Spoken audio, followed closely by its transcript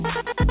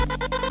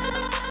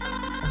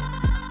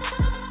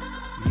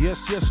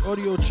Yes,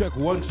 audio check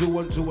 1 2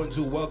 1 2 1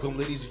 2. Welcome,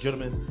 ladies and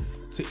gentlemen,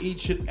 to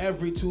each and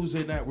every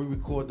Tuesday night we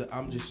record the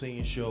I'm Just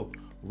Saying show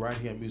right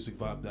here at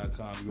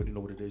musicvibe.com. You already know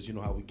what it is. You know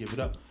how we give it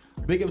up.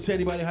 Big up to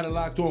anybody had it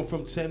locked on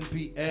from 10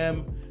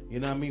 p.m. You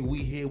know what I mean?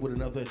 We here with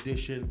another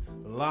edition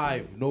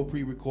live, no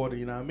pre-recording.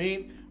 You know what I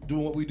mean?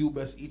 Doing what we do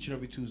best each and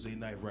every Tuesday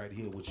night right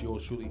here with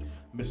yours truly,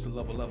 Mr.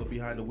 Lover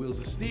behind the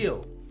wheels of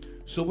steel.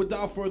 So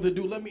without further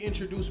ado, let me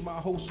introduce my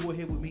hosts who are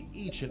here with me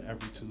each and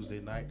every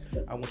Tuesday night.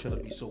 I want y'all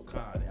to be so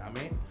kind. I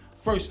mean,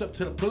 first up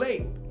to the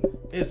plate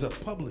is a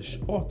published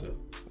author.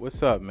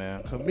 What's up,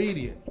 man?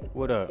 Comedian.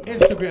 What up?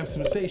 Instagram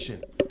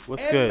sensation.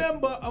 What's and good?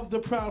 Member of the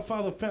Proud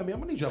Father family. I'm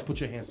gonna need y'all to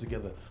put your hands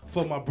together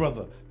for my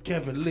brother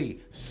Kevin Lee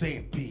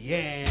St.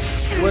 Pierre.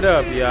 What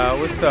up, y'all?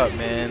 What's up,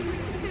 man?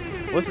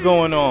 What's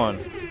going on?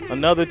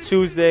 Another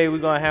Tuesday. We're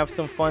gonna have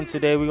some fun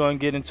today. We're gonna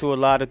get into a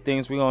lot of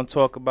things. We're gonna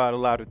talk about a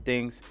lot of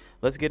things.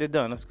 Let's get it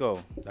done. Let's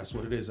go. That's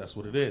what it is. That's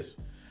what it is.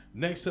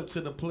 Next up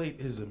to the plate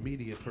is a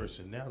media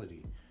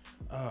personality,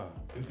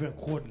 event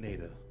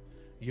coordinator,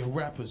 your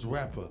rapper's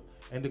rapper,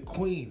 and the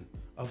queen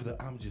of the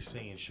I'm Just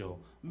Saying show.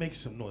 Make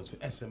some noise for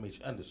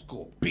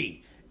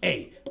SMH_BAD.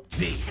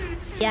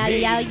 Yo.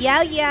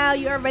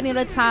 You already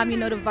know the time. You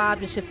know the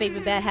vibe. It's your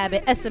favorite bad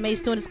habit.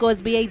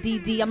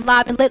 SMH_BADD. I'm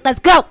live and lit. Let's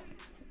go.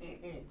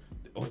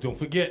 Oh, don't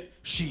forget,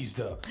 she's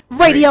the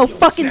Radio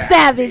fucking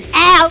savage.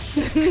 Out.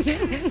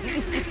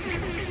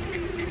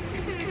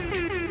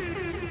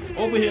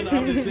 Over here,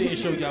 I'm Just Saying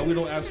show, y'all. We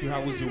don't ask you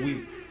how was your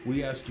week.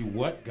 We ask you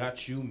what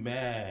got you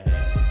mad.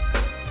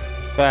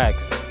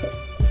 Facts.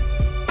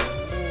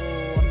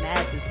 Oh, I'm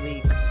mad this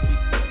week.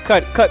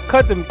 Cut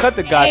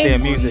the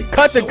goddamn music.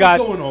 Cut the What's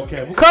going on,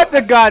 Kev? Cut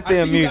the goddamn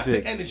I see you got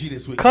music. the energy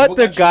this week. Cut What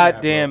the got you mad,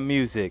 goddamn bro?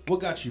 music.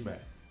 What got you mad?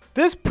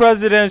 This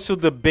presidential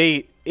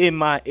debate in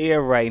my ear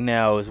right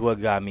now is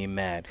what got me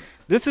mad.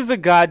 This is a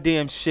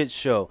goddamn shit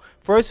show.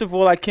 First of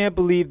all, I can't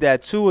believe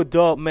that two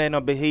adult men are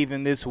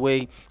behaving this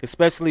way,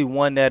 especially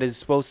one that is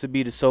supposed to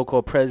be the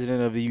so-called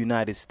president of the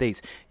United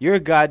States. You're a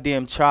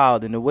goddamn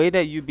child, and the way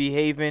that you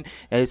behaving,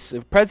 as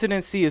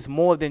presidency is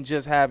more than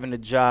just having a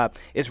job.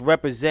 It's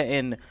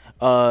representing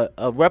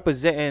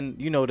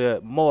you know, the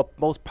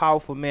most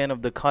powerful man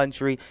of the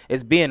country.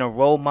 Is being a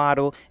role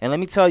model. And let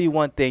me tell you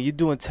one thing, you're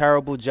doing a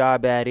terrible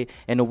job at it,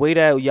 and the way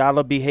that y'all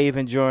are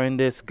behaving during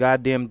this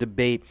goddamn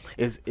debate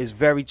is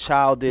very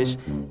childish,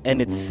 and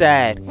it's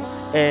sad.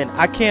 And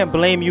I can't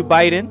blame you,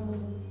 Biden,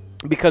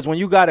 because when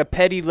you got a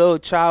petty little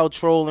child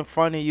troll in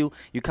front of you,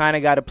 you kind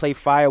of got to play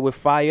fire with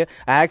fire.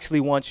 I actually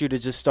want you to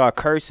just start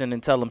cursing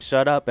and tell him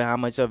shut up and how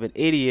much of an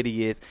idiot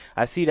he is.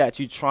 I see that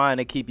you trying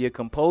to keep your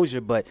composure,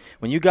 but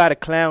when you got a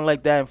clown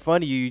like that in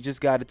front of you, you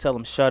just got to tell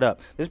him shut up.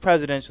 This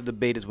presidential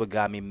debate is what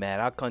got me mad.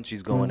 Our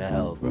country's going to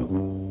hell, bro.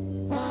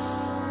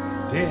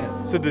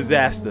 Damn. It's a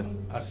disaster.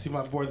 I see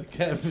my boy the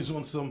Kev is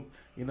on some,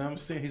 you know what I'm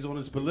saying? He's on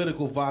his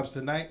political vibes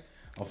tonight.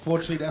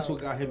 Unfortunately, that's what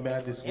got him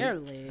mad this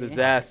week.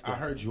 Disaster. I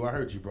heard you,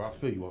 bro. I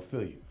feel you.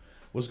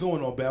 What's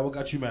going on, Bad? What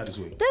got you mad this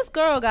week? This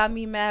girl got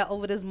me mad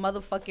over this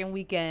motherfucking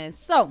weekend.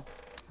 So,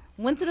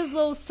 went to this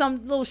little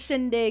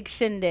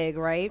shindig,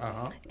 right?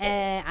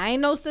 And I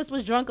ain't know sis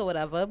was drunk or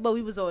whatever, but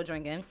we was all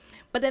drinking.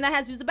 But then I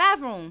had to use the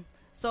bathroom.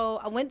 So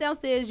I went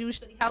downstairs,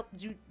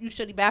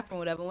 usually bathroom,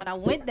 whatever. When I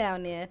went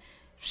down there,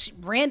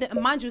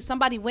 mind you,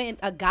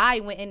 a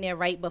guy went in there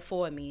right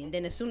before me, and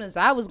then as soon as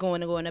I was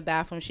going to go in the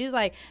bathroom, she's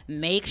like,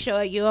 make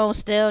sure you don't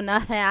steal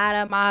nothing out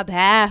of my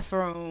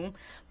bathroom.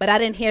 But I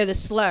didn't hear the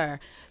slur,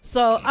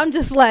 so I'm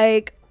just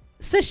like,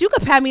 sis, you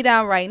could pat me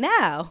down right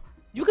now.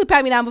 You could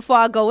pat me down before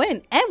I go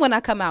in and when I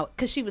come out,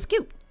 because she was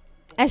cute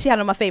and she had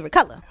on my favorite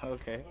color.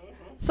 Okay.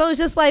 So it's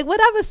just like,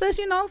 whatever, sis,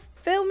 you know,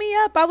 fill me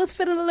up. I was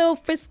feeling a little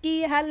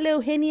frisky, had a little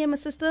Henny in my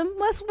system.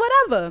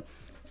 Whatever.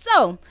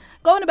 So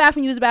go in the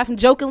bathroom, use the bathroom.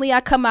 Jokingly,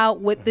 I come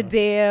out with the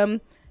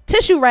damn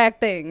tissue rack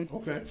thing.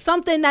 Okay.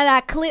 Something that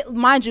I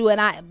mind you,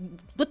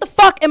 what the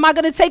fuck am I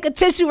going to take a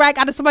tissue rack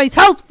out of somebody's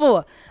house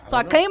for? So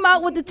I came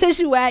out with the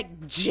tissue rack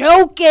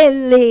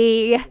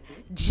jokingly.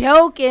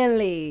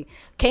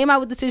 Came out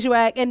with the tissue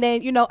rack, and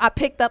then, you know, I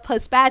picked up her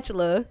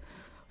spatula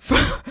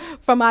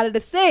from out of the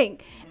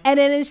sink. And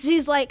then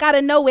she's like, out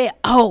of nowhere,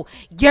 oh,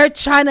 you're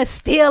trying to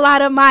steal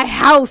out of my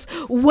house.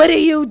 What are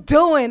you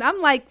doing?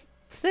 I'm like,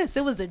 sis,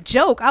 it was a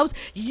joke. I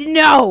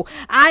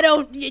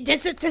don't.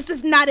 This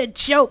is not a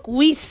joke.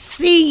 We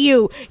see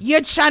you.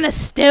 You're trying to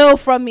steal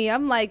from me.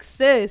 I'm like,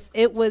 sis,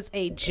 it was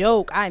a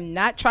joke. I'm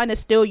not trying to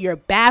steal your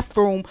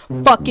bathroom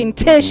fucking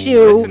tissue.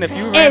 Listen, if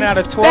you ran out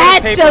of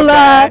toilet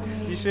spatula,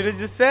 paper, you should have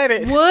just said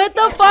it. What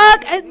the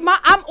fuck?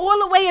 I'm all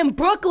the way in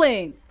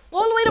Brooklyn.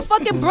 All the way to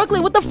fucking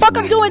Brooklyn. What the fuck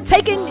I'm doing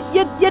taking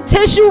your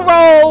tissue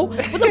roll? What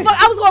the fuck?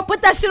 I was going to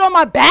put that shit on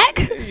my back?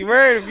 You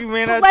heard if you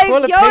ran out like, of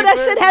toilet yo, paper. that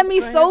shit had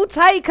me so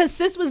tight because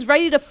sis was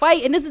ready to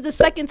fight. And this is the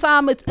second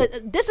time.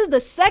 This is the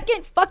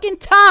second fucking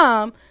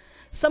time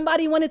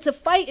somebody wanted to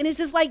fight. And it's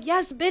just like,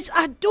 yes, bitch,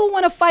 I do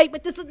want to fight.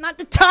 But this is not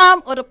the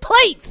time or the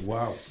place.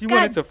 Wow. She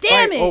wanted to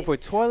fight over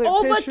toilet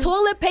tissue? Over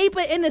toilet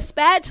paper and the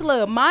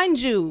spatula. Mind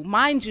you,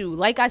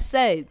 like I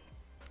said,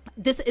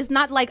 this is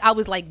not like I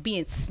was like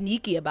being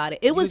sneaky about it.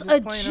 It was was a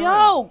just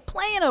joke,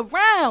 playing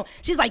around.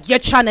 She's like, you're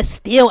trying to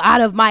steal out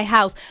of my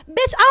house.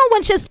 Bitch, I don't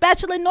want your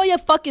spatula nor your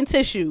fucking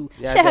tissue.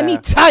 Yeah, Shit had me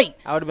tight.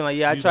 I would have been like,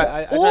 yeah, I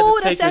tried Ooh, to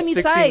that take shit had me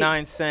your tight.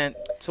 69-cent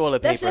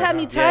toilet paper. That shit had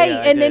me Yeah, tight. yeah,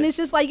 I And then did. it's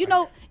just like, you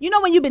know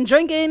when you've been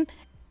drinking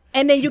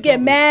and then you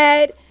get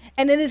mad,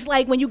 and then it's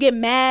like when you get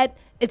mad,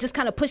 it just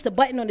kind of push the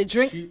button on the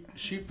drink.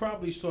 She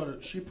probably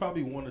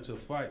wanted to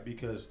fight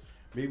because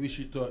maybe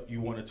she thought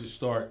you wanted to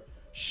start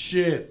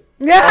shit.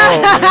 Yo,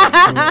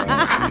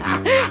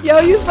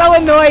 you so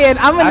annoying.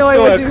 I'm I annoyed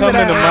saw with it you.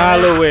 coming a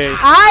mile away.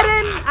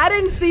 I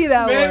didn't see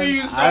that Maybe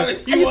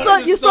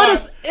one. You saw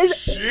this.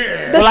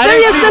 Shit. The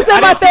seriousness in my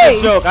I didn't see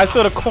face. the joke. I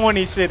saw the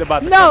corny shit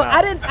about to No, come out.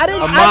 I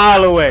didn't. A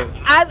mile away.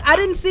 I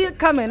didn't see it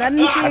coming. I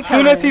didn't see it As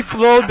coming. soon as he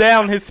slowed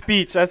down his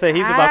speech, I said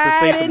he's about to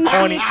say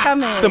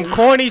some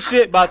corny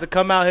shit about to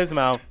come out his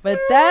mouth. But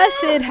that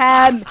shit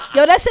had me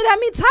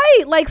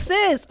tight. Like,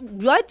 sis,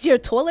 what, your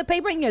toilet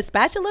paper and your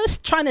spatula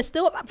trying to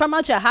steal from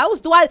out your house?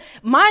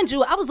 Mind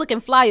you, I was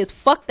looking fly as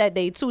fuck that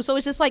day too. So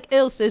it's just like,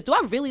 ill, sis, do I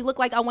really look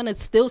like I want to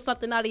steal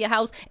something out of your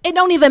house? It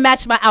don't even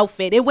match my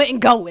outfit. It wouldn't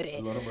go with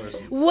it.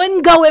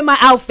 Wouldn't go with my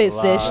outfit,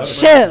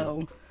 sis.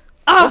 Chill.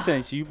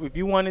 Listen, if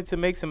you wanted to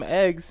make some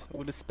eggs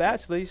with a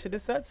spatula, you should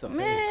have said something.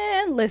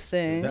 Man,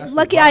 listen. That's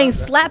Lucky the I ain't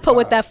vibe. slap her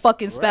with that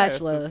fucking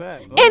spatula.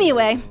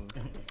 Anyway,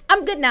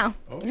 I'm good now.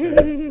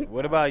 Okay.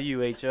 What about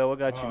you, H.O.? What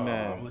got you I'm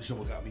mad? gonna show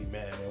what got me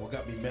mad, man. What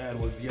got me mad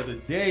was the other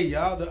day,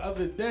 y'all. The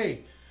other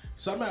day.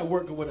 So I'm at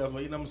work or whatever,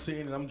 you know what I'm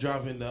saying, and I'm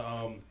driving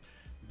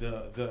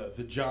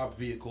the job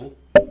vehicle,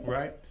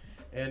 right?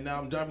 And now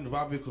I'm driving the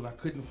job vehicle and I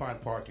couldn't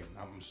find parking.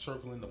 I'm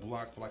circling the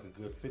block for like a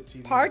good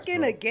 15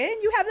 Parking minutes. again?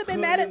 You haven't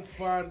been mad Couldn't at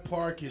find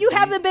parking. You dude.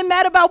 haven't been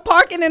mad about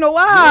parking in a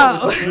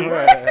while.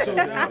 Right. So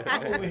now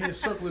I'm over here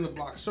circling the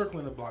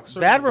block.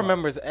 Dad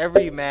remembers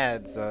every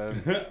mad, son.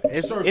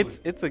 Circling.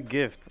 It's a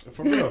gift.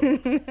 For real.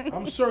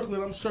 I'm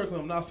circling.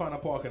 I'm not finding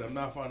parking.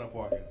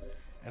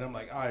 And I'm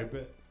like, all right,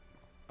 bet.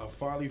 I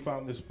finally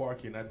found this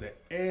parking at the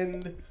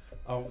end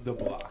of the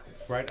block,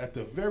 right at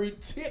the very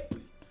tip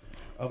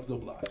of the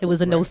block. It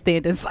was a no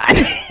standing sign.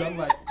 So I'm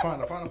like,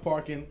 fine, I found a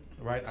parking,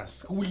 right? I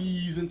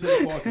squeeze into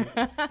the parking.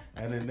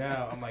 And then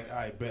now I'm like, all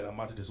right, bet. I'm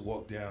about to just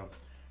walk down.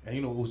 And,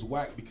 it was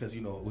whack because,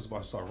 it was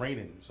about to start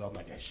raining. So I'm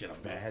like, hey, shit, I'm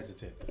bad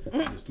hesitant.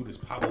 I just do this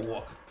power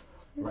walk,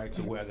 right,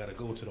 to where I got to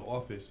go to the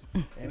office.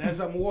 And as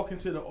I'm walking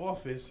to the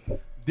office,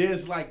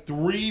 there's like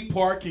 3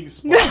 parking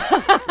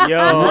spots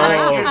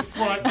right in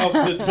front of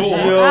the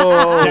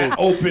door that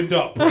opened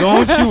up.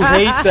 Don't you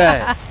hate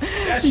that?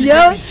 That shit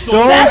get me so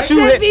Don't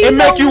you? It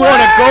make you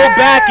want to go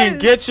back and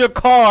worst. get your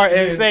car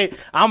and say,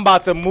 "I'm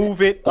about to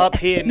move it up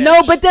here." Next.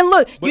 No, but then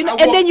look, But and I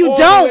then walked you all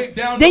the don't. way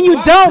down Then the you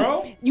block, don't.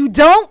 bro. You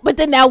don't. But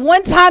then that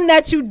one time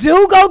that you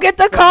do go get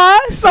the car,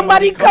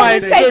 somebody come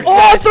and somebody take says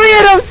all 3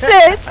 of them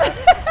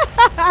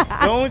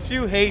shits. Don't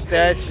you hate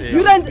that shit?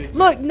 You done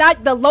look,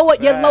 not the lower,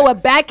 your lower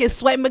back is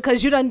sweating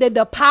because you done did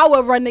the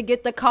power run to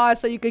get the car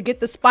so you could get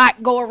the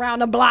spot, go around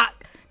the block.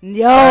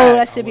 Yo,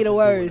 that should be the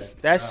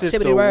worst. That's just Should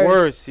be the the worst.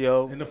 worst,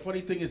 yo. And the funny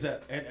thing is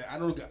that, and I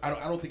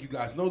don't think you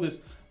guys know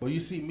this, but you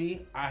see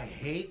me, I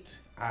hate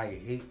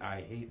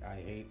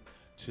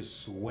to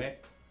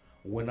sweat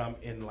when I'm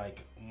in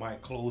like my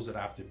clothes that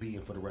I have to be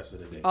in for the rest of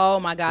the day. Oh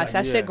my gosh, Like,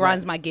 that shit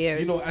grinds my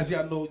gears. As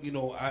y'all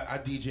know, I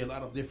DJ a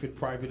lot of different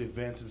private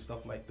events and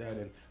stuff like that,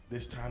 and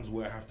there's times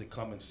where I have to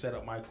come and set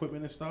up my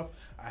equipment and stuff.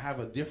 I have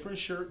a different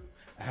shirt,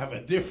 I have a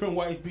different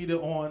wife beater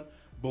on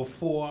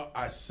before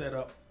I set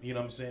up,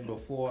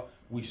 before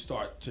we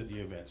start to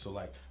the event. So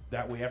like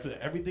that way, after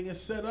everything is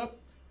set up,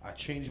 I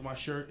change my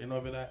shirt and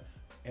over that,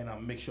 and I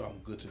make sure I'm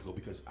good to go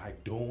because I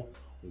don't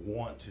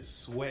want to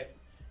sweat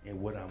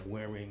in what I'm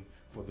wearing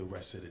for the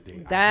rest of the day.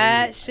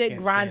 That shit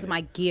grinds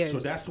my gears. So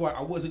that's why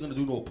I wasn't gonna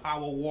do no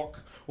power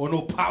walk or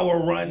no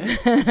power run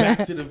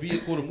back to the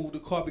vehicle to move the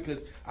car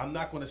because I'm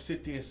not gonna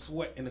sit there and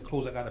sweat in the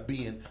clothes I gotta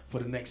be in for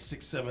the next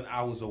 6-7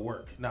 hours of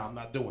work. Nah, I'm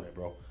not doing it,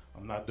 bro.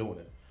 I'm not doing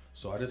it.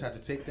 So I just had to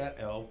take that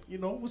L.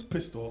 Was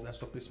pissed off. That's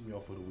what pissed me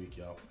off for the week,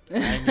 y'all. I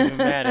ain't even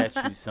mad at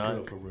you,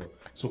 son. For real.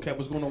 So, Kev,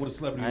 what's going on with the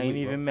celebrity? I ain't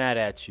week, even bro? mad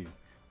at you.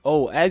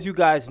 Oh, as you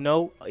guys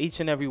know, each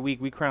and every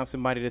week we crown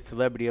somebody the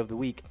celebrity of the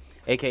week,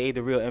 a.k.a.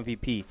 the real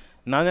MVP.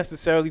 Not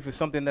necessarily for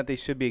something that they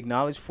should be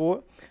acknowledged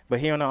for, but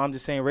here on the I'm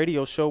Just Saying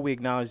radio show, we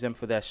acknowledge them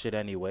for that shit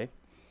anyway.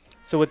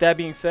 So with that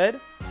being said,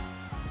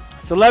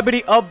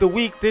 celebrity of the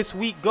week this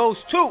week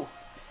goes to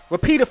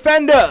repeat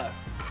offender,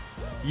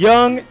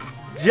 Young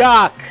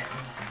Jock.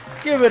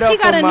 Give it up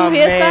for my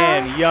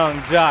man,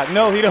 Young Jock.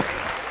 No, he don't.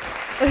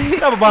 He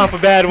got a bomb for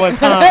bad one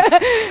time. He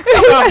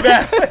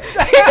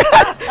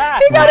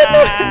got a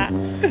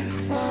new.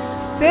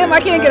 Damn, I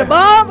can't get a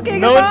bomb.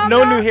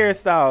 No new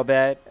hairstyle,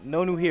 bad.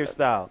 No new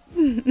hairstyle.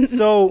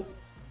 So,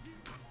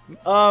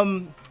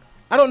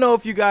 I don't know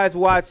if you guys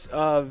watch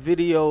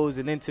videos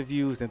and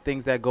interviews and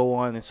things that go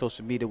on in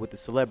social media with the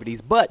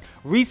celebrities, but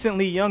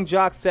recently, Young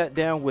Jock sat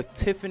down with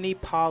Tiffany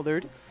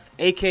Pollard,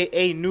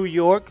 a.k.a. New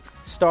York,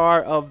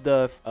 star of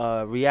the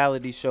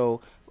reality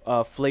show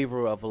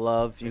flavor of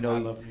love, you know. I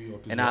love New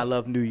York. I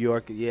love New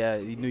York. Yeah,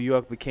 New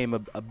York became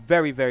a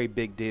very, very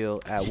big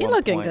deal at one point. She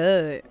looking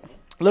good.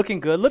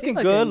 Looking good,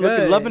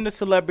 loving the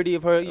celebrity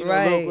of her, you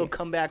know, little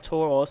comeback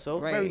tour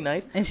also, very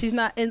nice. And she's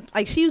not in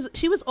like she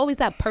was always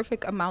that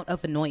perfect amount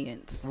of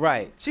annoyance.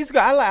 Right, she's good.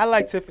 I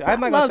like Tiffany.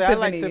 I'm not gonna say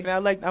Tiffany. I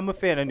like Tiffany. I'm a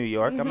fan of New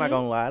York. I'm not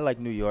gonna lie, I like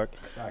New York.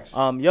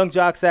 Young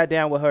Jock sat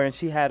down with her and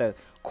she had a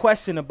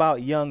question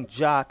about Young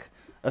Jock,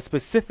 a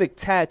specific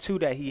tattoo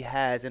that he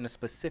has in a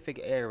specific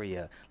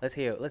area. Let's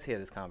hear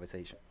this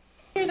conversation.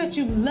 I hear that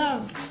you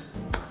love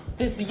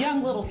this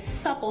young little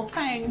supple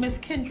thing, Miss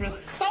Kendra,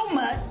 so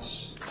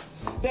much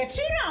that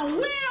you done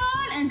went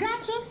on and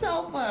got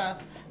yourself a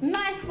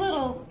nice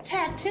little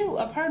tattoo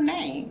of her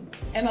name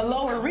in a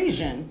lower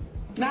region.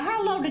 Now,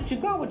 how low did you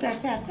go with that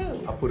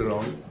tattoo? I put it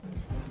on.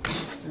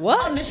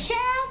 What? On the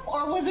shaft,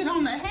 or was it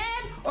on the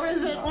head, or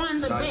is it on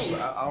the base?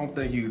 I don't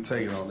think you can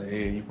take it on the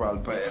head. You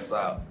probably pass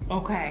out.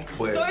 Okay.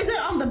 But so is it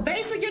on the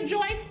base of your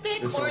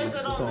joystick, It's or on, is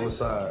it it's on the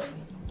side.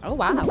 Oh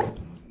wow.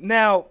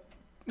 Now,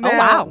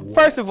 wow.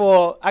 First of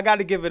all, I got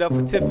to give it up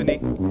for Tiffany.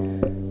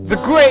 It's a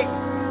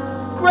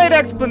great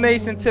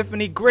explanation,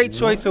 Tiffany. Great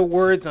choice of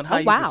words on how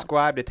you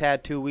describe the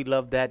tattoo. We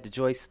love that. The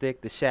joystick,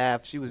 the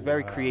shaft. She was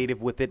very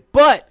creative with it.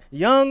 But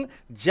Young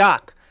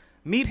Jock,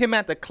 meet him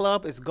at the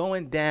club. It's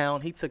going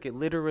down. He took it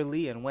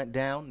literally and went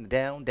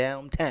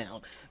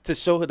downtown to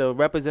show her the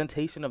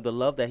representation of the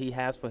love that he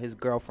has for his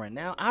girlfriend.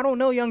 Now, I don't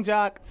know, Young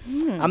Jock.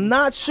 I'm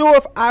not sure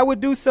if I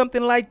would do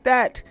something like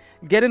that.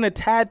 Getting a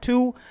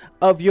tattoo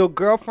of your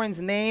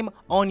girlfriend's name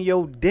on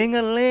your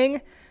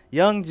ding-a-ling.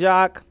 Young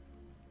Jock,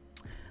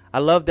 I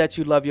love that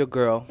you love your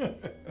girl.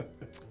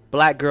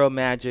 Black girl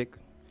magic.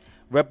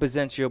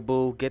 Represents your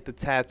boo. Get the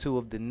tattoo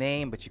of the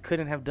name, but you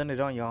couldn't have done it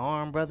on your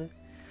arm, brother.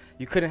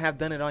 You couldn't have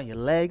done it on your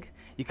leg.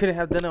 You couldn't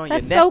have done it on your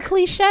neck. That's so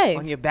cliche.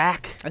 On your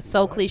back. That's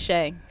so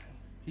cliche.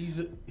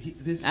 So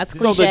That's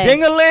cliche. the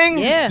ding-a-ling?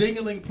 Yeah. His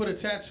ding-a-ling put a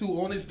tattoo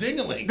on his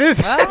ding-a-ling. This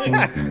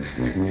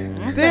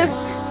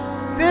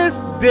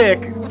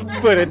dick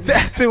put a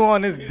tattoo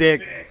on his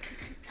dick.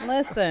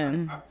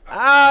 Listen.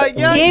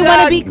 Young He didn't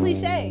want to be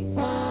cliche.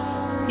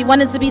 He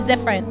wanted to be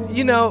different.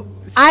 You know,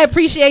 I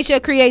appreciate your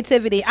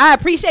creativity. I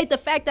appreciate the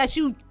fact that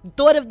you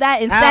thought of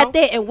that and sat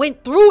there and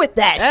went through with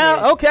that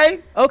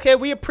shit. Okay.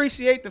 We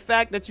appreciate the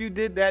fact that you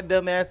did that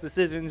dumbass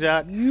decision,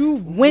 Jock. You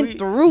went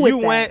through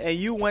with that.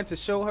 You went to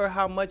show her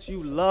how much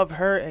you love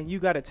her, and you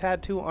got a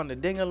tattoo on the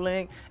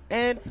ding-a-ling.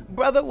 And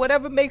brother,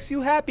 whatever makes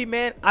you happy,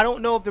 man. I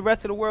don't know if the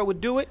rest of the world would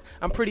do it.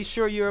 I'm pretty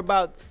sure you're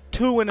about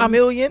 2 in a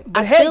million.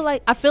 But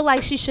I feel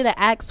like she should have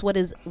asked,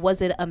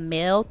 was it a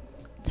male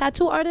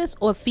tattoo artist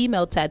or a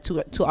female tattoo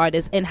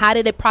artist, and how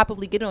did it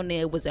properly get on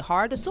there? Was it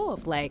hard or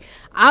soft? Like,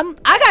 I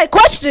got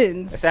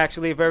questions. That's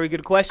actually a very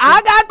good question.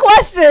 I got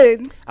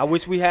questions. I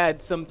wish we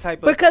had some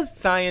type of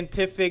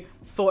scientific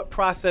thought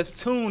process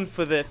tune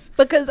for this,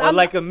 because or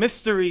like a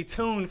mystery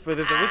tune for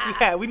this. I wish we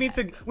had. We need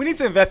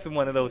to invest in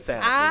one of those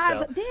sounds.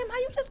 Damn, how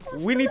you just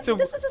gonna we need to.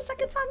 This is the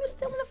second time you're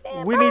stealing the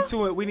fan. We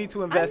need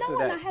to invest in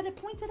that. I had it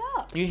pointed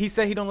up. He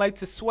said he don't like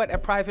to sweat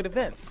at private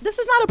events. This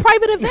is not a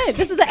private event.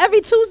 This is an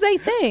every Tuesday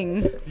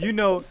thing. You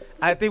know,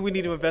 I think we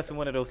need to invest in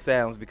one of those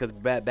sounds because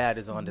bad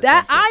is on this.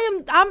 That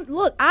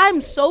I'm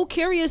so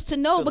curious to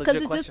know,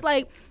 because it's just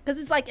like,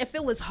 it's like, if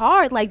it was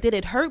hard, like, did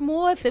it hurt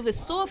more? If it was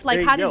soft,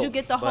 like, how did you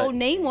get the whole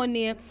name on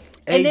there?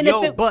 And then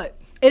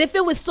if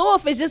it was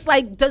soft, it's just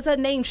like, does her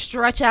name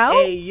stretch out?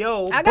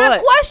 I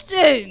got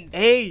questions.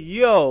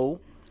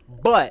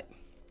 But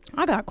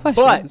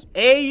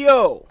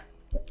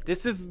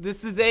this is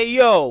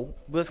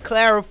let's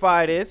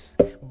clarify this.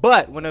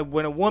 But when a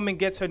woman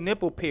gets her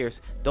nipple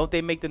pierced, don't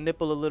they make the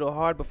nipple a little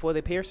hard before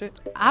they pierce it?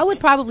 I would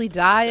probably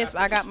die if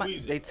I got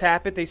They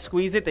tap it, they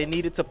squeeze it, they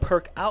need it to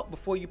perk out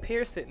before you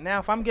pierce it. Now,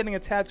 if I'm getting a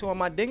tattoo on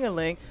my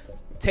ding-a-ling,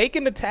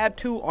 taking the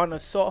tattoo on a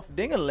soft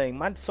ding-a-ling,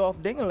 my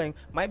soft ding-a-ling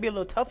might be a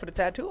little tough for the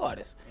tattoo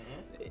artist.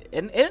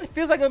 And it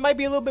feels like it might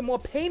be a little bit more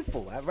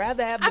painful. I'd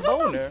rather have the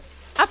boner.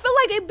 I feel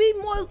like it'd be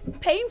more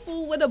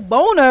painful with a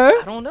boner.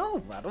 I don't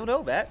know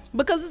that.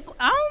 Because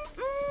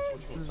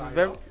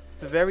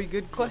it's a very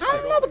good question. I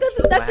don't know, because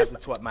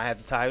that's might have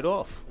to tie it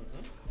off.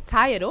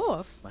 Tie it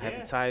off? Might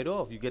have to tie it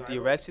off. You get the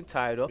erection,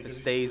 tie it off. It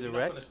stays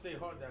erect. It's not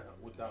going to stay hard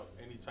without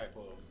any type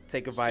of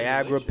take a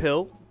Viagra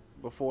pill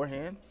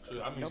beforehand.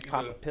 So, I mean,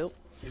 pop a pill.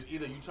 It's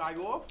either you tie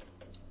off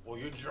or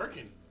you're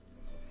jerking.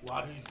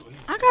 I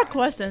got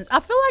questions. I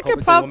feel like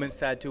it's a woman's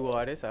tattoo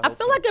artist. I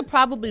feel like it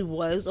probably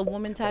was a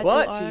woman tattoo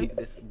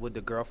artist. Would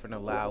the girlfriend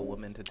allow a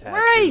woman to tattoo?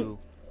 Right.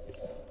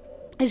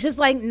 It's just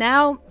like,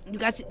 now you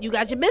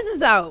got your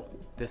business out.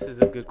 This is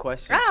a good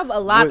question. I have a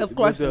lot of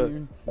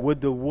questions.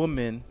 Would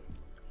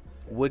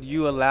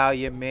you allow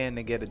your man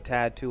to get a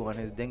tattoo on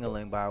his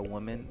ding-a-ling by a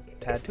woman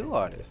tattoo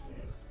artist?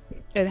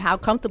 And how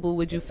comfortable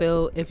would you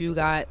feel if you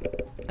got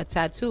a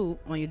tattoo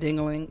on your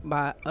ding-a-ling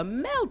by a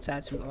male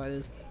tattoo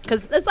artist?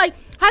 Because it's like,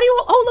 how do you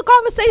hold a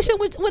conversation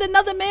with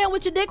another man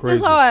with your dick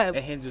this hard?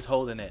 And him just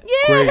holding it.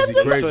 Yeah,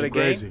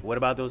 crazy. What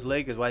about those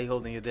Lakers? Why you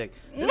holding your dick?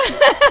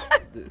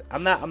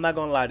 I'm not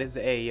gonna lie. This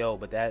is AO,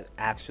 but that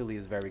actually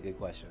is very good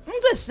questions.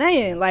 I'm just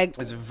saying, like,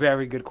 It's a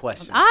very good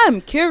question.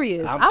 I'm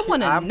curious. I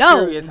want to I'm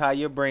know. curious how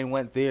your brain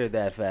went there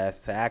that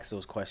fast to ask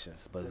those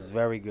questions, but it's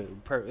very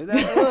good.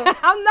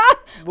 I'm not.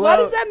 Why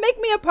does that make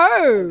me a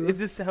perv? It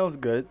just sounds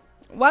good.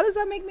 Why does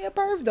that make me a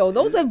perv though?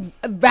 Those are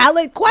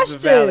valid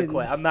questions.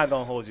 I'm not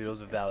gonna hold you.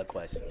 Those are valid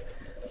questions.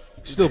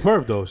 Still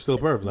perv though. Still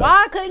perv. Like,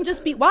 Why can't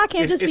just be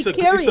curious?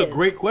 It's a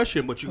great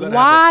question, but you gotta.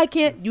 Why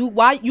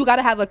you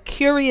gotta have a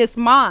curious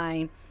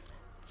mind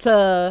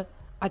to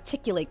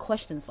articulate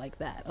questions like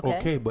that?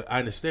 Okay, but I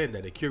understand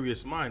that a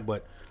curious mind,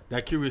 but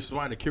that curious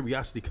mind, the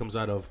curiosity comes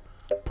out of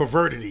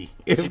pervertity.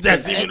 If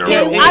that's even a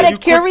real out word. of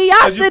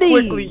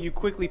curiosity. You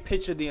quickly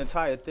pictured the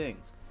entire thing.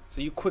 So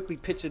you quickly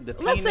pictured the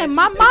penis. Listen,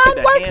 my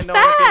mind works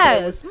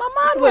fast. My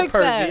mind works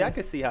fast. I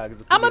can see how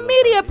it's I'm a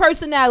media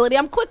personality.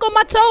 I'm quick on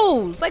my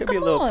toes. Like, could be a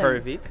come little on.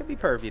 pervy. Could be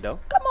pervy though.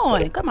 Come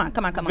on.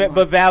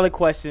 But valid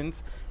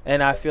questions,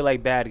 and I feel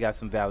like Bad got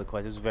some valid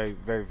questions. Very,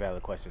 very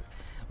valid questions.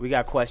 We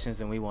got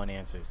questions and we want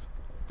answers.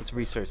 Let's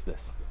research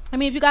this. I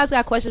mean, if you guys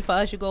got questions for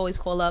us, you can always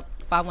call up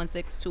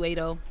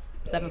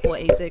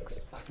 516-280-7486.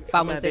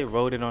 They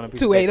wrote it on a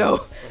piece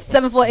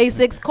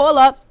 280-7486. Call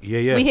up.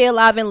 Yeah. We here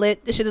live and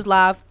lit. This shit is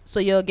live, so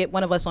you'll get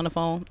one of us on the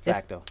phone.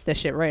 Facto. That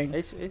shit ring.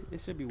 It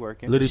should be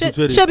working.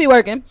 Should be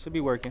working. Should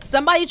be working.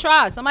 Somebody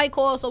try. Somebody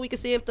call so we can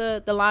see if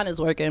the line is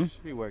working.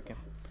 Should be working.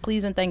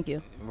 Please and thank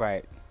you.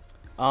 Right.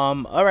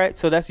 All right.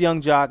 So that's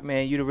Young Jock,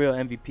 man. You the real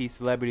MVP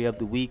celebrity of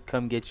the week.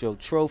 Come get your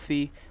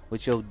trophy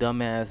with your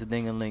dumbass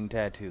ding-a-ling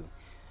tattoo.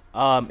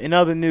 In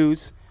other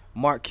news,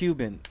 Mark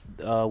Cuban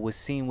was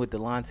seen with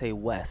Delonte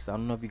West. I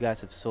don't know if you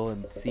guys have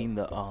seen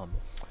the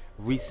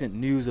recent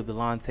news of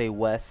Delonte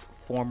West,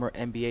 former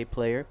NBA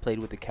player, played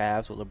with the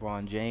Cavs with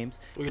LeBron James.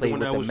 The played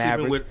one that was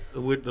sleeping with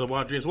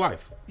LeBron James'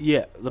 wife.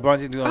 Yeah, LeBron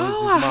James was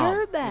his mom. I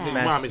heard that.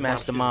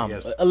 Smashed the mom.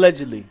 Yes.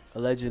 Allegedly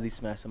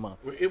smashed the mom.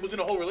 It was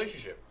in a whole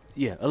relationship.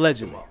 Yeah,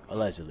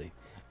 allegedly.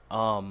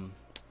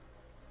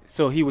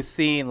 So he was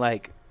seen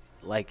like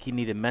he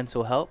needed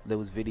mental help. There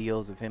was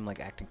videos of him like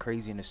acting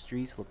crazy in the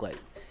streets. Looked like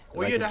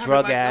a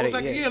drug addict.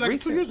 That was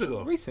like 2 years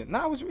ago. Recent.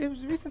 No, it was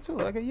recent too.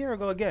 Like a year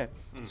ago again.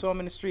 Saw him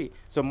in the street.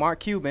 So Mark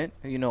Cuban,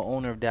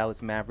 owner of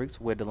Dallas Mavericks,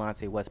 where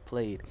Delonte West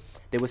played,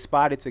 they were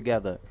spotted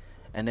together.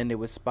 And then they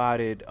were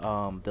spotted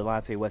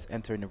Delonte West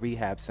entering the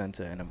rehab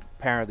center, and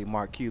apparently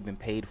Mark Cuban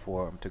paid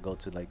for him to go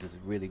to like this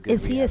really good.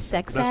 Is he a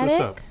sex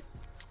addict?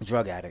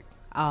 Drug addict.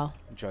 Oh.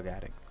 Drug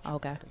addict.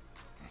 Okay.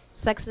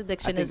 Sex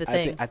addiction is a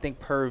thing. I think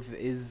perv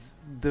is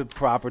the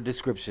proper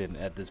description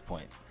at this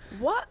point.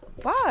 What?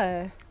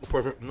 Why?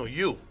 Perfect. No,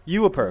 you.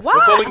 You a perv. Why?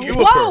 We're calling you a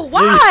Whoa, perv.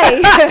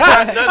 why?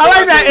 I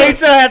like that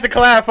HR had to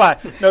clarify.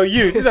 No,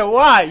 you. She said,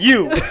 why?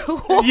 You.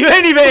 You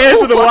ain't even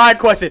answer the why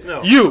question.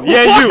 No. You.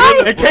 Yeah,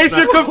 you. In case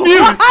you're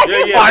confused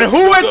on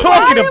who we're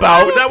talking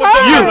about. We're not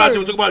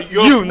talking about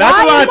your. You, not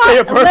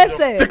Delonte, a perv.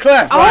 Listen, To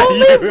clarify.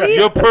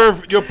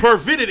 Your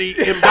pervidity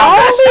The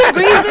imbalance. only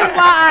reason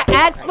why I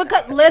asked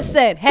because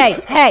listen,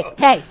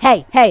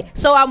 hey.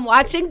 So I'm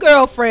watching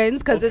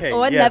Girlfriends because it's Okay,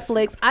 on yes.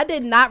 Netflix. I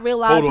did not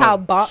realize Hold how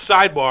on.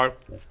 Sidebar.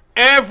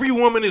 Every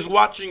woman is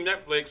watching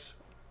Netflix,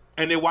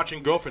 and they're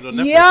watching Girlfriends on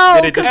Netflix.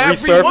 Yo, Did it just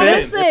every resurface? woman.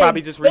 It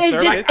probably just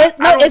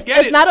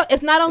resurfaced.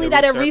 It's not only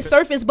that it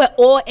resurfaced, but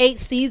all 8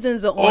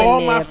 seasons are on All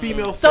there. my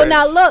female So friends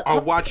now look, are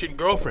watching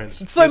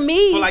Girlfriends For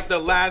me- for like the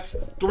last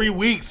 3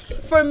 weeks.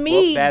 for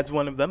me, Bad's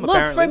one of them, look,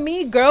 apparently. for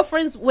me,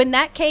 Girlfriends, when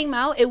that came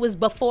out, it was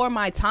before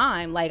my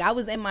time. Like, I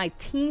was in my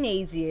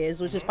teenage years,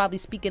 which is probably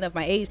speaking of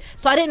my age.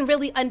 So I didn't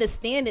really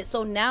understand it.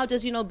 So now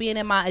just, being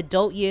in my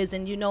adult years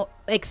and,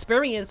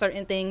 experience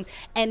certain things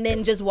and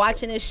then just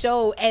watching this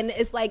show, and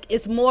it's like,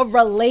 it's more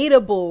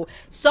relatable.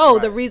 So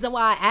the reason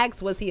why I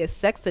asked, was he a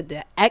sex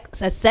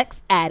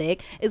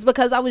addict, is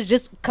because I was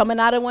just coming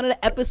out of one of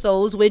the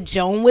episodes where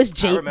Joan was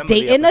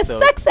dating a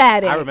sex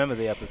addict. I remember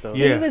the episode.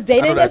 Yeah. He was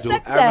dating a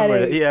sex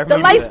addict. The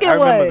light skin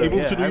one. He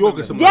moved to New York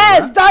or something.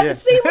 Yes, Dr.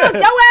 C. Look,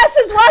 your ass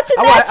is watching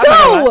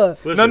that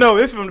too. No,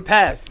 this is from the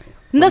past.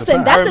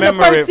 Listen, I that's in the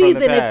remember it first from the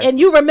season, past. and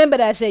you remember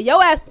that shit.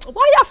 Your ass,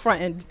 why y'all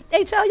fronting?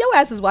 HL, your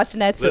ass is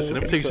watching that too. Listen,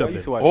 let me tell you So I used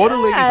to something. watch All that.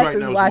 the ladies Your ass right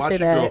is now is watching watching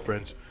that.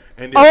 Girlfriends.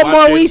 And Oh, they're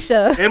watching-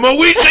 Moesha. And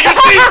Moesha, you see?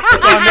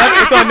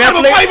 It's on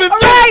Netflix. Right,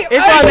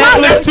 It's on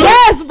Netflix too.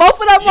 Yes, both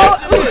of them. Yes,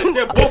 it is.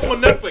 They're both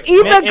on Netflix.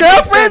 Either Man, it makes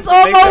Girlfriends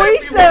sense. or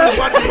Makes sense. Everyone is Moesha.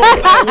 watching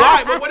Moesha.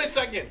 Why? But wait a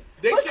second.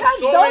 They took Because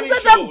so those many are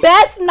the shows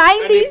best and they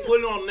 90s. put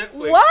it on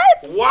Netflix. What?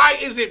 Why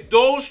is it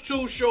those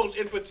 2 shows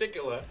in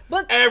particular?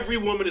 But- every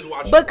woman is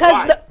watching. Because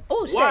Why?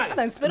 oh shit, Why? I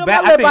done spit on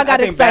Bad- my lip. I got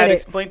think Bad excited.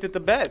 explained it the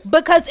best.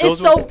 Because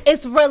Those were-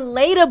 it's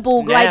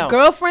relatable. Now. Like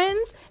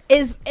Girlfriends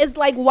is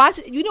like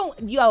watching.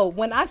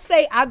 When I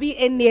say I be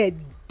in there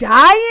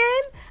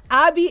dying,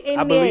 I be in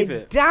I believe there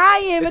it.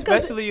 dying because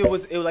Especially it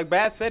was like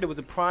Bad said, it was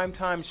a prime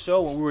time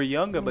show when we were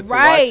younger, but to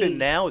Right. watch it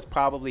now, it's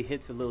probably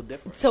hits a little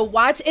different. to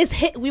watch it's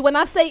hit. When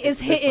I say it's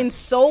hitting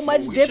so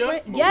much Moesha?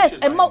 different, Moesha's yes,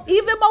 and not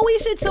even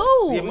Moesha too.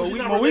 Moesha's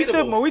not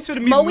relatable. Moesha to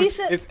me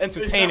Moesha- is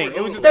entertaining.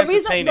 It was just The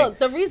reason, entertaining. look,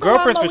 the reason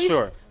Girlfriends why for Moesha,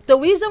 sure. The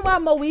reason why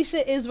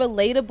Moesha is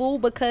relatable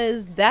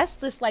because that's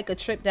just like a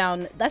trip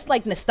down. That's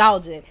like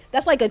nostalgia.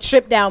 That's like a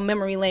trip down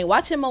memory lane.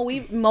 Watching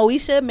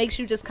Moesha makes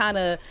you just kind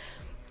of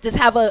just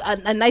have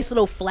a nice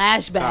little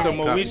flashback. So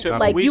Moesha,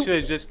 Like Moesha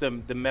is just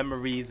the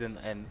memories and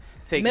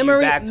taking you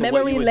Memory- back to what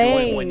memory you were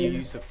doing when you lanes.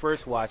 used to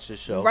first watch the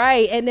show.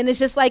 Right, and then it's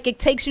just like it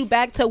takes you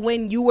back to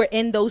when you were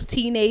in those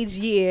teenage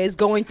years,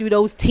 going through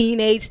those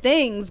teenage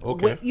things.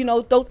 Okay. With, you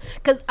know,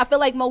 because I feel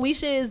like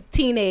Moesha is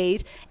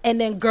teenage, and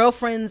then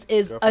Girlfriends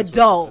is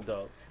adult.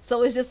 Adults.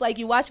 So it's just like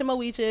you watching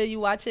Moesha, you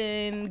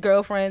watching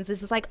Girlfriends. It's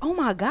just like, oh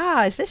my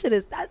gosh, this shit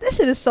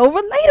is so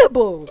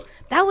relatable.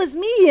 That was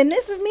me, and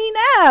this is me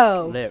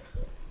now. Lit.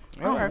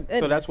 Oh, All right. So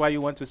goodness. that's why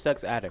you went to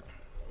Sex Addict.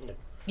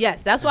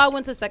 Yes, that's why I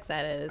went to Sex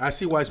Addict. I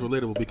see why it's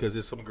relatable because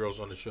there's some girls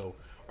on the show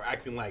are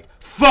acting like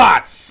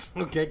thoughts.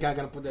 Okay, I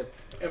gotta put that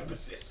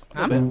emphasis.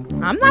 I'm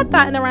not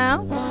thotting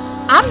around.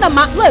 I'm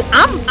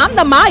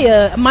the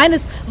Maya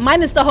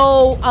minus the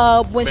whole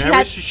when she Married,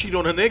 had she cheated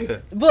on a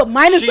nigga. but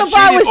minus She the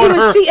part when she cheated on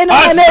was her cheating on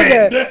her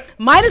husband. nigga.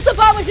 Minus the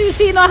part when she was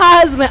cheating on her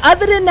husband.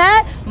 Other than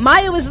that,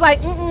 Maya was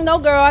like, no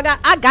girl,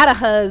 I got a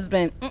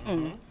husband.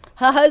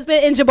 Her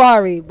husband and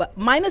Jabari, but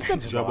minus the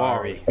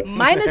Jabari.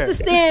 minus the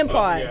stand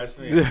part. Yeah, I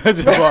see.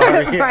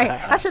 Jabari. Right,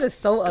 that shit is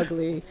so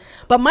ugly.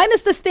 But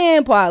minus the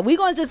stand part, we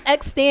gonna just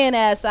X stand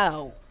ass out.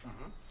 All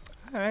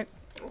right.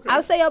 I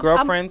would say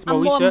Girlfriends, I'm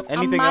Moesha, I'm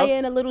anything Maya else?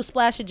 and a little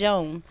splash of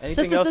Joan. Anything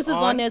Sisters else is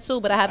on there too,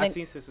 but I I've haven't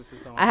seen Sisters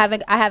is on. I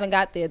haven't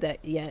got there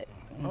that yet.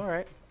 All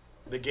right.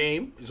 The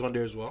Game is on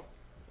there as well.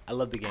 I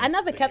love the game. I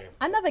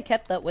never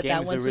kept up with Game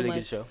that is one a too really much.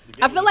 good show. The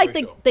Game I was feel a like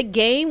great show. the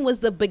game was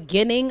the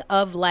beginning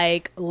of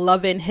like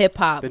love and hip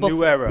hop. The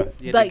new era.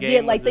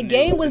 Yeah, Like the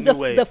game was new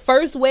wave. the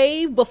first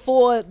wave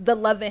before the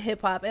love and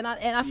hip hop, and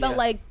I felt Yeah.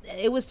 like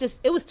it was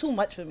too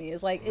much for me.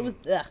 It's like it was.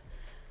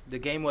 The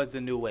game was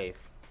the new wave.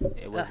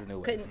 It was the new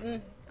wave.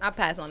 Couldn't. I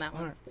pass on that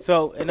one.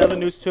 So, in other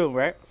news too,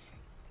 right?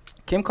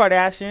 Kim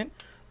Kardashian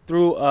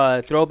threw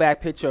a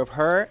throwback picture of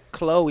her,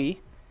 Khloe,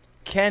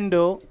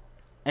 Kendall,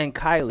 and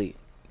Kylie.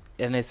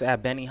 And it's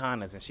at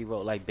Benihana's, and she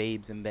wrote like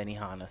 "Babes in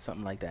Benihana,"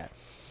 something like that.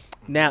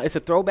 Now, it's a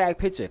throwback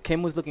picture.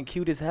 Kim was looking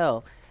cute as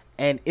hell.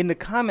 And in the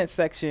comment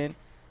section,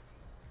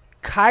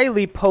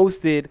 Kylie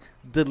posted,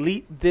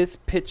 "Delete this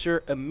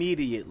picture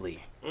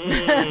immediately."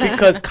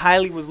 Because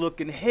Kylie was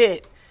looking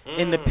hit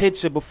in the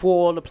picture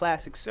before all the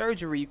plastic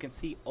surgery. You can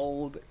see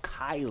old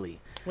Kylie.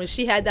 When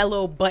she had that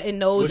little button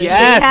nose, and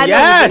Yes, she had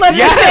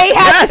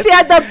yes, she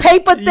had the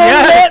paper thin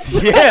Yes,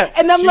 lips, yeah.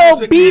 and them She little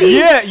was a beady,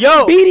 Yeah,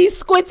 yo. beady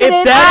squinted If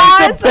in that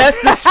eyes. ain't the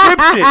best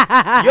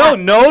description, yo,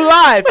 no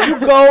lie. If you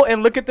go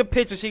and look at the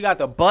picture, she got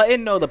the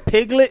button nose, the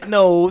piglet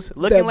nose,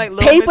 looking The like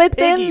little paper Miss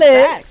thin Piggy.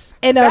 lips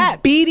and a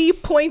Facts. beady,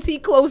 pointy,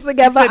 close She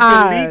together said,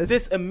 delete eyes.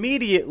 this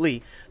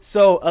immediately.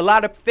 So a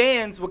lot of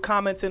fans were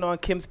commenting on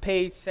Kim's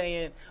page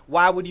saying,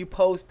 "Why would you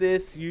post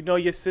this? You know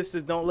your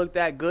sisters don't look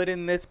that good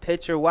in this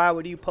picture. Why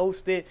would you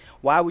post it?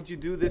 Why would you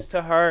do this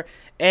to her?"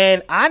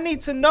 And I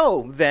need to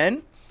know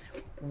then,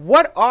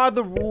 what are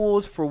the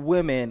rules for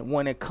women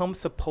when it comes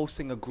to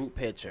posting a group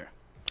picture?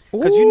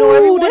 Because you know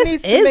everyone this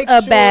needs to is make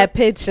a sure. bad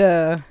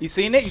picture. You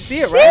seen it? You see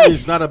it, right?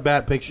 It's not a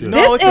bad picture. No,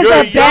 This it's is you're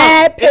a young.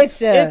 bad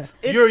picture. It's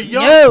You're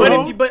young, No.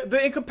 bro. But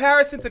in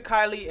comparison to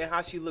Kylie and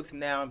how she looks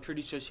now, I'm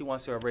pretty sure she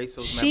wants to erase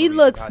those She memories of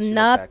looks how she looked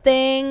back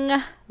then.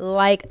 nothing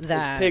like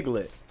that. It's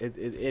piglet.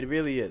 It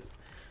really is.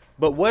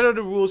 But what are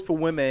the rules for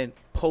women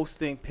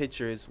posting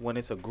pictures when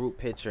it's a group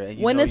picture? And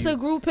When it's a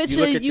group picture,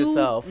 you look at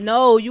yourself.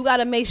 no, you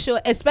gotta make sure,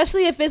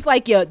 especially if it's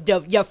like your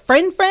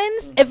friends.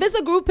 Mm-hmm. If it's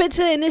a group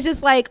picture and it's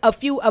just like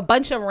a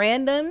bunch of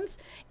randoms,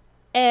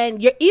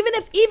 and you're even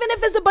if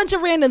it's a bunch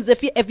of randoms,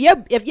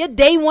 if your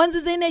day ones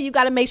is in there, you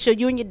gotta make sure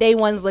you and your day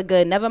ones look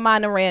good. Never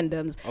mind the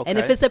randoms. And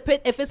if Okay.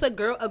 it's a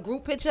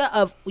group picture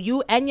of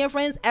you and your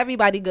friends,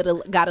 everybody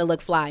gotta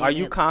look fly. Are in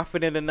you it.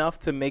 confident enough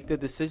to make the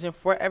decision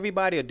for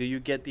everybody, or do you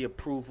get the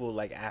approval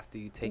like after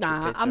you take the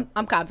Nah, picture?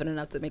 I'm confident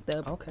enough to make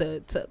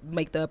Okay. to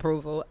make the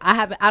approval.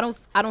 I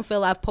don't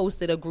feel I've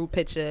posted a group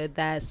picture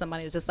that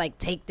somebody was just like,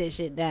 take this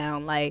shit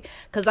down, like,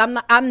 cause I'm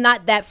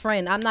not that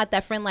friend. I'm not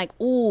that friend like,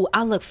 ooh,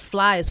 I look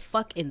fly as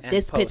fuck in And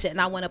this post. picture and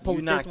I want to You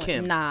post not this one.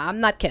 Kim. Nah, I'm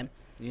not Kim.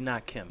 You're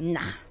not Kim. Nah.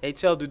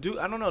 HL,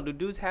 I don't know. Do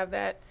dudes have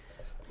that?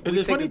 And We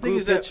the take funny a thing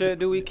group is that picture.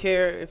 Do we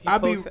care if you I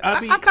be- post it? I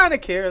be- I kind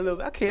of care a little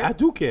bit. I care. I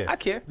do care. I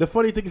care. The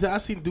funny thing is that I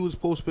seen dudes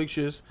post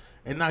pictures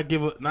and not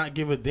give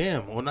a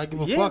damn or not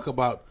give a Yeah. fuck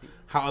about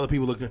how other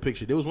people look in the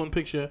picture. There was one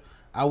picture.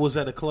 I was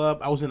at a club.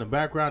 I was in the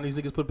background. These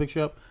niggas put a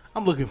picture up.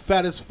 I'm looking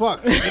fat as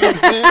fuck. You know what I'm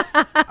saying?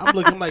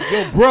 I'm like,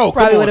 yo, bro, Probably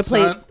come on, would've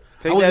played- son.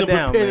 Take I wasn't that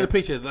down, prepared in man. the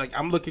picture. Like,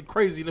 I'm looking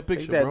crazy in the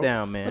picture, that bro.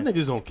 down, man. My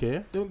niggas don't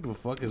care. They don't give a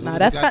fuck. As long Nah, as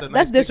that's they got that nice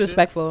that's picture,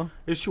 disrespectful.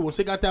 it's true. Once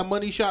they got that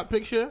money shot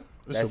picture,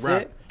 it's That's a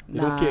wrap. it? They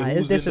don't Nah, care it's who's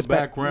in the disrespect-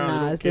 background. They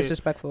nah, don't it's care.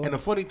 disrespectful. And the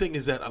funny thing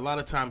is that a lot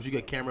of times you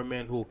get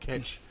cameramen who will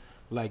catch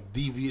like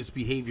devious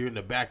behavior in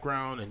the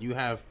background, and you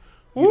have,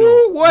 you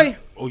Ooh, boy.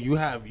 or you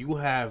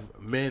have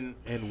men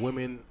and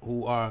women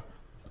who are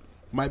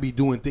might be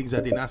doing things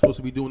that they're not supposed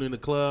to be doing in the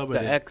club. The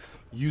And then X.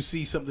 you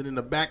see something in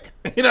the back.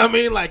 You know what I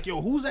mean? Like,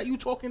 yo, who's that you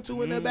talking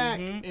to in the back?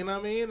 You know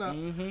what I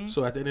mean?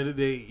 So at the end of the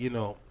day, you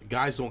know,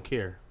 guys don't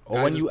care. Or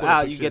Guys when just you put up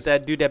out, you pictures. get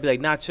that dude that be like,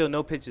 nah, chill,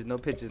 no pictures, no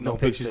pictures, no No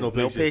pictures, pictures, no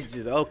no pictures.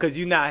 pictures. Oh, because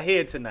you not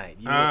here tonight.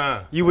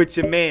 Ah. You with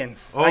your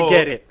mans. I Oh.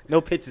 get it. No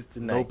pictures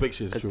tonight. No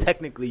pictures, Because true.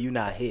 technically you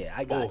not here.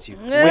 I got you.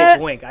 Yeah.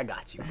 Wink, wink, I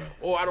got you,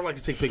 bro. Oh, I don't like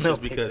to take pictures No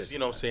because, pictures. you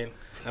know what I'm saying,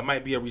 that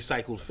might be a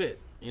recycled fit.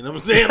 You know what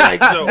I'm saying?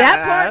 Like, so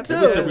That part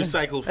if it's a too.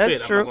 recycled That's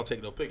fit, true. I'm not going to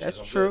take no pictures. That's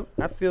I'm true.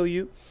 good. I feel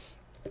you.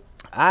 All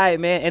right,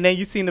 man. And then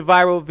you seen the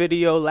viral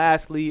video,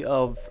 lastly,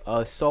 of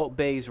Salt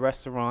Bay's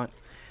restaurant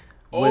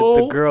with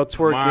the girl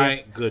twerking.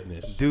 My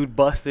goodness. Dude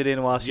busted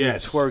in while she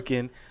Yes. was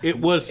twerking.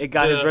 It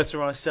got his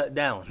restaurant shut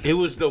down. It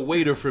was the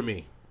waiter for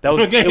me. That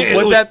was, Okay,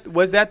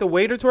 was that the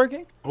waiter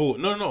twerking? Oh,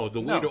 no.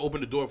 The waiter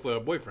opened the door for her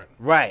boyfriend.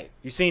 Right.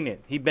 You seen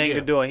it. He banged Yeah.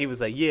 the door and he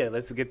was like, yeah,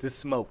 let's get this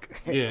smoke.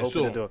 Yeah, Open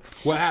so the door.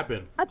 what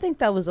happened? I think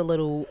that was a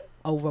little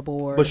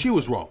overboard. But she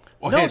was wrong.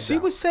 Or No, hands she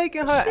down. was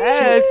shaking her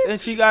ass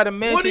and she got a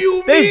man. What do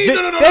you They mean?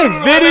 No, They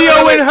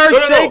videoing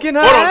her shaking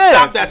her Hold on,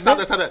 ass. stop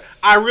that.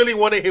 I really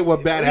want to hear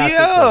what Bad has to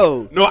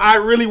Yo. say. No, I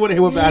really want to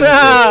hear what Bad Nah,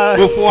 has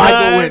to say before I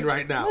son. go in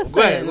right now. Listen.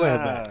 Go ahead,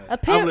 Bad. I'm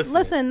Apparently, listening.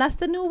 listen, that's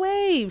the new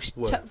wave.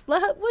 What?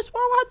 What's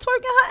wrong with her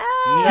twerking her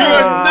ass?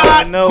 You're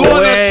not no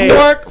gonna way.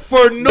 twerk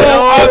for no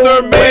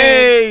other way.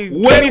 man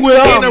Give when me we're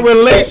in a something.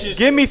 relationship.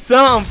 Give me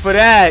something for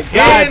that.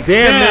 God Hands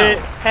damn down.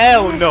 it.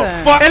 Hell no.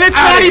 Listen. Fuck And it's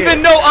outta not here.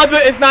 even no other.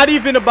 It's not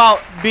even about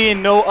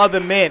being no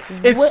other man.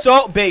 It's What-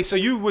 Salt Bay. So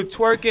you were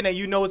twerking and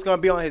you know it's gonna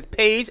be on his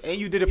page and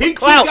you did it for He took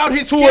clout out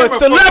his to camera a for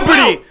celebrity.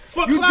 clout.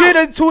 For You clout. did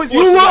it to. For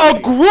You were a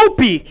celebrity.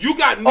 groupie. You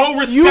got no You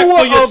respect were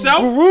for a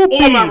yourself or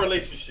groupie. my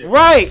relationship.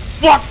 Right.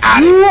 Fuck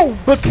out of here. You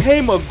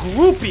became a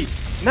groupie.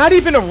 Not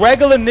even a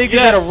regular nigga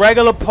at a Yes.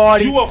 regular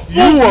party. You a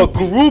full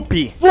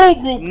groupie. Full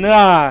group.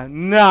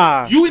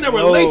 Nah. You in a No.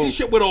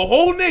 relationship with a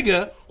whole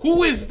nigga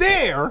who is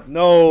there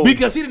No.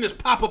 because he didn't just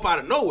pop up out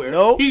of nowhere.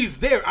 Nope. He's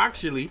there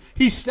actually.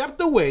 He stepped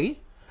away.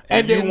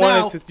 And you then wanted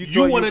now to- you you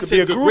thought you wanted could to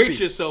be a degrade groupie.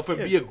 yourself and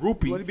Yeah. be a You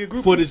wanted to be a groupie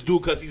groupie. for this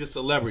dude because he's a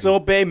celebrity.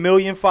 Salt Bay,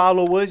 million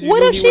followers. You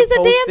What knew if he she's would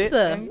a post it.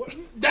 dancer?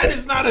 That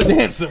is not a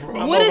dancer,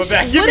 bro. What if, over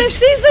back. she, Give what me- if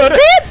she's a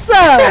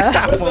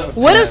dancer?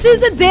 What if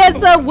she's a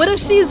dancer? What if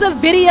she's a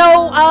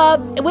video?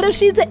 What if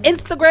she's an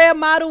Instagram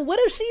model? What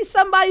if she's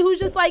somebody who's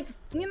just like,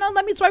 you know,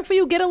 let me twerk for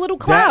you, get a little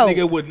That clout?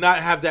 nigga would not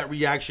have that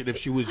reaction if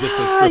she was just a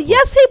stripper.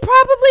 Yes, he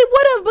probably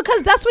would have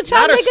because that's what y'all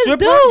Not a niggas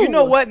stripper. do. You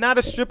know what? Not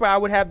a stripper. I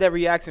would have that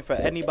reaction for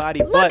anybody.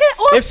 Look but at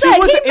Offset. if she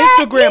was He an mad-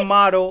 Instagram he-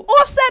 model,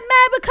 Offset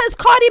mad because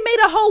Cardi made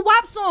a whole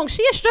WAP song.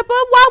 She a stripper.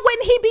 Why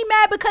wouldn't he be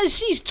mad because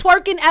she's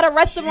twerking at a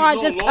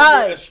restaurant She's just no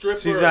longer a cause? stripper.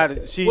 she's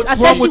out. She's. What's I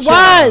said wrong she with was. y'all?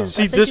 I She said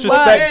she was.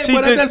 disrespect. Hey, She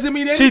but that did- doesn't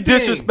mean she anything.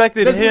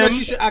 disrespected Doesn't mean him that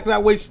she should act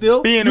that way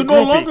still. being You're a no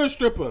groupie. longer a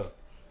stripper.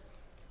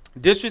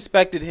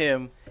 disrespected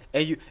him.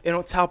 And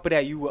on top of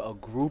that, you were a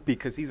groupie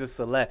because he's a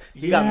celeb.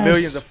 He got Yes.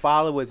 millions of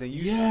followers, and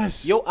you.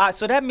 Yes. Your eyes.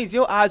 So that means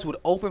your eyes would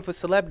open for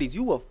celebrities.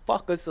 You will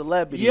fuck a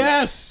celebrity.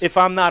 Yes. If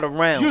I'm not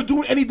around, You're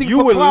doing anything you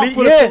for would clout leave.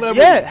 for the Yeah, celebrity.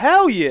 yeah,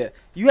 hell yeah.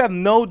 You have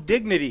no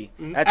dignity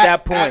at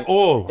that point. At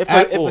all. If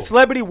At a all.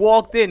 celebrity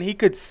walked in, he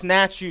could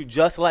snatch you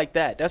just like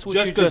that. That's what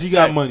Just you 'cause just he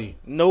got said. money.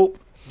 Nope.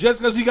 Just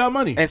because he got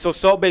money. And so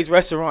Salt Bay's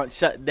restaurant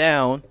shut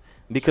down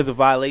because of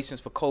violations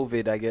for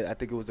COVID. I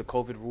think it was the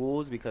COVID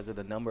rules because of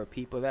the number of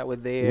people that were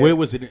there. Where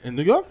was it? In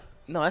New York?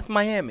 No, that's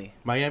Miami.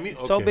 Miami?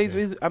 Okay, Salt Bay's,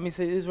 okay.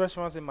 his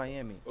restaurant's in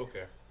Miami.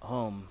 Okay.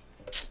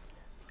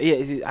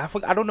 Yeah,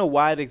 I don't know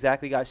why it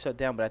exactly got shut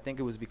down, but I think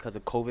it was because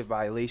of COVID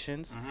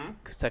violations.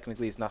 Because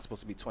technically, it's not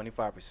supposed to be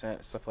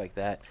 25%, stuff like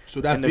that. So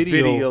that and video,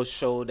 the video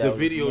showed that the it was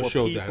video more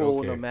showed that, people,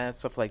 okay. no man,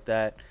 stuff like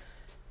that.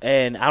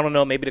 And I don't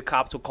know, maybe the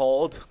cops were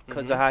called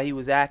because of how he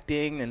was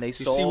acting, and they You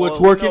saw. see what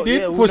who twerking knows?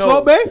 did Yeah, who for knows?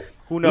 Salt Bay?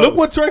 Who knows? Look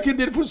what twerking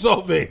did for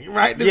Salt Bay,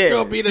 right? This Yeah,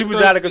 girl being she a was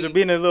thirsty, out of 'cause of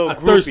being a little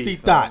groupie, thirsty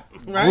son. thought,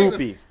 right?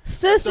 Groupie.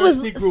 Sis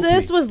thirsty groupie.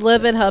 sis was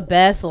living her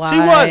best life.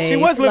 She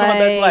was living her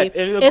best life.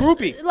 And a it's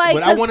groupie. Like,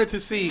 But I 'cause wanted to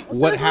see sis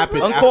what was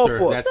happened Uncalled after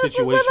for. that sis was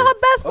situation. living her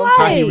best life.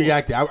 How he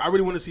reacted. I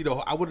really want to see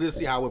I wanted to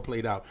see how it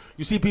played out.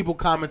 You see people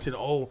commenting,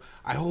 "Oh,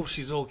 I hope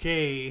she's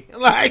okay."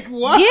 Like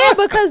what? Yeah,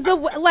 because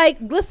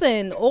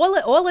listen,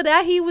 all of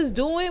that he was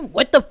doing.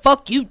 What the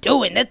fuck you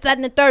doing? That's that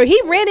and the third.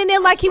 He ran in there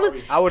like he was.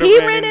 I would have He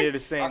ran ran in there in. the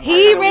same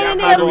He way. ran in I'm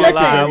there. not gonna lie,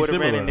 I Listen,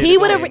 would've ran in there he the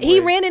would have. same He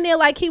way. ran in there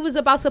like he was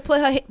about to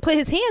put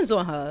his hands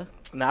on her.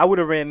 Nah, I would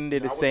have ran in there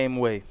the same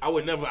way. I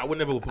would never put I my would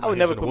hands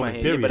never on a put my woman, hand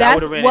in, period. but That's- I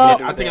would have ran well, in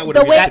there. I think I the would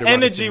have way- reacted around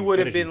the energy same would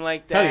have energy. been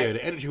like Hell that. yeah,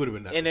 the energy would have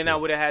been that. And then I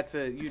would have had to,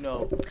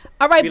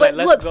 All right, Be but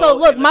like, look, let's so go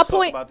look, and my let's talk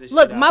point. about this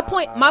Look, shit. my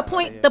point. My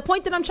point. Yeah. The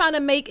point that I'm trying to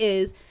make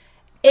is,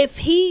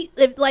 if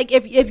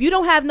you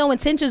don't have no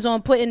intentions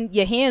on putting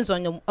your hands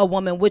on a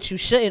woman, which you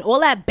shouldn't, all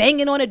that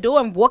banging on the door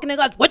and walking in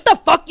like, what the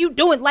fuck you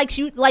doing? Like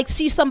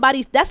she's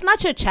somebody. That's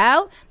not your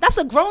child. That's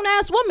a grown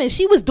ass woman.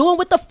 She was doing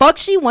what the fuck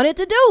she wanted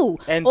to do.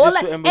 and, all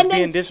and was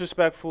being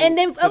disrespectful and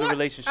then to the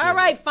relationship. All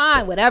right,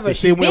 fine, whatever. The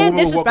She's same way a being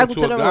woman would walk up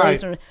disrespectful to to a the guy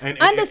relationship. and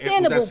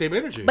Understandable. with that same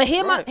energy. But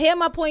hear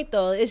my point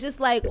though. It's just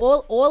like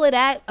all of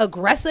that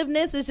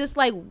aggressiveness is just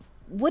like,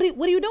 What are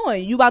you doing? Are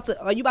you about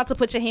to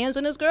put your hands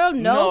on this girl?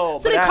 No.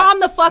 So but then calm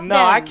the fuck down.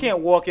 No, I can't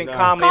walk in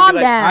calmly. Calm and be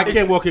like, down. I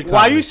can't walk in calmly.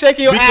 Why are you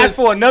shaking your ass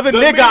for another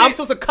nigga? I'm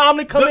supposed to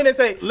calmly come in and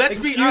say,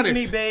 let's be excuse honest.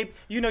 me, babe.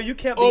 You know, you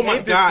can't Oh my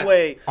behave this God.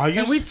 way. Are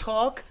you Can we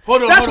talk?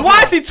 Hold on, That's hold on, why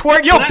hold on. she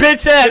twerk. Yo,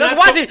 bitch ass. That's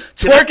why she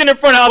twerking in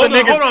front of other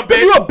niggas. Hold on,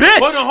 babe. You a bitch.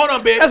 Hold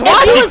on, babe. That's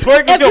why she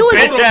twerking your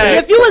bitch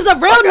ass. If you was a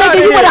real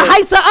nigga, you would have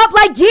hyped her up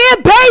like, yeah,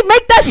 babe,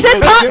 make that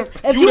shit pop.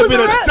 If You would have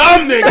been a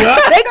dumb nigga.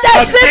 Make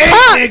that shit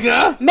pop.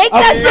 Nigga. Make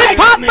that shit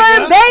pop for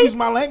him, Excuse babe.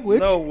 my language.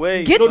 No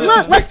way.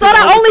 Let's start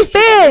our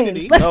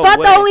OnlyFans. Let's start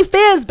the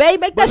OnlyFans, babe.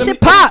 Make that shit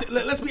pop.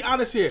 Let's be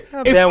honest here.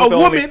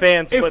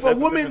 If a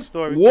woman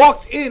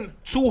walked in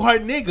to her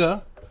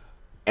nigga,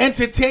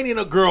 entertaining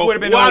a girl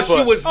while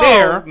she was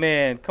there,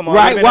 man, come on,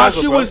 right? While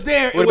she was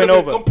there, it would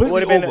have been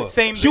completely over.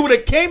 She would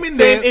have came in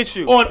there. Same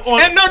issue.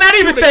 And no, not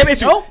even same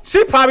issue.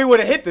 She probably would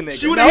have hit the nigga.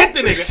 She would have hit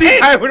the nigga. She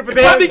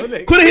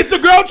probably could have hit the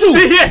girl too.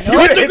 She hit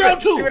the girl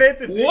too.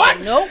 What?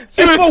 Nope.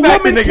 If a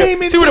woman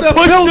came into the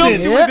building,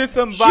 she would have did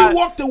some. She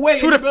walked away.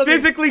 She would have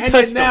physically touched him.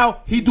 And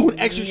now he doing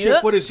extra shit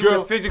for this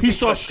girl. He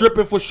saw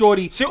stripping for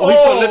shorty. Or he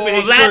saw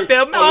lifting his shirt.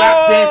 Or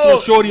lap dance for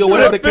shorty or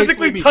whatever the case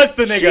may be. Touched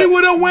the nigga. She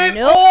would have went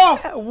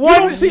off.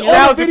 You don't see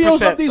all the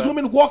videos of these son.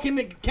 women walking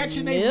and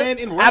catching their men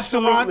in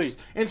restaurants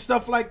and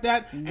stuff like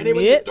that, and they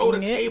would throw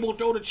the table,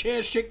 throw the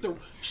chair, shake the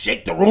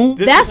room.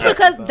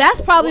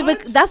 That's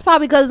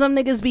probably because them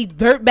niggas be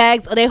dirt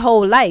bags of their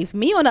whole life.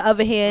 Me on the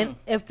other hand,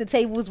 if the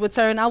tables were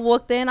turned, I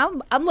walked in.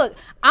 I'm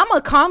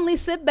gonna calmly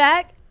sit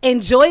back,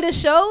 enjoy the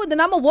show, then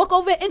I'm gonna walk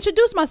over and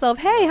introduce myself.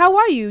 Hey, how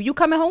are you? You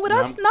coming home with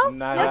us? No,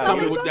 I'm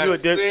coming with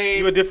that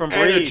same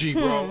energy,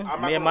 bro.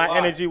 Me and my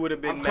energy would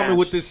have been. I'm coming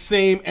with the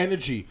same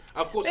energy.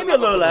 Of course, maybe a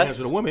little less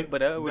to the woman,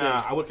 but I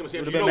would come and say,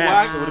 you know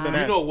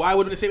why? You know why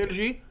would have the same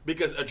energy?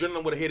 Because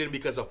adrenaline would have hit it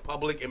because of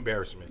public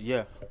embarrassment.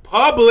 Yeah,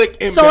 public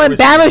embarrassment. So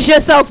embarrass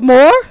yourself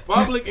more.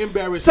 Public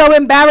embarrassment. So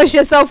embarrass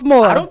yourself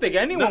more. I don't think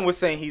anyone was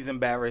saying he's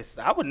embarrassed.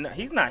 I wouldn't.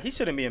 He's not. He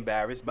shouldn't be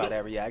embarrassed by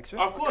that reaction.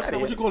 Of course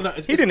not. What you calling that?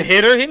 He didn't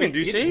hit her. He didn't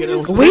do shit. We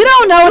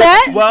don't know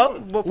that.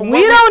 Well,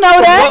 we don't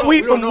know that.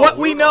 From what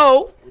we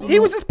know. He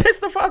was just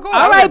pissed the fuck off.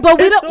 All right, but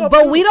we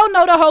don't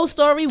know the whole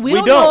story. We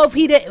don't know if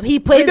he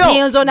put his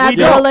hands on that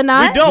girl or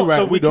not. We don't.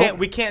 So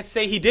we can't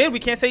say he did. We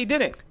can't say he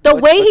didn't. The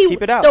way he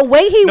went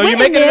you're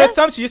making an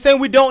assumption. You're saying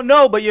we don't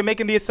know, but you're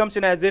making the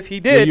assumption as if he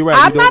did. Yeah, you're right.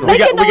 I'm not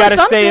making no assumption. We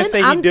gotta stay and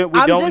say he did. We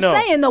don't know. I'm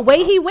just saying the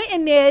way he went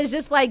in there is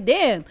just like,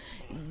 damn.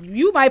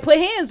 You might put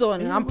hands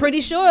on him. I'm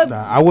pretty sure.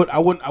 Nah, I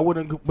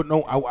wouldn't. But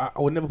no, I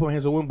would never put my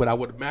hands on him. But I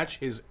would match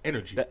his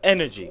energy. The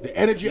energy.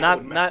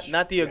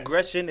 Not the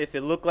aggression. If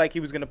it looked like he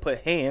was gonna put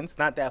hands,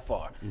 not that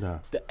far. Nah.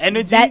 The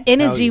energy. That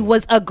energy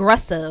was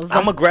aggressive.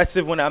 I'm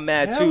aggressive when I'm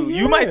mad too.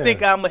 Yeah. You might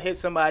think I'm gonna hit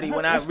somebody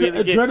when I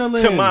really get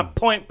to my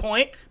point,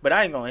 but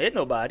I ain't gonna hit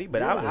nobody.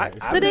 But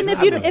so then,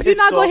 if you're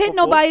not gonna hit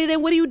nobody,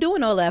 then what are you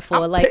doing all that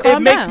for? Like,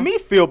 calm down. It makes me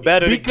feel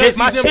better to get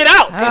my shit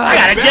out.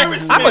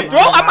 I might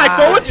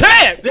throw a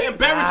chant. The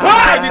embarrassment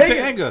turns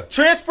into anger.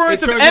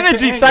 Transference of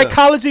energy,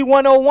 psychology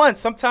 101.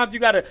 Sometimes you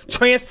gotta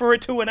transfer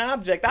it to an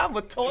object. I'm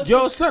a toss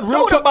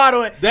soda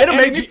bottle in. That'll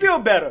make me feel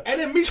better. And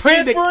then me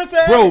seeing the camera,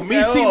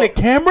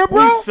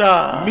 bro.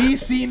 Me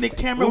seeing the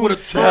camera would have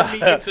thrown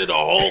me into the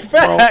hole,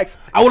 bro.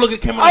 I would look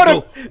at the camera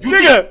and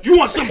go, you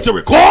want something to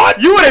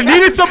record? You would have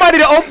needed somebody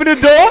to open the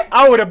door.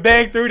 I would have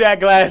banged through that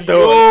glass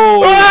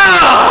door.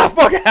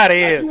 Fuck out of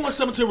here. You want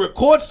something to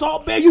record,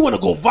 Salt Bae? You want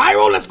to go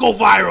viral? Let's go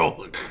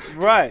viral.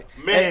 Right,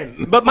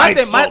 man. But my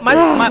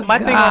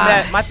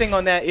thing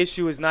on that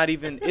issue is not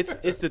even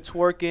it's the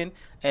twerking,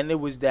 and it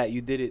was that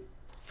you did it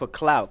for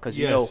clout because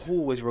you know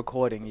who was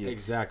recording you.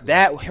 Exactly.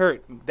 That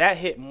hurt. That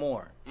hit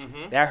more.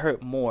 That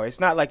hurt more. It's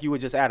not like you were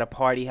just at a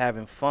party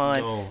having fun.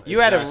 No, you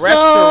at a restaurant.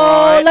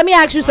 So let me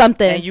ask you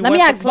something. Let me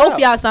ask both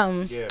y'all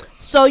something. Yeah.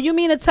 So you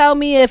mean to tell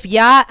me if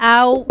y'all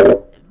out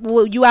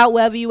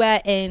wherever you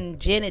at, and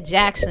Janet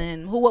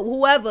Jackson,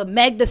 whoever,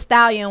 Meg Thee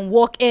Stallion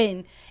walk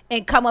in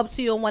and come up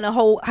to you and want to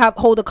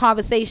hold a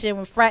conversation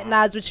and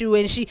fraternize with you,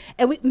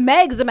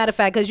 Meg, as a matter of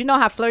fact, because you know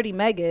how flirty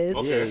Meg is.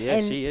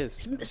 Yeah, she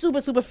is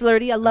super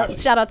flirty. I love.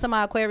 Shout out to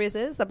my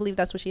Aquarius. I believe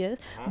that's what she is.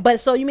 But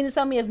so you mean to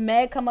tell me if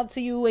Meg come up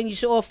to you and you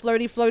show all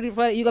flirty, you're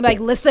gonna be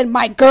like, listen,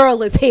 my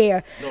girl is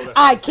here. No,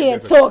 I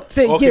can't talk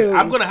to you.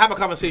 I'm gonna have a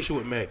conversation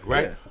with Meg,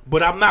 right? Yeah.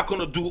 But I'm not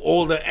gonna do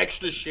all the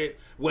extra shit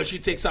when she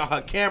takes out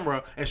her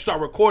camera and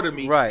start recording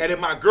me, right? And then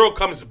my girl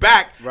comes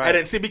back, and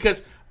then see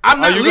because. I'm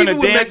not leaving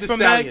with Meg Thee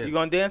Stallion. You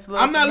gonna dance a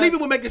little? I'm not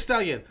leaving with Meg Thee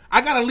Stallion. I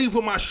gotta leave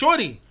with my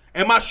shorty,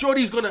 and my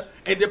shorty's gonna.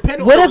 And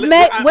depending. What if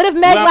Meg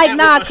like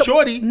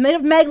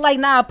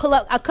nah? Pull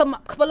up.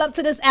 Pull up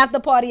to this after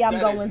party. I'm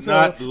going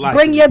to.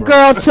 Bring your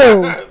girl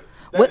too.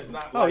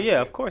 Yeah,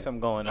 of course I'm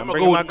going. I'm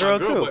bringing my girl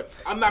too. But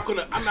I'm not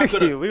gonna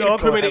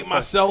incriminate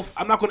myself.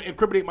 I'm not gonna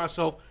incriminate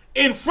myself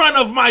in front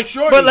of my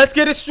shorty. But let's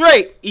get it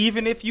straight.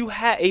 Even if you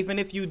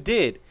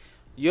did.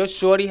 your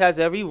shorty has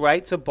every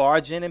right to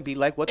barge in and be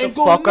like, what the And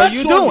go fuck are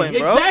nuts you on doing, me.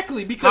 bro?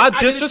 Exactly, because How I did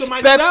it to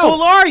disrespectful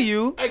myself. are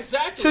you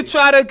Exactly. to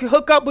try to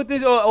hook up with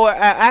this or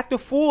act a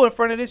fool in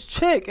front of this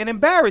chick and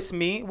embarrass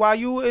me while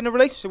you in a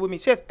relationship with me?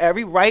 She has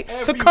every right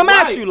to come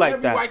at you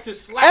like that. Every right to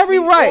slap Every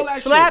me, right. all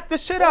that Slap shit. the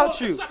shit All- out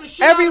you. slap the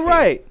shit Every out of me.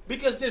 right.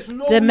 Because there's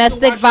no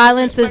Domestic reason why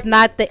violence you is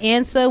not the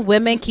answer.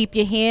 Women, keep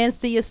your hands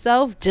to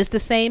yourself, just the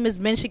same as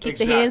men should keep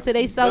their hands to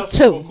themselves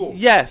too. Cool.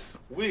 Yes.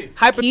 We. Keep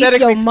Hypothetically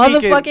your speaking,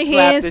 motherfucking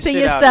slap hands the to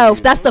shit out of yourself.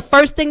 you. That's the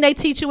first thing they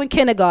teach you in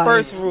kindergarten.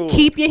 First rule.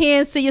 Keep your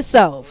hands to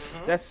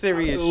yourself. That's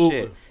serious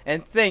Absolutely. shit.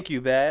 And thank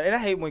you, Bad. And I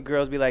hate when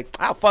girls be like,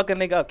 I'll fuck a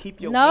nigga up.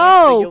 Keep your hands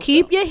to No, yourself.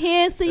 keep your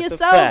hands to That's a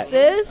yourself, fact.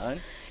 sis.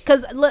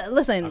 Cause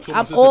listen, I told my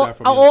I'm sister all, that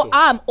from you, too.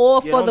 I'm all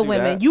Yeah, for don't the do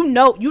women. that.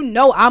 You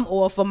know, I'm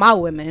all for my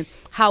women.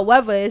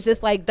 However, it's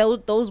just like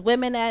those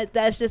women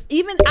that's just,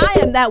 even I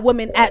am that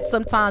woman at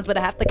sometimes, but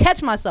I have to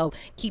catch myself.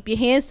 Keep your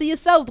hands to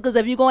yourself, because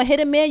if you're gonna hit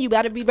a man, you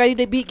got to be ready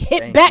to be hit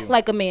Thank back you.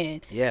 like a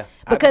man. Yeah.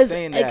 I've been Because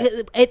saying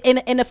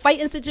that. in a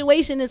fighting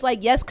situation, it's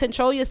like, yes,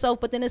 control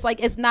yourself, but then it's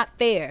like, it's not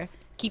fair.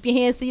 Keep your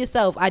hands to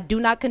yourself. I do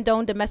not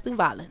condone domestic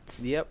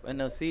violence. Yep, I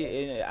know.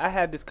 See, I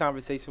had this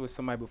conversation with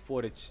somebody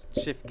before to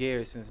shift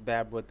gears since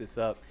Bad brought this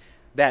up,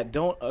 that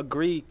don't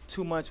agree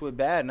too much with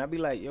Bad, and I'd be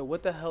like, yo,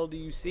 what the hell do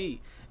you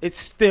see? It's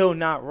still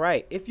not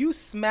right. If you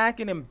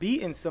smacking and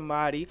beating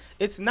somebody,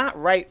 it's not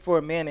right for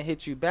a man to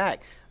hit you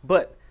back.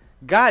 But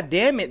God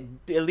damn it,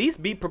 at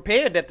least be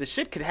prepared that the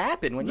shit could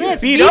happen when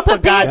Yes, you beat be up a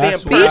prepared. goddamn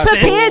That's person. Be what I said.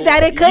 prepared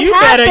that it could you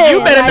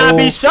happen. better not So-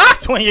 be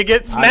shocked when you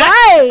get smacked.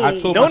 Right. I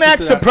told Don't my act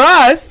sister that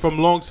surprised. From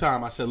long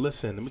time, I said,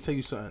 listen, let me tell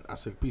you something. I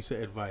said, piece of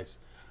advice.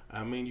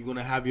 I mean, you're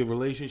gonna have your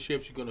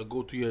relationships. You're gonna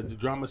go through your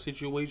drama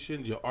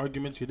situations, your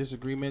arguments, your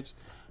disagreements.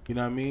 You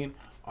know what I mean?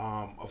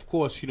 Of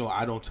course,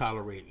 I don't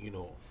tolerate,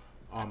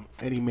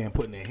 any man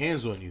putting their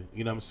hands on you.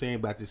 You know what I'm saying?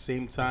 But at the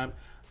same time,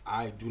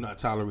 I do not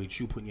tolerate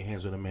you putting your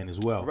hands on a man as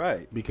well.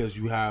 Right. Because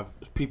you have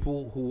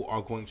people who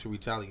are going to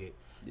retaliate.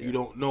 Yeah. You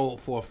don't know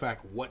for a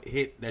fact what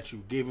hit that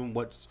you gave him,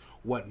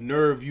 what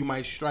nerve you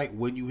might strike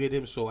when you hit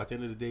him. So at the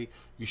end of the day,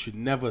 you should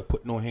never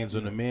put no hands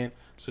on a man,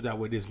 so that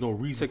way there's no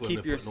reason To for keep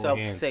him to put no yourself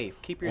hands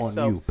safe. Keep on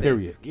yourself you. safe.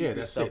 Period. Keep Yeah, that's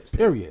yourself it. safe.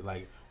 Period.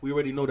 Like, we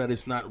already know that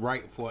it's not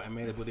right for a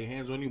man to put their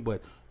hands on you,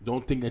 but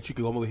don't think that you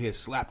can come over here,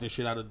 slap the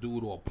shit out of a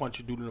dude, or punch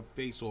a dude in the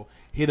face, or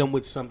hit him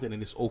with something,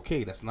 and it's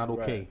okay. That's not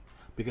okay. Right.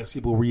 Because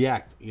people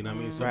react, you know what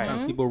I mean? Sometimes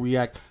Right. people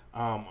react.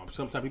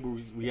 Sometimes people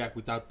react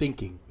without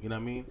thinking, you know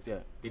what I mean? Yeah.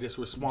 They just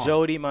respond.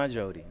 Jody, my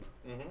Jody.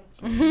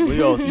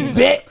 We all seen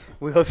Vet. that.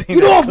 We all seen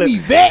Get that off clip. me,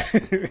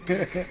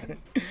 vet.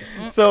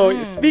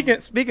 So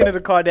speaking of the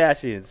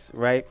Kardashians,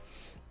 right?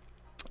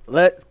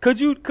 Could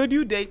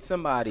you date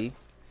somebody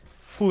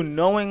who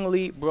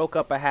knowingly broke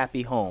up a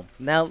happy home?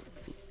 Now,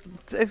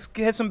 let's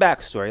get some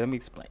backstory. Let me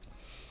explain.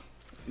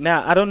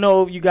 Now, I don't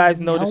know if you guys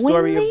know the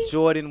story Knowingly? of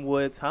Jordan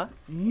Woods, huh?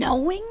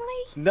 Knowingly?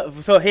 No,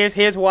 so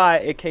here's why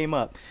it came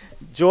up.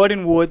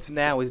 Jordan Woods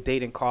now is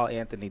dating Carl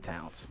Anthony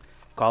Towns.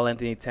 Carl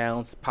Anthony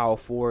Towns, power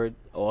forward,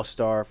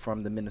 all-star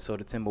from the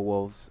Minnesota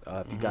Timberwolves.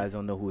 If you guys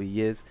don't know who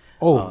he is.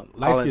 Oh, Carl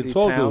light-skinned, Anthony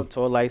tall Towns, dude.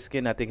 tall,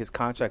 light-skinned. I think his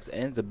contract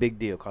ends, a big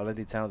deal. Carl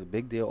Anthony Towns, a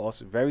big deal.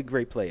 Also, very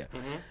great player.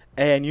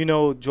 And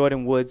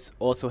Jordan Woods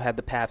also had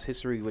the past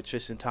history with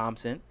Tristan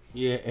Thompson.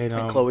 Yeah, and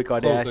Khloe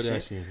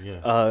Kardashian.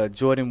 Yeah.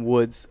 Jordan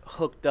Woods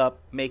hooked up,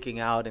 making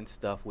out and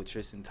stuff with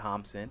Tristan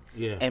Thompson.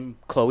 Yeah. And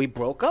Khloe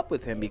broke up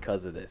with him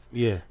because of this.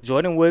 Yeah.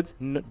 Jordan Woods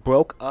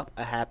broke up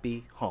a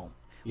happy home.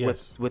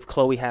 Yes. With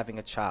Khloe having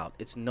a child.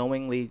 It's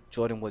knowingly,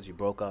 Jordan Woods, you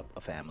broke up a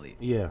family.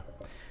 Yeah.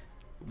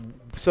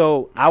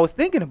 So I was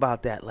thinking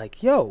about that.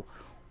 Like, yo,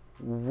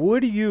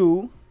 would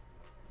you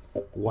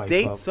Wife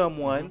date up.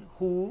 someone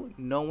who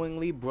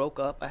knowingly broke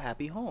up a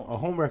happy home? A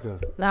home wrecker.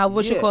 Now,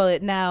 what you Yeah. call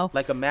it now?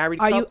 Like a married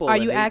Are you- couple. are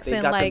and you they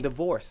asking, got like, them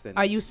divorced? And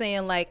Are you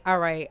saying like, all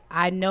right,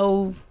 I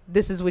know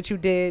this is what you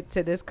did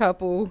to this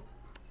couple,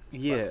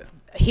 yeah.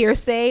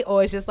 hearsay,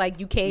 or it's just like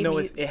you came? No,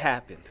 me- it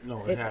happened.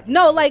 No, it happened.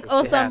 no, like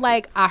or It something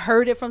like happens. I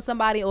heard it from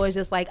somebody, or it's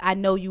just like I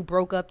know you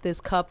broke up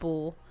this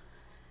couple,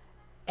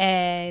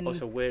 and Oh,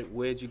 so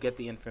where'd you get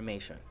the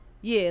information?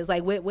 yeah, it's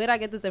like where'd I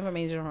get this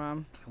information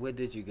from? Where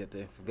did you get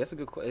the information? That's a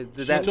good question.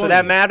 She So told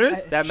that you.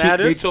 matters? That They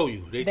matters? told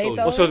you. They They told told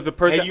you. Oh, so does the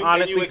person and you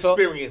honestly told?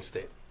 experienced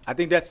it. I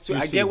think that's true.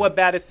 You I see get it. what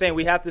Bad is saying.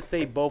 We have to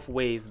say both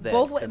ways then.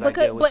 Both 'cause I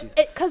get what she's-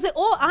 because in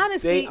all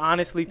honesty, they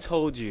honestly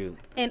told you.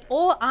 in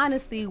all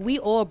honesty, we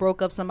all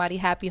broke up somebody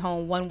happy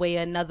home one way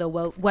or another,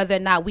 whether or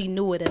not we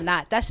knew it or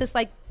not. That's just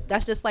like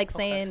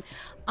saying,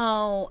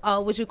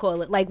 what you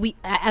call it?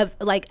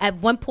 Like at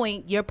one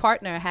point, your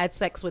partner had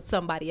sex with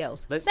somebody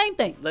else. Same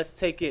thing. Let's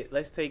take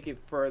it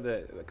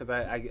further because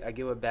I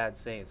get what Bad's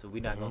saying, so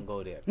we're not gonna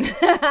go there.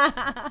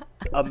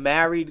 A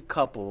married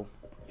couple.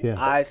 Yeah.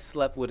 I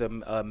slept with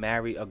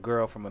a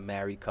girl from a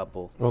married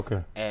couple.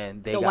 Okay.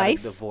 And they The got wife?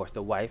 a divorce.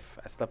 The wife.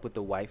 I slept with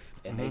the wife,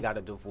 and they got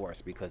a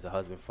divorce because the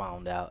husband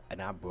found out,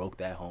 and I broke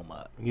that home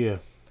up. Yeah.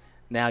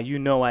 Now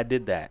I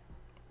did that,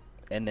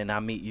 and then I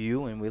meet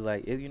you, and we're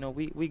like,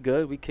 we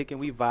good, we kicking,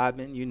 we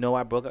vibing.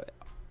 I broke up.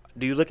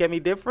 Do you look at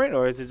me different,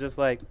 or is it just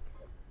like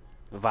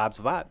vibes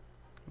a vibe?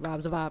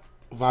 Rob's a vibe.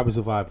 Vibe is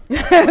a vibe.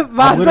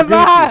 Vibes a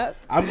vibe.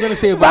 I'm gonna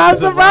say vibe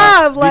is a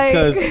vibe like,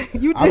 because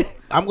you did.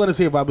 I'm gonna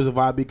say vibe is a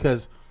vibe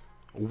because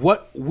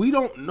what we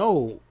don't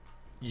know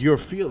your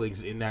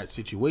feelings in that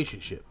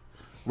situationship,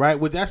 right?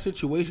 With that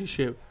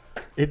situationship,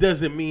 it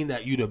doesn't mean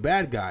that you the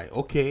bad guy.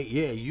 Okay,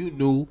 yeah, you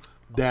knew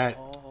that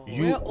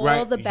you We're all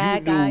right. the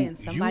bad guy in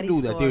somebody's You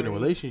knew that they're in a story.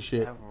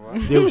 relationship.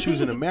 They were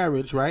choosing a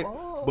marriage, right?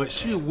 But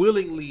she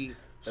willingly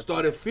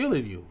started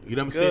feeling you. You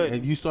know what I'm saying?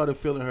 And you started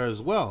feeling her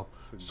as well.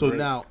 So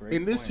now,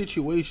 in this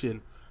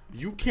situation,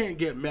 you can't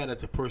get mad at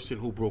the person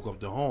who broke up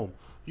the home.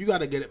 You got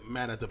to get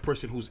mad at the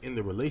person who's in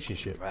the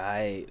relationship.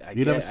 Right.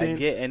 You know what I'm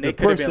saying? And they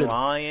could have been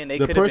lying. They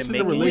the could have person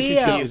been in the making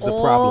relationship is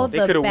the problem.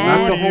 They could have Not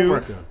the warned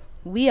you. homewrecker.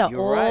 We are You're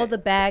all right. the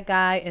bad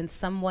guy in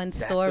someone's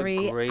That's a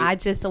story. great I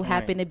just so point.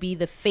 happen to be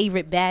the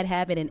favorite bad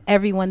habit in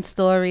everyone's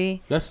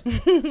story. That's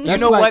You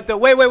know like, what? Though?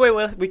 Wait.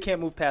 We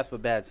can't move past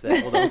what bad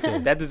said. Hold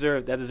on. That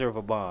deserve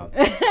a bomb.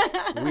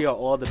 We are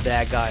all the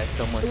bad guy in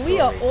someone's story. We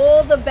are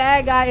all the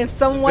bad guy in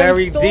someone's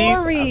very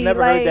story. deep. I've never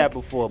like, heard that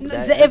before.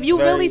 But if you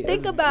really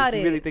think about if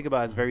it, you really think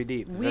about it, it's very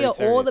deep. It's we very are all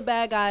serious. the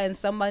bad guy in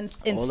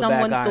someone's All the bad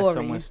someone's guy in story.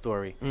 someone's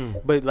story.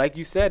 But like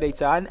you said,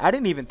 I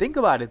didn't even think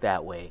about it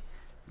that way.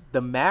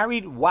 The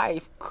married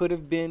wife could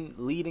have been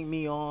leading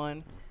me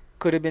on,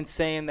 could have been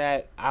saying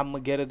that I'm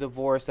gonna get a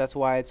divorce. That's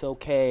why it's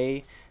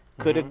okay.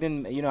 Could have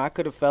been, I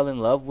could have fell in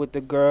love with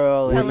the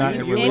girl. Telling not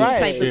you in any relationship.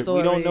 type of story.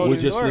 We don't know we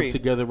the just story. live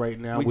together right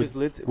now. We just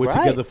live. We're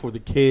right. together for the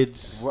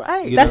kids.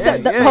 Right. You That's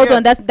know? hold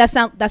on.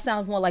 That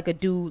sounds more like a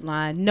dude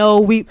line.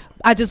 No,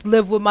 I just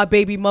live with my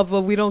baby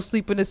mother. We don't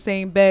sleep in the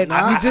same bed.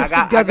 We just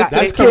together for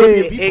that's the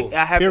Caribbean kids. people.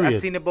 I've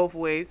Period. seen it both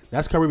ways.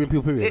 That's Caribbean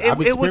people. Period. It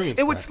I've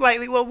experienced would that.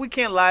 slightly. Well, we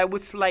can't lie. It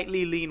would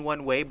slightly lean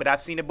one way, but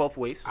I've seen it both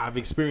ways. I've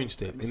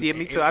experienced it. See,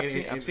 me too. I've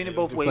seen it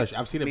both the ways. flesh.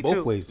 I've seen it Me both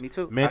too. ways. Me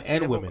too. Men I've seen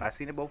and it both- women. I've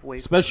seen it both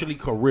ways. Especially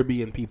Caribbean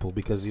people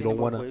because you Seen it don't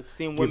both want ways. to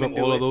Seen give women up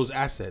do all it. of those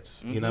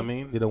assets. You know what I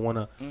mean? They don't want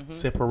to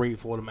separate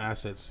for all them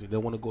assets. They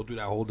don't want to go through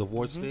that whole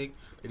divorce thing.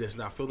 They just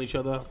not feeling each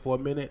other for a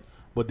minute,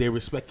 but they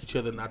respect each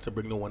other not to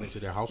bring no one into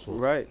their household.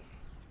 Right.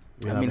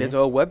 You know I what mean, there's a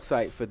whole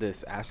website for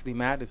this. Ashley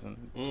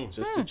Madison,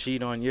 just to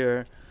cheat on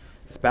your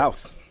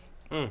spouse.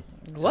 It's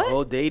a What?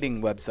 whole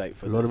dating website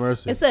for Lord of this.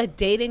 mercy. It's a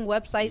dating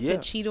website Yeah. to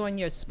cheat on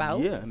your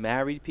spouse. Yeah,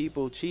 married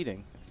people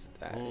cheating.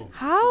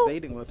 How? It's a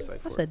dating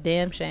website That's for a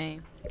damn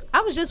shame.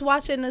 I was just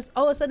watching this.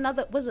 Oh, it's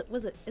another.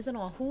 Is it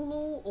on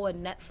Hulu or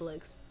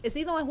Netflix? It's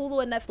either on Hulu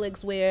or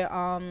Netflix. Where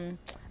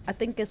I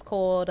think it's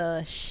called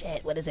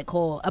what is it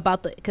called?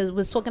 Because it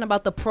was talking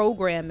about the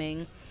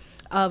programming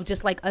of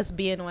just like us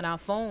being on our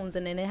phones,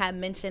 and then it had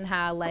mentioned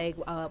how like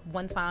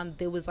one time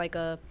there was like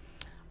a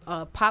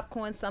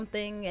popcorn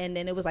something, and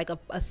then it was like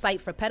a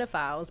site for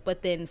pedophiles,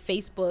 but then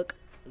Facebook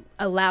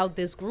allowed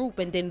this group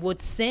and then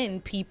would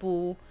send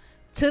people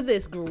to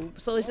this group.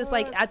 So it's just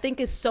like, I think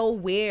it's so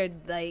weird.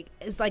 Like,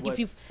 it's like what if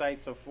you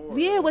sites are for.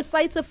 yeah, what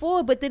sites are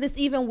for, but then it's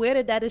even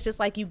weirder that it's just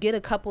like you get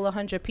a couple of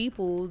hundred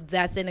people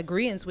that's in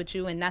agreement with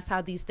you, and that's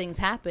how these things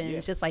happen. Yeah.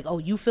 It's just like, oh,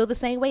 you feel the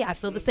same way, I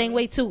feel the same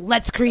way too.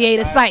 Let's create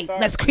a site.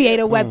 Let's create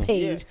a web Yeah.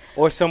 page.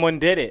 Or someone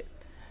did it.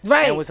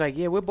 Right. And was like,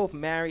 yeah, we're both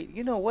married.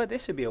 You know what? There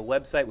should be a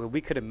website where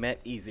we could have met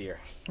easier.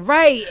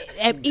 Right.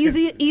 And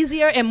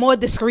easier and more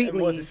discreetly.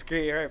 More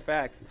discreet, right?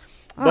 Facts.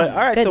 Oh, But all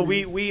my right, so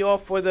goodness. we all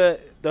for the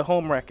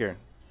home wrecker.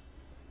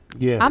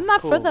 Yeah. I'm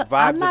not Cool. for the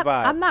Vibes a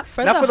vibe. I'm not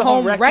for Not the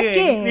home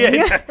wrecking. Yeah,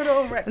 not for the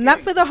home wrecking.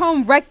 Not for the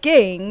home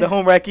wrecking. the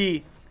home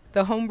wrecky.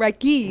 The home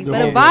wrecky. The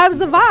But a home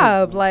vibe's a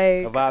vibe.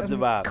 Like A vibe's a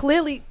vibe.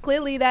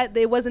 Clearly that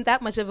there wasn't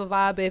that much of a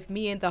vibe if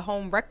me and the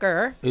home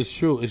wrecker. It's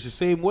true. It's the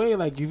same way.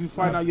 Like if you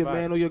find out your right.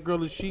 man or your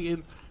girl is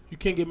cheating, you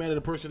can't get mad at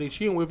the person they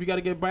cheating with. You got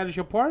to get mad at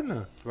your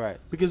partner. Right.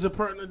 Because the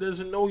partner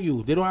doesn't know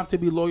you. They don't have to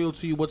be loyal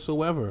to you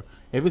whatsoever.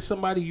 If it's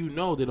somebody you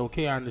know, then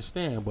okay, I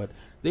understand. But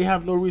they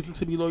have no reason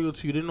to be loyal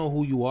to you. They don't know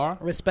who you are.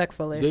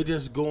 Respectfully. They're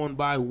just going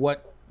by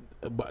what.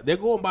 They're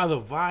going by the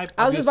vibe.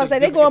 I was of just your about to say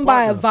they're significant going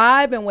by a partner.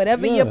 vibe and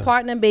whatever your Yeah.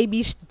 partner maybe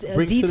Brings to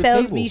the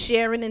details be table.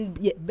 sharing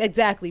and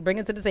exactly bring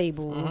it to the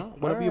table.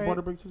 Whatever your Alright.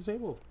 partner brings to the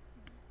table.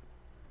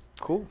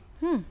 Cool.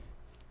 That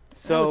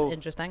So, was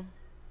interesting.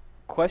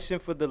 question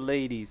for the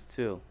ladies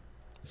too.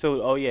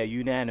 So, oh yeah,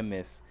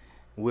 unanimous.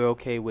 We're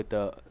okay with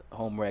the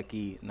home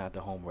wrecky, not the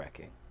home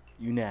wrecking.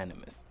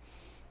 Unanimous.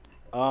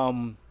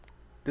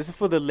 This is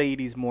for the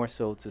ladies more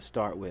so to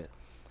start with.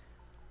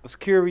 I was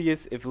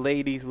curious if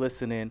ladies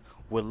listening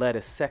would let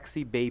a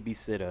sexy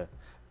babysitter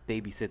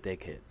babysit their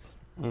kids.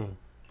 What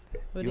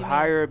do You mean?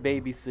 hire a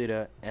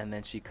babysitter and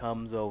then she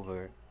comes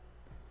over,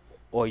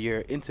 or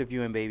you're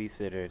interviewing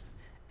babysitters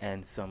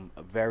and some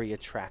a very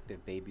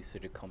attractive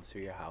babysitter comes to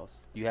your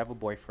house. You have a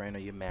boyfriend or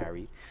you're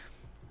married.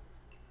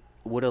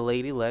 Would a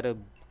lady let a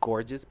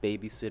gorgeous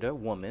babysitter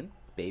woman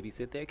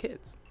babysit their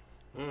kids?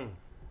 Look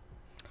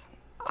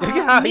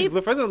at how me-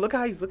 first of all, look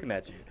how he's looking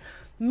at you.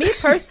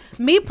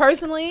 Me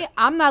personally,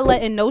 I'm not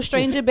letting no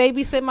stranger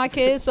babysit my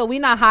kids. So we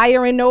not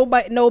hiring no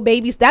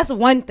babies. That's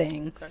one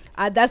thing.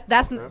 That's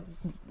That's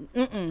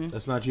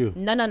not you.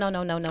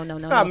 no.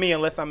 It's not me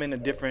unless I'm in a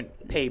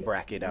different pay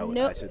bracket. I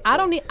should say. I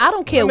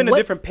don't care. I'm in what, a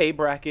different pay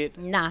bracket.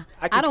 Nah,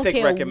 I can don't take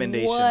care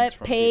recommendations what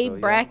from pay people,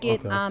 yeah. bracket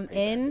Okay. I'm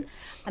in.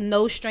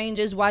 No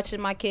strangers watching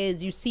my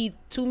kids. You see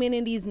too many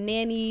of these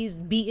nannies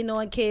beating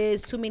on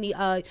kids. Too many.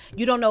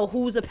 You don't know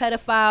who's a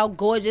pedophile,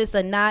 gorgeous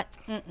or not.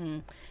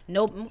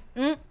 Nope.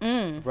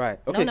 Right.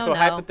 Okay. No, so no.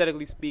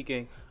 hypothetically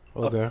speaking,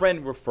 Okay. a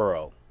friend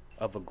referral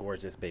of a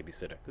gorgeous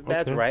babysitter.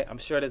 That's Okay. right. I'm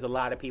sure there's a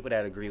lot of people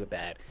that agree with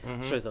that.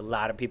 I'm sure there's a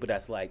lot of people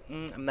that's like,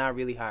 I'm not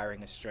really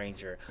hiring a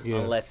stranger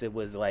unless it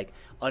was like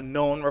a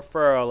known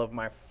referral of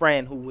my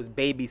friend who was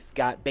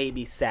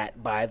babysat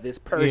by this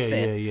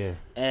person. Yeah.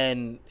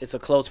 And it's a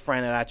close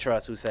friend that I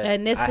trust who said,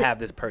 And this I is- have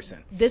this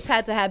person. This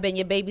had to have been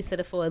your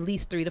babysitter for at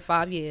least 3 to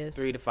 5 years.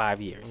 3 to 5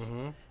 years.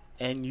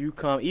 And you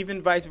come, even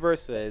vice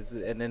versa,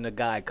 and then the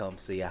guy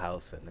comes to your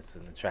house and it's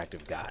an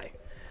attractive guy.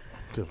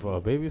 For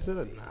a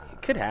babysitter? Nah.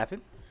 It could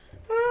happen.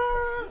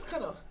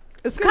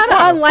 It's kind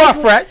of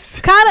unlikely.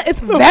 Far-fetched. It's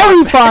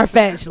very far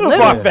fetched.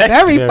 far-fetched.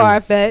 Very far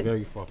fetched.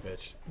 Very far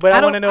fetched. But I,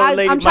 I want to don't- know, I-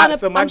 lady. I'm trying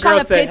to- My I'm trying girl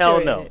to said, "Hell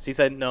picture no." it. She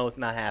said, "No, it's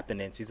not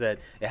happening." She said,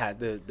 "It had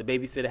the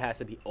babysitter has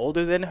to be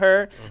older than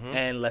her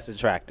and less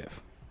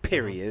attractive.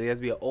 Period. It has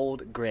to be an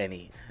old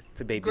granny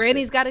to babysit."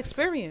 Granny's got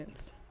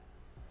experience.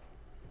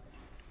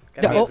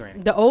 Gotta be a The, granny.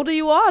 the older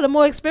you are, the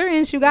more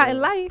experience you got in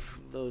life.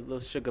 Little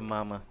sugar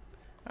mama.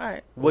 All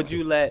right. Would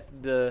you let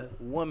the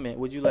woman?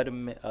 Would you let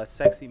a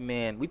sexy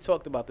man? We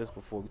talked about this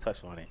before. We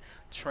touched on it.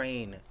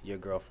 Train your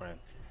girlfriend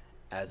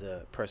as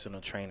a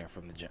personal trainer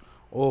from the gym.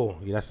 Oh,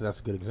 yeah, that's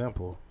a good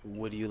example.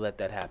 Would you let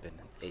that happen,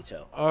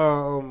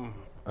 HL?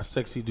 A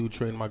sexy dude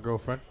train my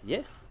girlfriend.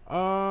 Yeah.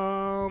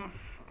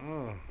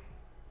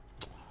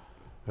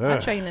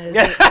 My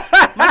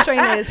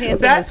trainer is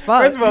handsome as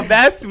fuck. First of all,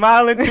 that's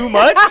smiling too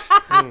much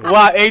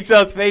while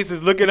HL's face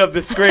is looking up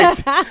the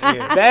script.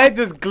 That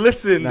just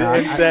glistened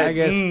and said, I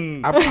guess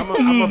I'm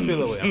gonna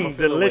feel away. I'm gonna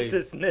feel away.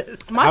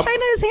 deliciousness. My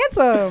trainer is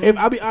handsome. If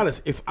I'll be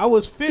honest, if I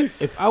was fit,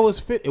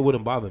 it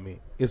wouldn't bother me.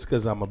 It's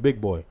because I'm a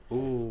big boy.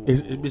 Ooh.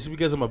 It's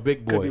because I'm a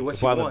big boy. Could be what it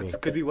she bothers wants. me.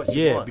 Could be what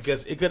she Yeah, wants.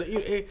 because it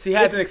could. She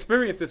hasn't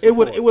experienced this It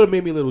before. would have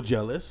made me a little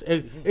jealous.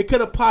 It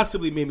could have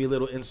possibly made me a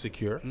little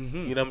insecure. You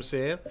know what I'm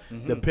saying?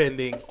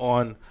 Depending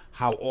on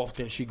how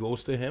often she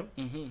goes to him,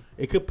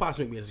 it could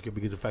possibly make me insecure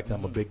because of the fact that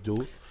I'm a big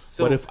dude.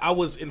 So- but if I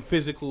was in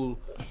physical,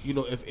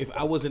 if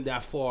I wasn't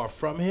that far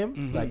from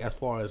him, like as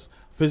far as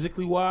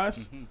physically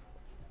wise,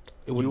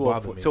 it wouldn't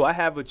bother me. So I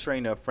have a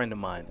trainer, a friend of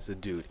mine. It's a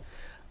dude.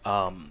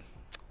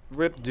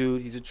 Ripped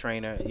dude. He's a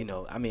trainer.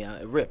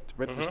 Ripped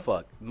as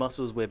fuck.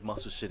 Muscles where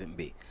muscles shouldn't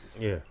be.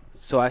 yeah,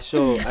 So I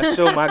show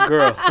my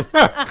girl.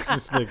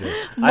 this nigga.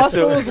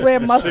 Muscles where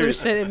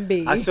muscles shouldn't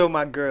be. I show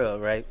my girl,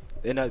 right?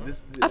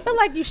 I feel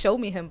like you showed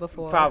me him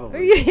before.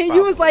 Probably,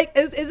 You was probably. like,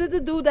 is it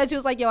the dude that you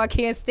was like, yo, I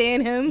can't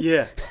stand him?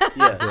 Yeah.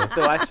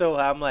 So I show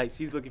her. I'm like,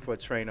 she's looking for a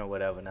trainer or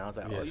whatever. And I was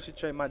like, oh, you should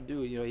train my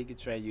dude. He could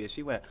train you. And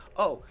she went,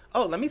 oh,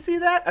 let me see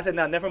that. I said,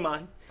 no, never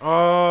mind.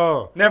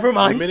 Oh, Never the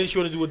mind. minute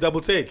you want to do a double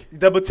take.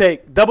 Double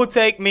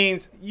take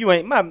means you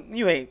ain't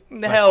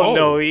hell oh,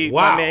 no.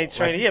 wow. My man Like,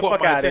 training. you Yeah, caught fuck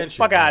my out of attention,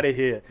 fuck man. of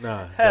here.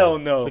 Nah, Hell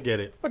nah, no. forget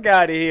it. Fuck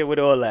out of here with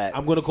all that.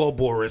 I'm gonna call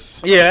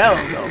Boris. Yeah,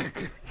 hell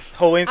no.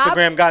 Whole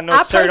Instagram got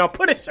no shirt on.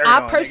 Put a shirt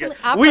on.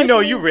 Nigga. We know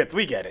you ripped.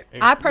 We get it.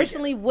 I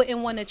personally wouldn't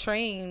want to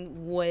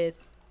train with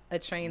a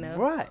trainer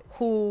Right.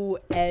 who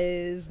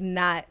is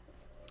not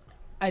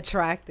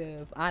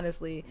attractive,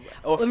 honestly.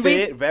 Or And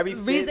fit, very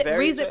fit,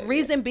 very fit.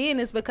 reason being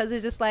is because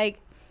it's just like,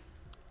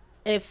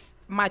 if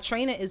my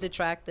trainer is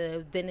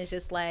attractive, then it's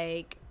just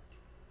like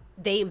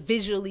they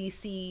visually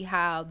see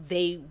how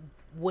they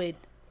would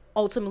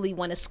ultimately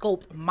want to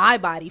sculpt my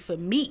body for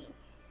me,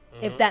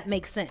 if that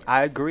makes sense.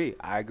 I agree.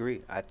 I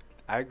agree.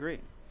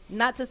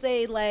 Not to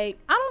say like,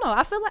 I don't know.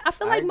 I feel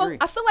like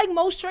agree.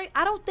 most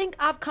I don't think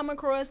I've come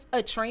across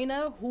a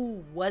trainer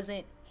who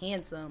wasn't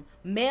handsome.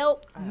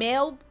 Male,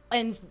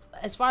 and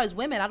as far as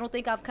women, I don't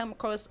think I've come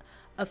across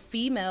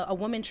a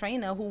woman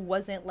trainer who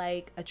wasn't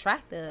like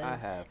attractive. I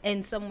have.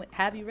 And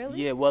have you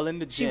really? Yeah, well, in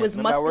the She gym. was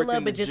Remember, I worked muscular,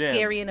 in the but just gym.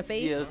 scary in the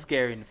face? Yeah,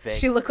 scary in the face.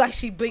 She looked like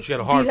she beat She had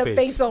a hard her face.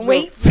 face on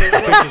weights.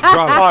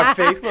 hard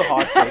face, little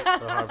hard face.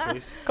 Hard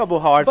face. Couple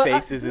hard But,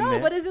 faces in no, there.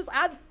 but it's just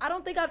I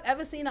don't think I've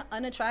ever seen an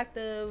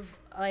unattractive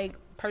like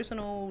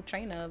personal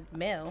trainer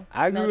male.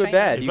 I agree male with trainer.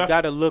 that. If You I-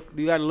 gotta look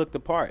the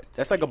part.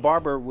 That's like a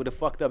barber with a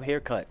fucked up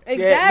haircut.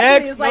 Exactly. Yeah,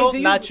 next, It's like, no, do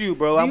you- not you,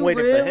 bro. do I'm you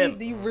waiting really, for him.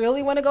 Do you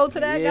really want to go to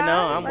that yeah, guy?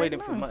 no, I'm Like, waiting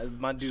no. for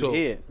my dude So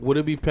here. would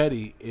it be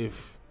petty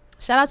if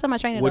Shout out to my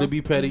trainer. would though. it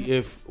be petty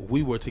if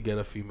we were to get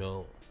a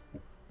female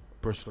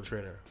personal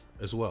trainer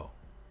as well?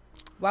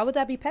 Why would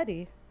that be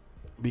petty?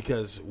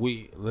 Because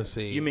let's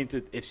say You mean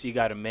if she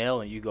got a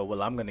male and you go,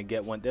 well, I'm gonna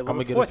get one. Well, I'm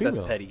gonna of get a course that's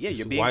female. petty. Yeah,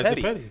 you're being Why is it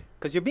petty. petty?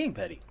 Because you're being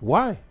petty.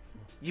 why?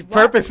 You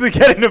purposely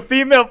getting a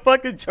female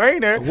fucking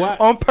trainer Why?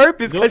 on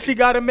purpose No. because she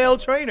got a male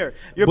trainer.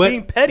 You're But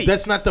being petty.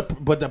 That's not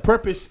but the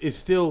purpose is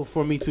still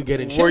for me to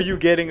get in shape. Were you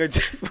getting a?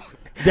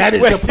 That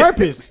is the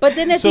purpose. But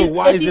then if so you,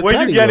 why if is you, it Were you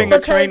petty, getting though?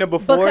 a trainer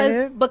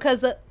beforehand?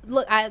 Because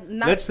look,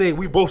 Let's say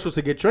we both supposed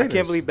to get I trainers.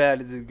 can't believe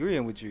Bad is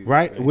agreeing with you.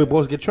 Right? We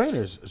both get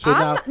trainers. So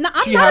I'm she not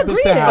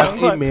happens to have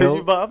agreeing. a male,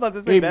 I'm about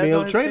to say Bad's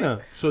on his trainer.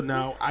 thing. So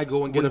now I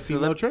go and get a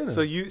female trainer.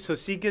 So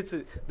she gets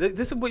a.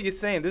 This is what you're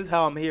saying. This is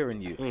how I'm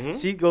hearing you.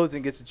 She goes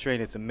and gets a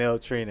trainer. It's a male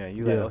trainer. And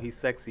you like, Yeah. oh, he's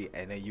sexy.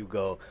 And then you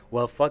go,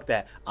 well, fuck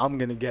that. I'm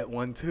gonna get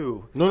one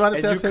too. No, not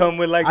and to you say come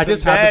with like I some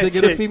just happen bad to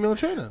get a chick. female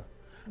trainer.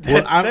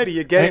 That's petty.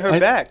 You're getting her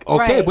back.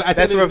 Okay, Right. but at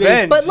the That's end of the day-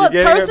 revenge. But look,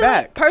 You're getting her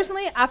back.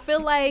 personally, I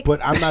feel like But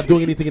I'm not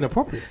doing anything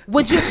inappropriate.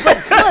 would you? But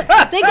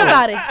look, think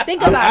about it.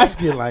 Think I'm about it.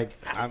 asking like.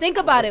 Think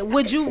about it.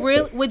 Would you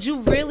really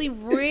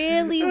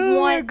Oh my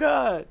want?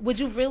 God. Would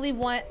you really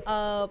want?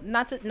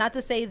 Not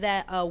to say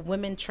that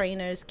women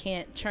trainers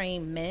can't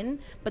train men,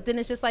 but then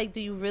it's just like,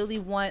 do you really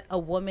want a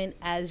woman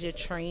as your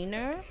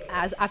trainer?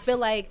 As I feel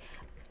like.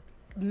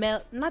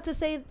 Male, not to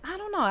say, I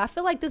don't know. I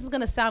feel like this is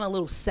gonna sound a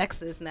little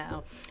sexist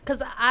now,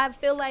 because I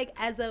feel like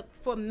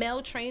for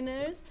male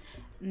trainers,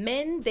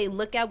 men, they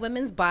look at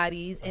women's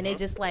bodies and they're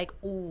just like,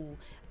 ooh,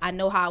 I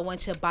know how I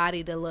want your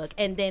body to look.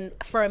 And then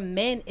for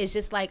men, it's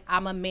just like,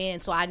 I'm a man,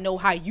 so I know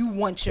how you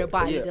want your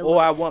body to look. Or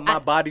I want my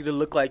body to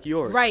look like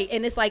yours. Right,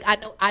 and it's like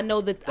I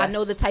know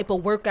the type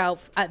of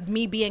workout.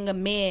 Me being a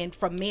man,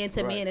 from man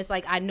to man, it's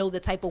like I know the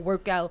type of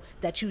workout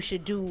that you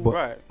should do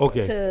Right.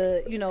 Okay.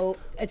 to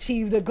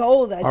achieve the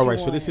goal that. All you right.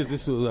 So want. this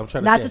is what I'm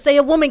trying Not to to say. say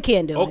a woman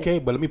can't do it. Okay,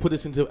 but let me put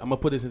this into. I'm gonna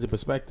put this into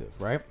perspective,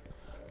 right?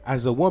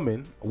 As a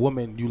woman,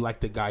 you like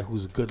the guy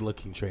who's a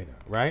good-looking trainer,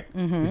 right?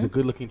 Mm-hmm. He's a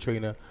good-looking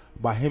trainer.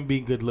 By him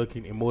being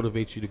good-looking, it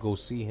motivates you to go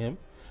see him,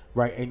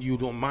 right? And you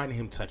don't mind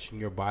him touching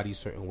your body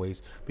certain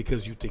ways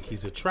because you think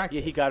he's attractive.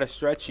 Yeah, he gotta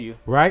stretch you.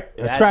 Right?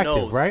 That Attractive,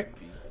 knows. right?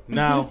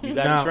 Now, You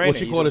gotta train what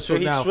it. you call it? So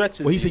He now, stretches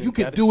well, he said you. you You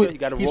can gotta do stretch- it. you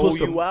gotta He's roll supposed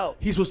to. you out.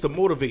 He's supposed to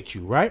motivate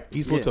you, right?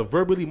 He's supposed Yeah. to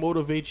verbally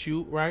motivate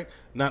you, right?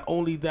 Not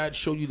only that,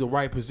 show you the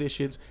right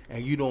positions,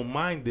 and you don't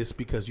mind this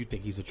because you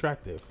think he's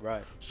attractive,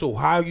 Right. So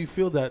how you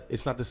feel that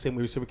it's not the same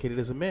way reciprocated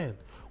as a man?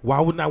 Why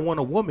wouldn't I want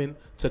a woman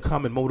to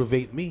come and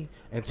motivate me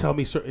and tell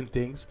me certain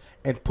things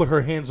and put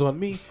her hands on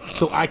me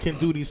so I can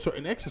do these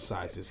certain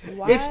exercises?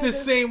 It's the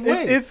same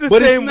way. It's the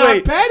but same it's not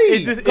way. petty.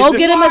 It's just- Go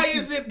get him Why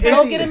is it petty?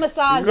 Go get a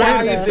massage. Why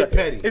after. is it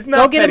petty? It's not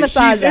Go get a petty.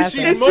 massage after.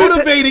 She's It's just-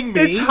 motivating me.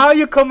 It's how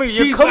you're coming.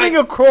 You're She's coming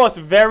like- across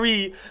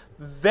very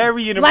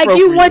inappropriate. Like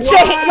you want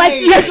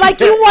like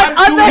you want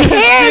I'm other doing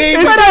the same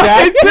hands.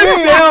 exact It just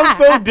thing. sounds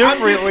so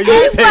different when you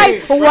It's say like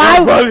it. why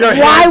Rub your why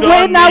hands on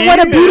wouldn't I me.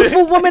 want a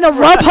beautiful woman to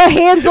rub her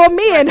hands on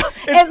me and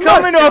look,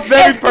 coming off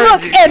very and look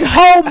perfect. and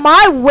hold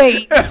my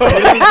weight? You know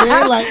what I'm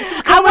saying? Like,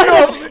 I want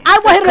her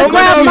to coming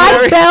grab off my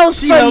very- bells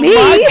she for held me.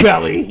 my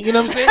belly. You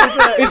know what I'm saying?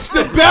 It's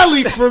the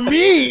belly for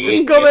me.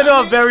 It's coming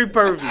off very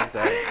pervy,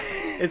 son.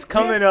 It's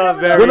coming off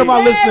very. One of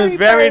our listeners-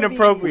 very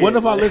inappropriate. One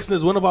of our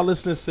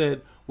listeners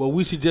said, "Well,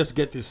 we should just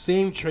get the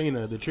same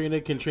trainer. The trainer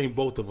can train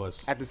both of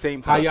us at the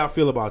same How time. y'all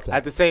feel about that?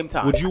 At the same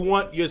time. Would you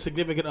want your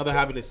significant other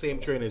having the same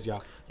trainer as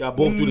y'all? Y'all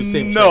both do the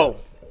same. No. trainer?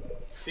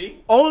 See.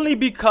 Only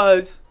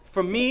because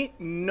for me,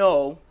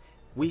 no,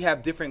 we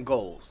have different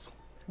goals.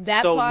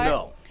 That so part.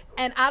 no.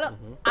 And I don't.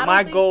 I don't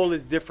My think, goal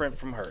is different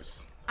from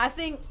hers. I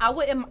think I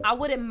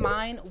wouldn't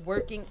mind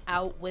working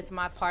out with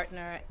my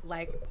partner,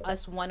 like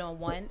us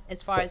one-on-one,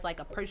 as far as like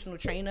a personal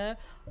trainer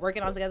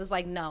working all together. It's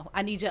like, no,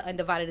 I need your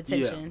undivided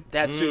attention.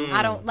 Yeah, that too.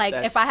 I don't like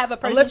That's- if I have a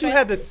personal unless you trainer.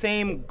 had the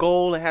same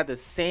goal and had the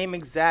same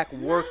exact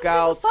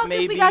workouts. Fuck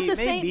Maybe if we got the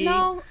maybe. same.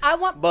 No, I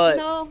want. But-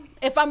 no,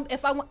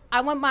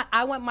 I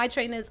want my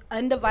trainer's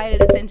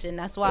undivided attention.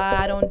 That's why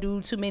I don't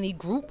do too many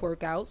group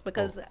workouts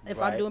because if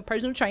I'm right. doing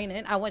personal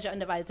training, I want your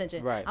undivided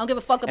attention. Right. I don't give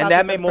a fuck about. And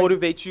that this may other person.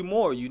 motivate you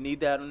more. You need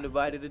that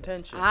undivided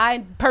attention.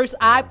 I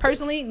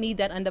personally need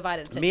that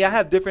undivided attention. Me, I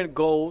have different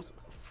goals.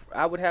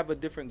 I would have a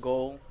different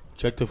goal.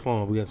 Check the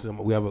phone. We have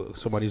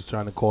somebody's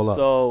trying to call up.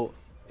 So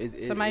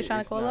Somebody's trying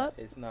to it's call not- up?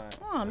 It's not.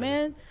 Oh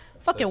man,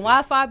 fucking see.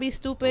 Wi-Fi be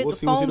stupid. We'll The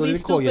see, we'll see. phone No, be they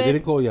didn't call you. They stupid.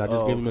 didn't call you. I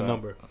just Oh, gave them the okay.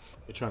 number.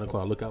 They're trying to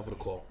call. Look out for the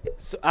call.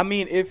 So I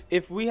mean,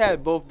 if we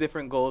had both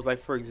different goals,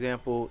 like for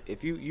example,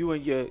 if you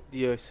and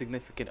your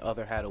significant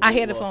other had a weight I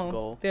hear the loss phone.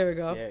 goal. There we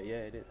go. Yeah,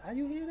 it is. How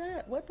you hear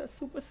that? What the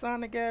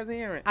supersonic ass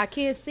hearing? I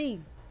can't see.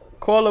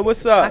 Caller,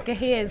 what's I up? can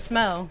hear and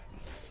smell.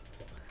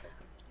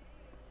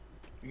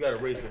 You gotta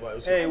raise the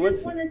volume. Hey,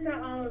 what's wanted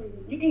to,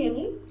 you can hear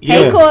me?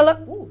 Hey,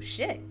 caller. Oh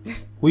shit.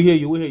 We hear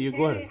you. We hear you.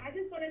 Go ahead. Hey, I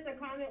just wanted to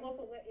comment off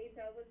of what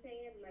Atel was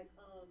saying, like,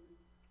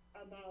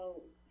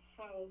 about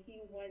how he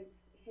wants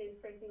his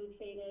personal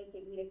trainer to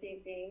do the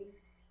same thing.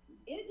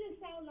 It just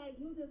sounds like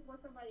you just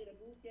want somebody to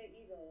boost your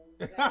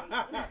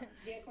ego, like,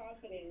 your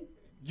confidence.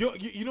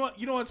 You know what?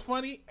 You know what's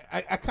funny?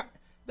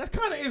 That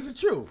kind of is the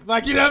truth.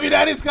 Like, you know what I mean?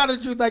 That is kind of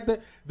the truth. Like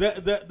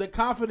the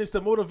confidence,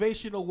 the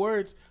motivational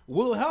words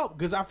will help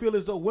because I feel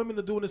as though women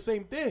are doing the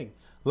same thing.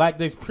 Like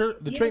the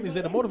trainers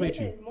there to motivate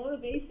you.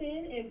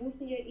 Motivation and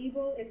boosting your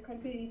ego is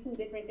completely two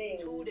different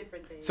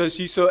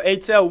things. so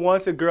Atel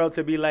wants a girl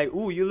to be like,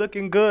 ooh, you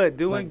looking good,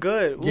 doing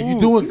good. Yeah, Ooh. you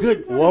doing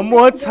good. One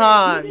more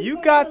time.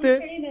 You got this.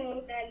 Trainer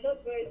that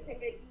look good to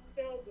make you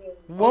feel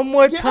good. One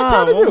more Yeah, time. I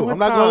kind of one do. more I'm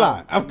not gonna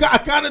lie. time. I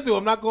kind of do.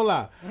 I'm not gonna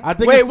lie. I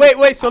think.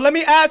 Wait. So let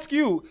me ask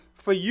you.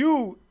 For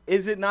you,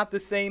 is it not the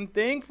same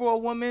thing for a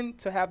woman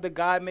to have the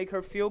guy make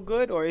her feel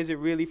good, or is it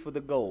really for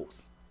the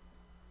goals?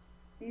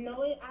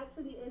 No, it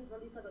actually is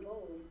really for the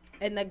goal.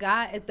 And the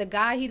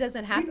guy, he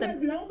doesn't have Because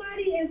to.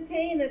 nobody is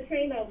paying the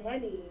trainer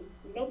money.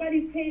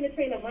 Nobody's paying the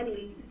trainer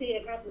money to say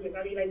a compliment.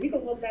 I mean, like, we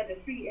can walk down the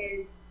street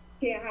and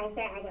hear how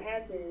fat our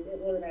ass is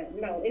and all of that.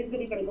 No, it's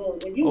really for the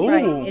goals. If you Ooh.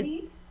 right. Right.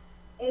 Money,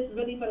 it's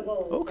really for the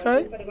goals.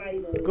 Okay. It's for the body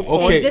goals. Good Okay.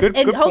 point. Just, Good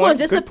and hold point. on,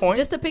 just Good to point.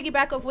 just to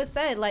piggyback off what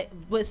said, like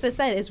what Sis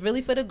said, it's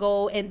really for the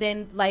goal. And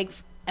then like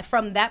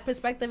from that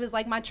perspective, it's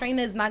like my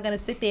trainer is not gonna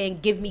sit there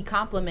and give me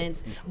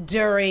compliments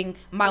during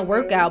my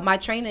workout. My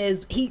trainer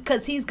is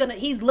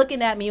he's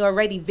looking at me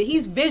already.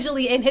 He's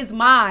visually in his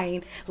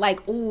mind like,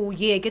 oh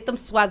yeah, get them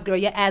squats, girl.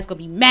 Your ass gonna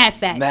be mad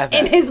fat.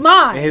 In his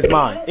mind. In his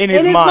mind. In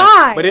his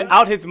mind. But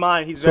out his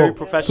mind, he's very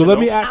professional. So let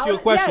me ask you a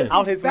question. Yes,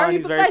 Out his mind,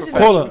 he's very professional.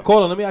 professional.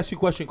 Caller, let me ask you a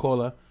question,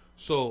 caller.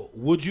 So,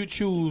 would you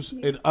choose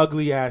an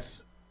ugly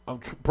ass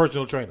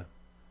personal trainer?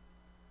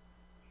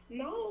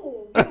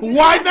 No.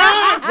 Why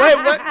not? Wait,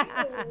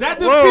 what? That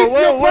defeats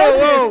your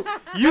purpose.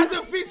 You That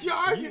defeats your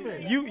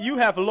argument. you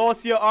have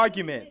lost your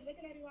argument.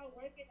 Looking at you while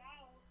working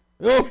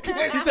out.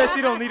 Okay. She said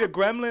she don't need a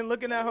gremlin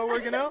looking at her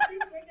working out. We're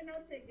working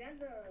out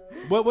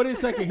together. But wait a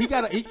second.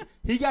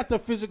 He got the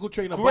physical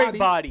trainer Great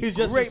body. He's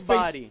just Great his face,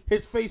 body.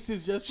 His face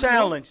is just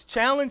Challenge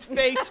face,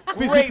 great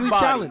Physically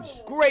body.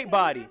 challenged. Great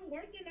body. I'm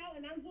working out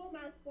and I'm doing my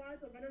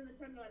squats or running the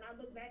treadmill and I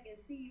look back and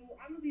see you.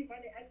 I'm gonna be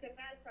running extra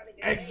fast trying to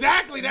get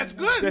Exactly. That's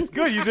good. That's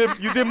good.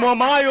 You did more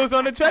miles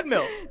on the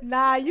treadmill.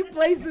 Nah, you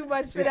play too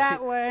much for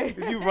that way.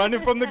 You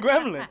running from the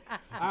gremlin. All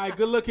right.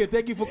 Good looking.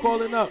 Thank you for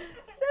calling up.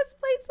 Sis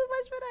played too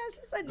much for that. She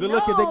said, Good no,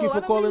 looking. Thank you for I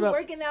don't calling be up.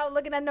 working out,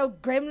 looking at no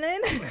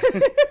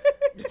gremlin.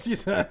 She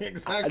said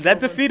exactly. That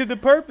defeated the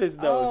purpose,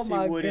 though. Oh,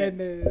 my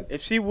goodness.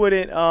 If she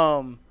wouldn't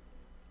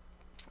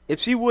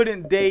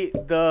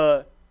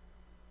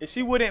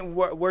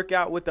work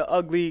out with the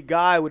ugly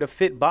guy with a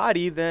fit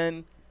body,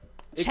 then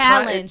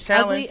Challenge.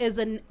 Ugly is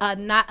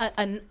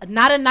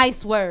not a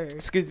nice word.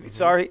 Excuse me.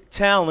 Sorry.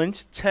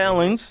 Challenge.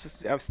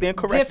 I stand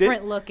corrected.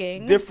 Different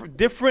looking.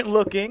 Different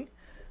looking.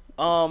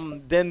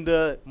 Than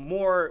the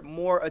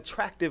more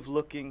attractive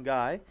looking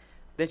guy.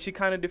 Then she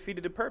kind of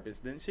defeated the purpose,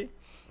 didn't she?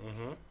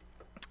 Mm-hmm.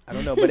 I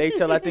don't know, but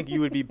HL, I think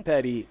you would be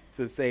petty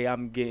to say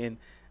I'm getting.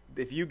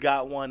 If you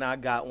got one, I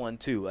got one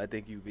too. I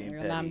think you being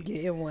petty. And I'm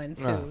getting one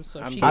too, No. so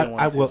I'm she getting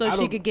one too. so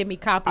she could give me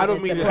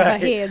compliments mean and to- put her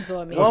hands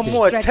on me. One and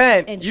more stretch-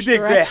 10. and You did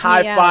great. stretch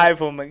High me out.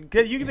 five on me.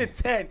 You get a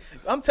 10.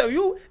 I'm telling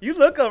you, you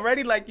look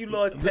already like you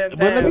lost 10 pounds.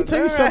 But let me tell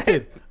you All right.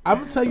 something. I'm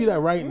gonna tell you that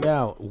right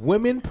now.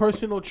 Women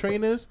personal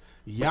trainers,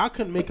 y'all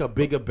can make a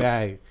bigger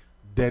bag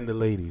than the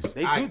ladies.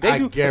 They do. I Listen,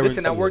 I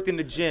guarantee worked it. in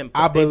the gym.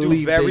 I They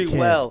believe do very they can.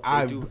 well. They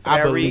I do I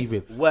very believe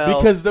it well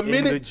because the in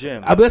minute the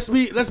gym. let's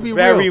be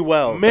Very real.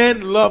 well.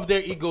 Men love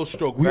their ego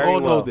stroke. We Very all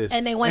know well. this.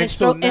 And they want it so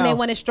stroked. And they now-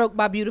 want it stroked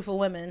by beautiful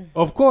women.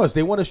 Of course,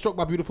 they want to stroke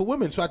by beautiful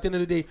women. So at the end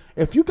of the day,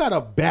 if you got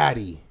a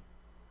baddie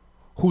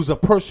who's a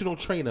personal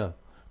trainer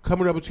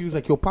coming up to you, he's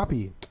like, "Yo,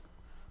 Poppy,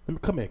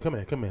 come here.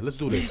 Let's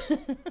do this.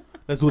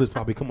 Let's do this,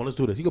 Poppy. Come on, let's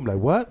do this." You gonna be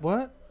like,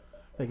 "What?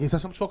 Like, that's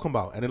what I'm talking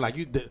about." And then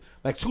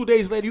like 2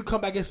 days later, you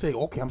come back and say,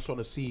 "Okay, I'm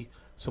starting to see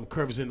some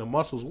curves in the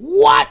muscles."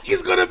 What?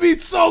 He's gonna be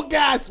so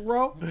gassed,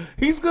 bro.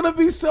 He's gonna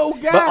be so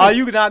gassed. But are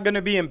you not going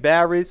to be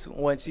embarrassed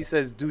when she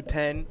says do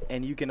 10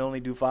 and you can only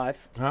do 5?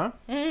 Huh?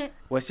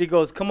 When she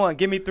goes, come on,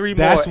 give me 3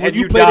 That's more, when and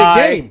you you play die,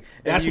 the game. and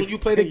That's when you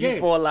play the you game.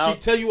 fall out.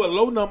 She tell you a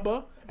low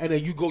number, and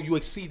then you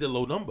exceed the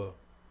low number.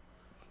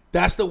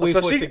 That's the way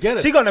So for us to get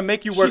us. she going to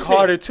make you work She said-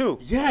 harder too.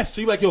 Yes.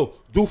 So you're like, "Yo,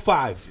 do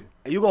 5.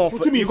 You going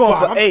What for, you mean you going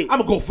 5? for 8. I'm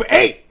gonna go for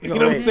 8. You know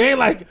going what I'm for saying?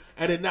 Like,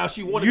 and then now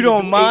she wanted You me to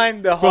don't do mind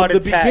 8 the heart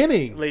from the attack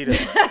beginning. later.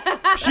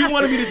 She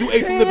wanted me to do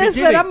 8 from the Yeah, beginning.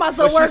 said I might as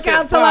well but she work said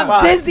out till 5.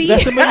 I'm dizzy.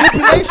 That's a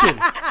manipulation.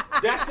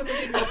 That's a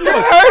manipulation. Of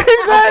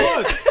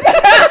course.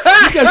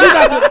 Because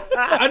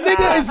a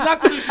nigga is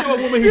not going to show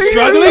a woman he's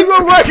struggling. You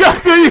gonna work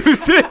out till you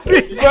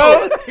dizzy,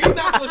 bro. He's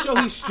not going to show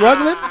he's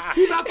struggling.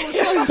 He's not going to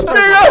show he's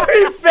struggling. Nigga,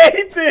 he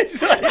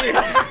fainted.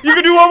 You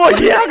can do one more.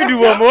 Yeah, I can do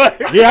one more.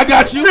 Yeah, I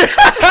got you.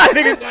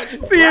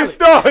 Niggas seeing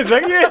stars.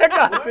 Like, yeah, I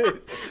got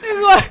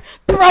this.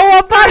 Throw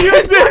up on You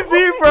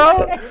dizzy, bro.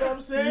 You know what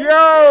I'm saying?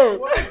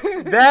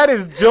 Yo, that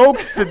is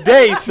jokes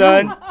today,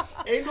 son.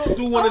 Ain't no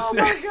dude wanna say.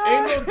 Ain't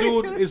no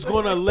dude is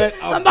gonna let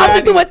a I'm about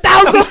to do baddie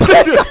 1,000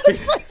 push-ups.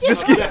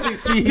 Just let me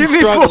see he's give me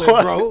struggling,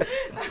 4. bro.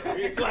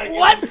 Like,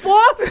 What for?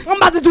 I'm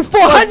about to do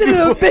 400 of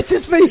them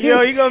bitches for you.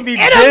 Yo, you gonna be in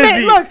a dizzy.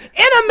 minute. Look,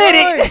 in a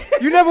minute.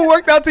 Son, you never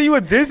worked out till you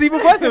were dizzy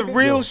before? That's a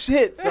real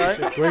shit,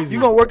 son. crazy.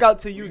 You gonna work out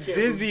till you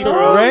dizzy, Turn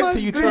bro. red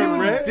till you turn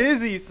red.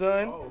 Dizzy,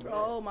 son.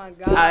 Oh my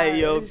god. Alright,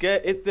 yo,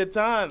 it's the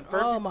time.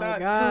 Perfect Oh, my time.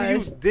 gosh.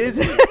 Till you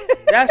dizzy.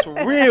 That's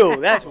real.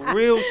 That's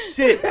real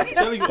shit.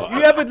 Telling you,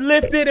 You ever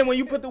lifted and when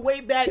you put the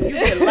weight back, you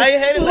get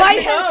lightheaded?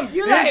 Like, I'm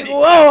You're like, dizzy.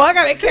 whoa, I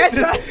gotta catch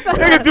myself.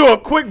 Nigga do a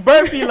quick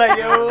burpee like,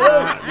 yo,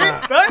 oh,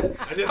 shit, son.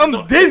 just I'm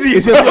know- dizzy,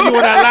 It's bro. just when you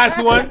on that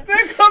last one.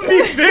 Nigga,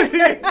 gonna be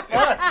dizzy as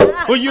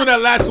fuck. When you in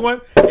that last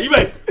one, you be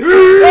like,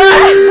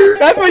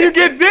 That's when you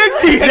get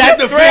dizzy.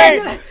 That's the great.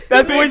 face.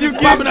 That's The when face you is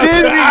get popping out your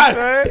dizzy, eyes.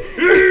 son.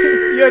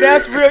 Yo,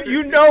 that's real.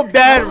 You know,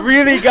 Bad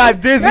really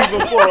got dizzy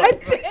before.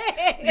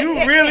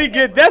 You really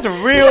get. That's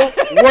real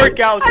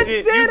workout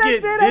shit. You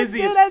get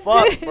dizzy as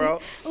fuck, bro.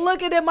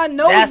 Looking at my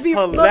nose, That's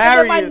looking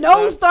at my hilarious,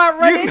 nose son. start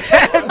running. You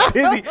get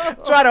dizzy.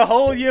 Try to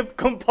hold your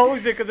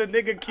composure because a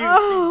nigga keeps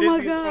Oh you my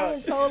dizzy as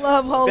gosh! fuck.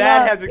 Hold up.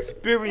 Bad has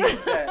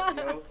experienced that,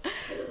 yo.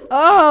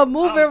 Oh,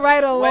 moving I'm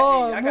right sweating.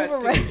 along. I gotta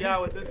sit with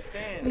y'all with this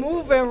fan.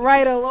 Moving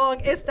right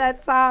along. It's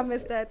that time.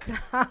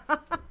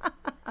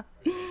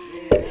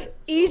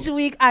 Each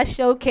week I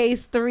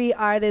showcase 3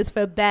 artists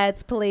for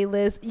Bad's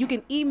playlist. You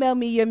can email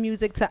me your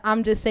music to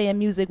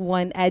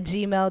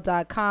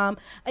imjustsayingmusic1@gmail.com.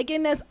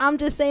 Again, that's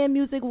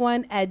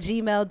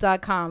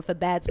imjustsayingmusic1@gmail.com for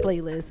Bad's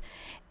playlist.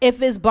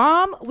 If it's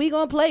bomb, we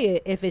gonna play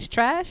it. If it's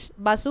trash,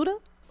 basura,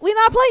 we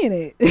not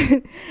playing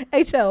it.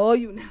 HL, all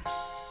you know.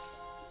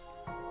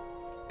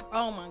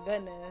 Oh my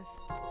goodness.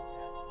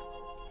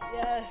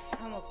 Yes,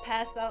 I almost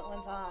passed out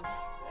one time.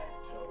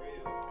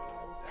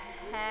 Almost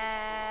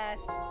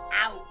passed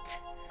out.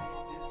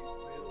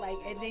 Like,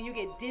 and then you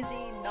get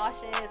dizzy,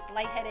 nauseous,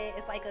 lightheaded.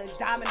 It's like a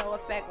domino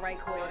effect right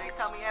quick. They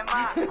tell me,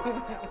 Emma, it's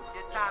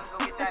your time to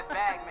go get that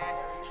bag, man.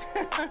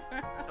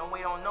 Don't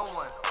wait on no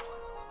one.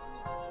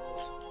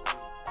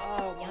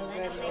 Oh my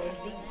goodness.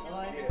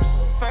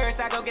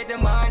 First I go get the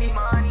money,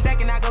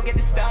 second I go get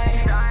the stun.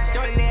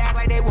 Shorty they act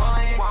like they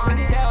want it. I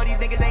can tell these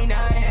niggas ain't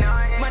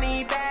nothing.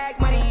 Money back,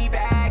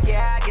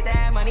 yeah, I get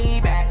that money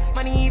back.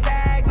 Money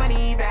back,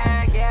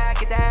 yeah, I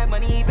get that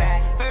money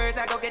back. First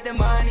I go get the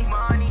money,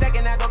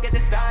 second I go get the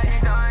stun.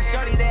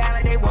 Shorty they act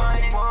like they want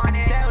it. I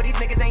can tell these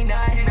niggas ain't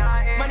nothing.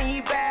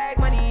 Money back,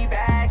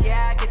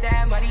 yeah, I get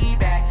that money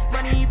back.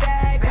 Money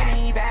back,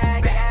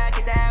 yeah, I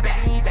get that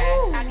money back.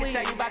 I can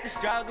tell you about the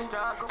struggle.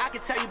 I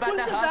can tell you about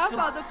the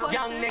hustle.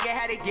 Young nigga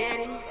had to get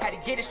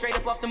it straight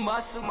up off the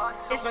muscle.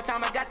 It's my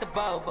time, I got the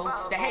bubble.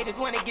 The haters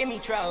wanna give me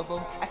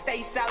trouble. I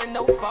stay silent,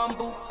 no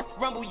fumble.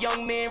 Rumble,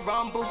 young man,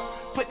 rumble.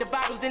 Put the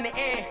bottles in the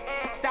air.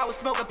 Sour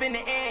smoke up in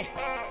the air.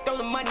 Throw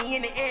the money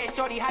in the air.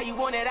 Shorty, how you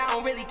want it, I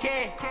don't really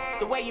care.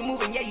 The way you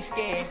moving, yeah, you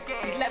scared.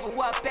 We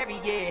level up every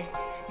year.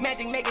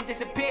 Magic make it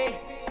disappear.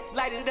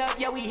 Light it up,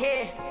 yeah, we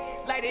here.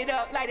 Light it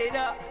up, light it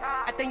up.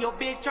 I think your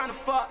bitch tryna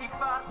fuck.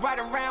 Ride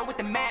around with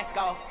the mask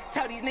off.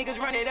 Tell these niggas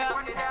run it up.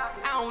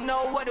 I don't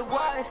know what it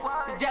was.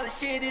 The jealous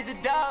shit is a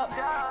dub.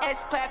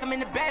 S-class, I'm in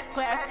the best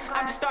class.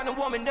 I'm just starting to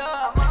warming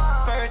up.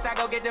 First I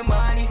go get the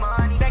money.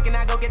 Second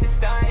I go get the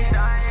stun.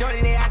 Shorty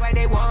they act like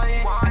they want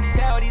it. I can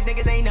tell these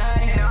niggas ain't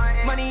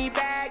nothing. Money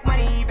back,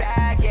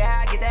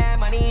 yeah, I get that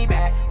money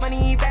back.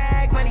 Money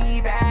back,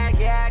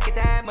 yeah, I get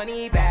that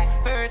money back.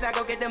 First I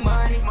go get the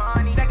money.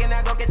 Second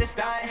I go get the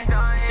stun.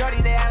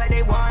 Shorty they act like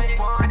they want it.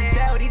 I can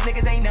tell these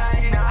niggas ain't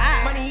nothing.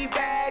 Money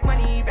back,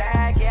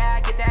 yeah,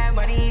 I get that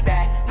money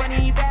back.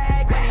 Money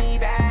back,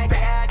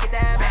 yeah, I get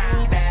that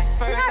money back.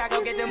 First I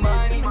go get the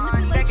money.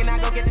 Second I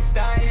go get the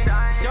stun.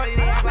 Shorty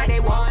they act like they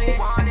want it.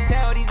 I can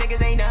tell these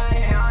niggas ain't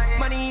nothing.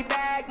 Money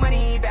back,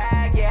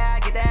 yeah, I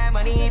get that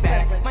money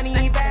back.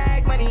 Money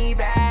back,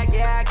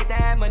 yeah, I get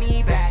that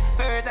money back.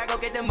 First I go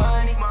get the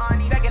money.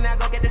 Second I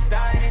go get the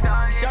stun.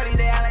 Shorty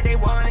they act like they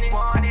want it.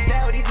 I can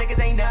tell these niggas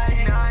ain't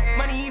nothing.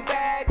 Money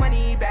back,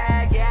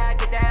 yeah, I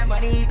get that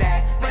money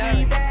back.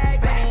 Money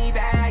back,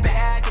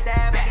 yeah, I get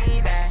that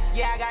money back.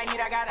 Yeah, I got heat,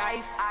 I got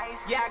ice.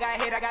 Yeah, I got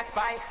hit, I got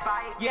spice.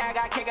 Yeah, I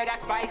got kick, I got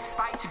spice.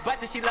 She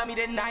busted, she love me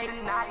tonight.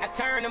 I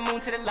turn the moon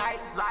to the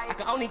light. I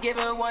can only give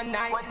her one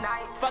night.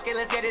 Fuck it,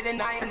 let's get it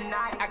tonight.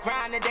 I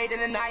grind the day to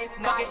the night.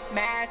 Fuck it,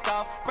 mask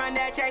off. Run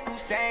that check,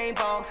 Usain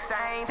Bolt.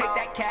 Take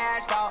that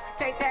cash fall.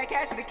 Take that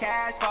cash to the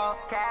cash fall.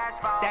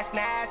 That's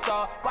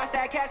Nassau. Watch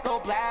that cash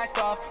go blast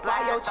off.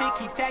 Why your chick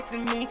keep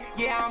texting me?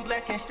 Yeah, I'm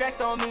blessed, can stress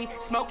on me.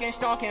 Smoking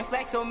strong, can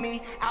flex on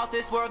me. Out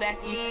this world,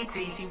 that's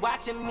E.T. She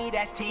watching me,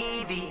 that's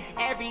TV.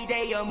 Every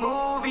day a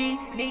movie.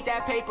 Need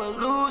that paper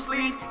loose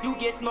leaf. You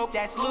get smoked,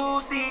 that's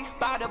Lucy.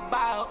 Bout to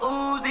buy a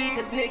Uzi,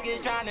 cause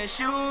niggas tryna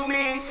shoot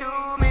me.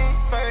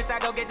 First I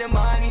go get the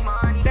money.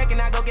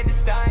 Second I go get the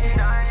stun.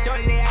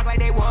 Shorty they act like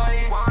they want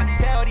it. I can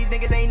tell these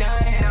niggas ain't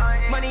nothing.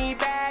 Money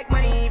back,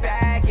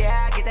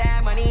 yeah, I get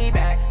that money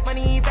back.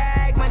 Money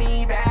back,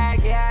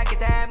 yeah, I get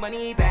that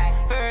money back.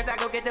 First I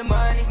go get the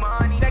money.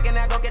 Second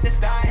I go get the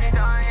stun.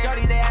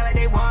 Shorty they act like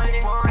they want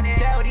it. I can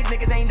tell these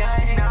niggas ain't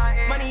nothing.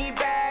 Money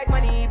back,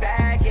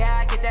 yeah,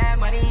 I get that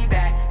money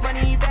back.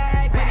 Money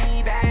back,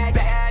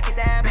 yeah, I get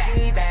that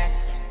money back.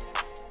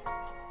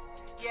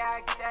 Yeah,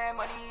 I get that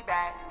money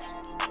back.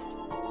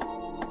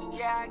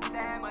 Yeah, I get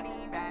that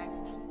money back.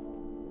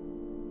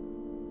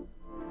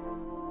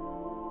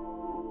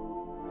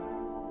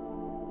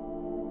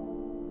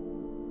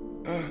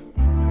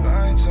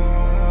 Lights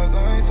on,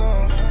 lights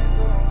off.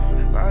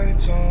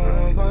 Lights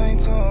on,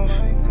 lights off.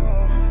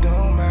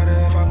 Don't matter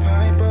if I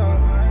pipe up.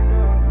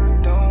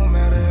 Don't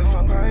matter if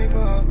I pipe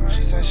up.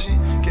 She said she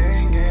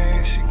gang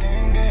gang, she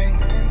gang gang.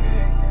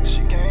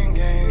 She gang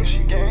gang,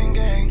 she gang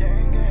gang.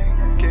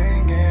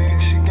 Gang gang,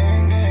 she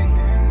gang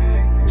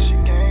gang. She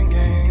gang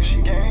gang.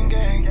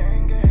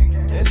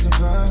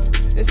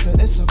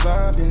 it's a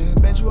vibe, yeah.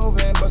 Bend you over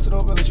and bust it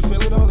open, let you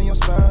feel it all in your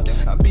spine.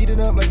 I beat it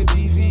up like a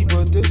DV,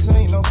 but this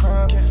ain't no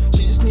crime.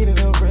 She just needed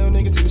a real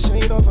nigga, take the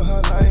shade off of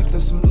her life.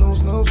 There's some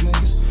lose-lose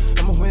niggas,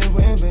 I'm a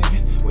win-win,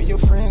 baby. With your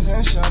friends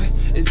and shawty,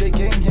 is they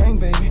gang,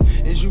 baby?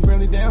 Is you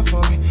really down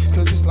for me?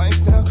 Cause this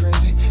lifestyle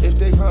crazy. If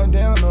they run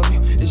down on me,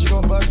 is you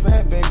gon' bust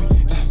back, baby?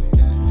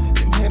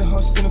 Them hater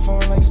horses in the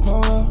phone like it's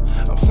polo.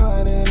 I'm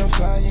flying in, I'm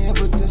flying,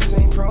 but this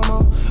ain't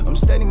promo. I'm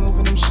steady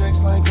moving them checks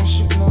like I'm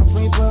shooting on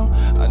free throw.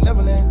 I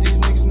never let these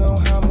niggas know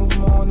how I move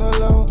them on the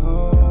low.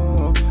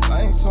 Oh,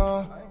 lights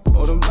on,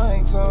 oh them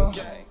lights on,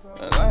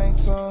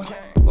 lights on,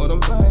 oh them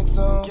lights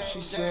on.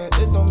 She said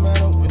it don't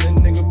matter when a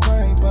nigga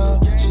pipe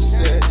up. She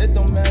said it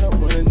don't matter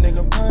when a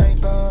nigga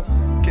pipe up.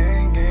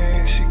 Gang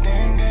gang, she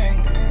gang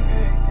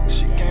gang,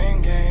 she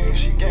gang gang,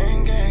 she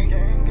gang gang,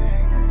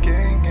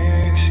 gang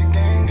gang, she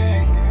gang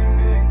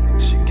gang,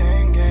 she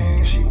gang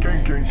gang, she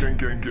gang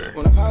gang.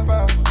 When I pop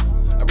out,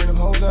 I bring them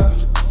hoes out.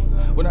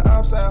 When I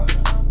ops out,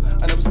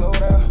 I never slow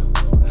down.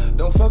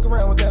 Don't fuck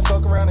around with that,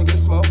 fuck around and get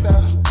smoked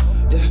out.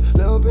 Yeah,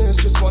 little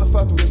bitch just wanna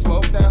fuck and get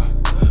smoked out.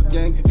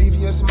 Gang,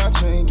 DVS in my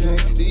chain gang.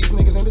 These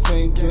niggas ain't the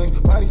same gang.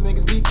 Why these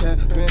niggas be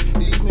capping?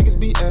 These niggas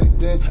be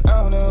acting.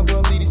 I don't know,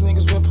 believe these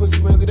niggas when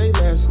pussy really they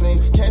last name.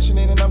 Cashing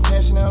in and I'm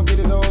cashing out, get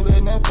it all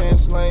in that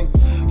fast lane.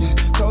 Yeah,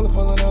 told her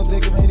pulling up, they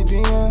can ready to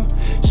be out.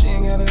 She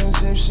ain't got a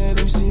zip shit,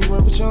 let me see you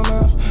work with your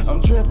mouth.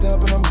 I'm dripped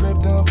up and I'm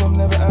gripped up, I'm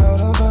never out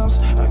of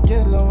bounds. I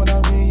get low when I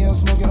re-up,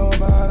 smoking all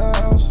by the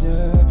house.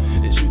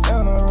 Yeah, is you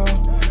down the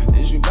road?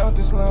 Is you about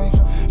this life?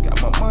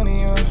 Got my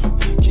money up,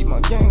 keep my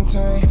game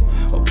tight.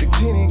 Hope the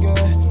kitty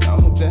good, I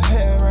hope the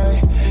hair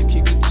right.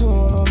 Keep the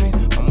tool on me,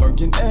 I'm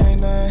working every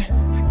night.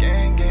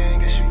 Gang gang,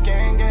 guess you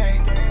gang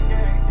gang.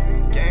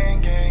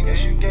 Gang gang,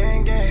 guess you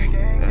gang gang.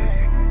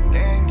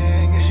 Gang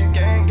gang, guess you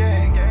gang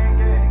gang.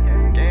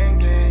 Gang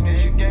gang,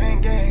 guess you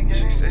gang gang.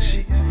 She said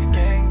she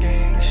gang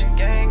gang, she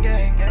gang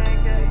gang.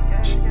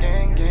 She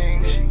gang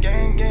gang, she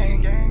gang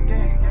gang.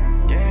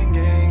 Gang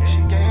gang,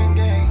 she gang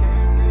gang.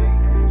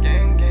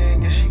 Gang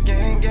gang, guess she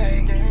gang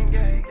gang.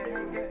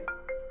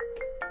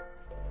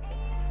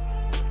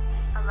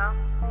 Hello?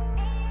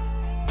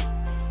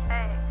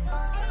 Hey.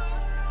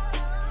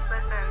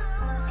 Listen,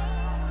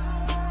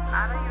 I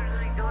don't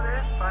usually do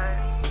this, but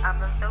I've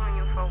been feeling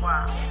you for a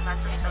while. And I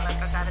just feel like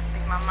I gotta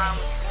speak my mind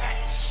with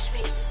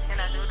you. Can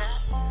I do that?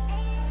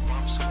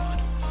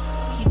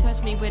 He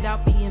touched me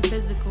without being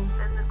physical.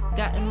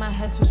 Got in my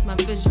head, switch my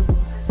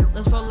visuals.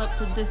 Let's roll up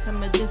to this, I'm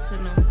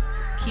medicinal.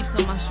 Keeps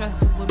all my stress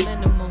to a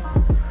minimal.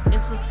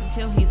 If looks can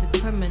kill, he's a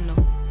criminal.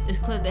 It's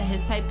clear that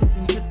his type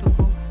isn't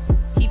typical.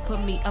 He put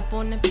me up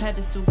on the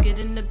pedestal, get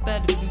in the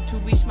bed of you to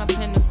reach my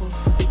pinnacles.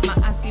 My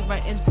eyes see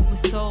right into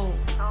his soul.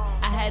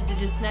 I had to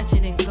just snatch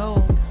it and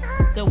go.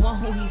 The one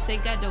who he say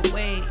got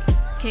away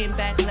came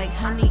back like,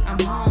 honey, I'm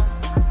home.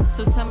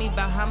 So tell me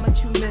about how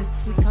much you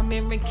miss me. Come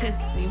here and kiss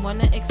me,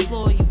 wanna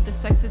explore you. The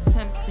sex is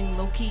tempting,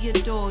 low-key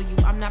adore you.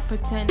 I'm not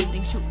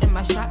pretending, shooting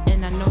my shot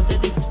and I know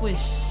that it's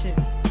wishing.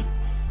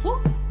 Woo!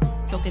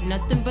 Talking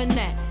nothing but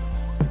neck.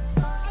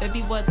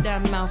 Baby, what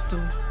that mouth do?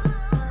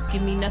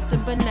 Give me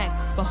nothing but neck,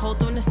 but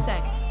hold on a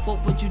sec.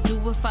 What would you do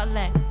if I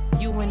let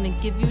you in and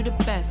give you the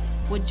best?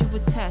 Would you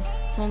attest?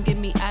 Won't get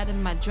me out of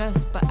my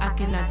dress, but I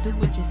cannot do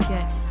it just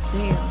yet.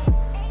 Damn.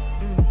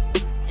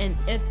 And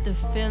if the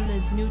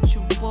feeling's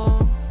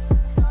mutual,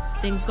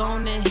 then go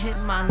on and hit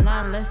my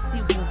line. Let's see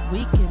what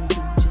we can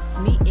do. Just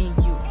me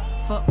and you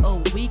for a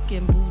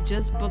weekend, boo.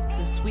 Just booked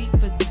a suite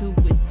for two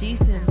with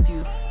decent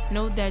views.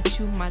 Know that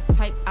you my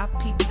type, I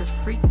peep the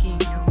freak in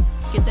you.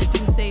 Get that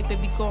you say,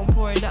 baby, go and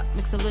pour it up.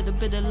 Mix a little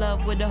bit of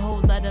love with a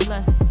whole lot of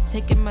lust.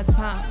 Taking my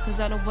time, cause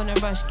I don't wanna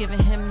rush. Giving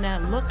him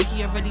that look,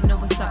 he already know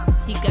what's up.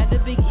 He got a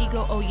big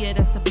ego, oh yeah,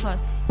 that's a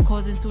plus.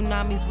 Causing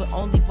tsunamis with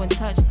only one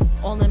touch.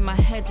 All in my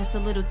head, just a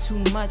little too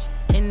much.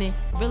 And it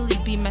really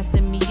be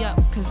messing me up.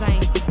 Cause I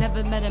ain't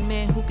never met a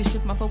man who could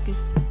shift my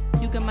focus.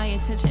 You got my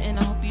attention and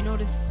I hope you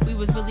notice. We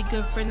was really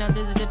good friends, now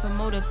there's a different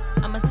motive.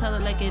 I'ma tell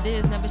it like it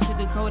is, never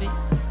sugarcoat it.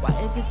 Why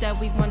is it that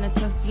we wanna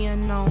test the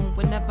unknown?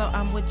 Whenever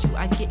I'm with you,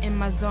 I get in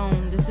my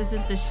zone. This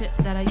isn't the shit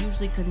that I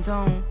usually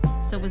condone.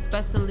 So it's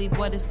best to leave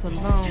what ifs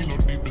alone. You know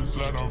deep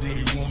inside I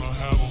really wanna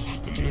have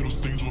them. The little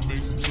things what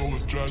makes them so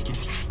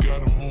attractive.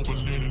 Got them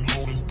opening and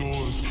holding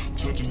doors.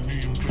 Touching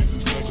me in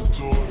places like a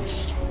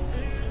tourist.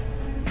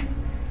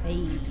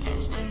 Hey.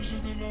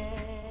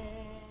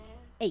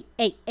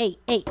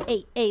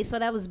 So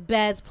that was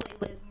Bad's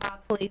playlist, my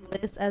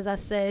playlist. As I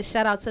said,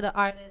 shout out to the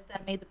artist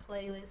that made the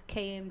playlist,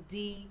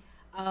 KMD,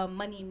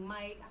 Money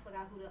Mike. I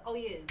forgot who the. Oh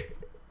yeah,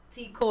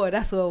 T Core.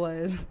 That's who it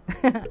was.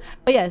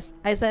 But yes,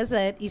 as I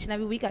said, each and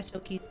every week I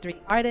showcase 3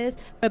 artists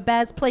for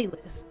Bad's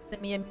playlist.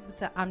 Send me a music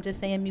to I'm Just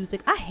Saying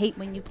Music. I hate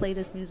when you play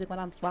this music while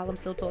I'm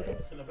still talking.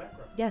 It's in the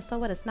background. Yeah, so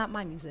what? It's not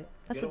my music.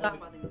 That's the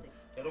Godfather music.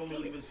 It don't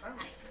leave it silent.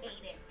 I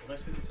hate it.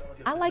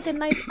 I like a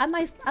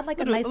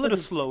nice little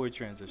slower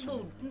transition.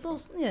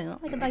 I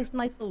like a nice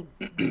little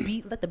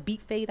beat. Let the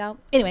beat fade out.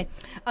 Anyway,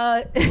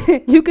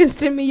 you can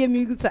send me your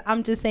music to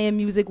I'm Just Saying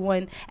Music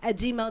 1 at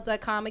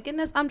gmail.com. Again,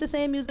 that's I'm Just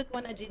Saying Music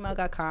 1 at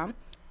gmail.com.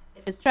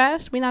 If it's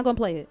trash, we not gonna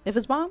play it. If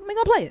it's bomb, we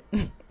gonna play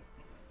it.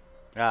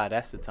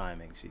 That's the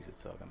timing she's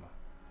talking about.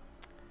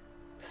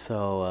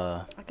 So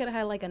I could have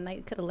had like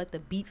could have let the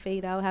beat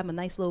fade out, have a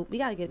nice little. We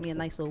gotta get me a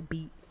nice little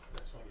beat.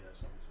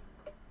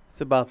 it's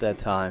about that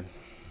time.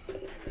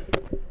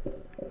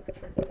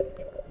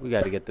 We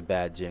got to get the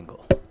bad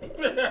jingle.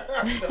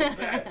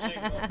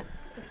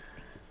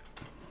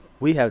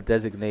 We have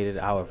designated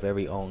our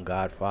very own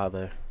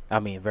Godfather.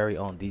 Very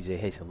own DJ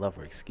Haitian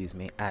Lover,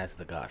 as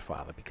the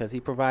Godfather, because he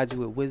provides you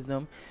with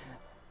wisdom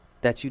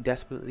that you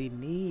desperately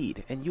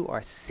need and you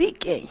are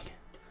seeking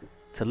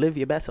to live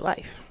your best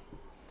life.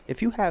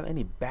 If you have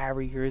any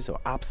barriers or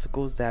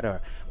obstacles that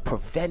are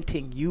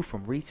preventing you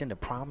from reaching the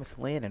promised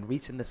land and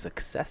reaching the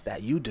success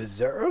that you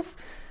deserve,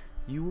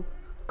 you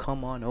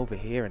come on over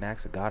here and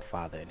ask the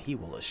Godfather, and he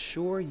will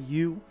assure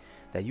you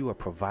that you are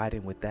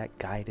providing with that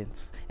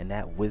guidance and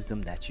that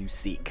wisdom that you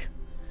seek.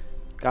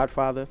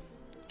 Godfather,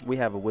 we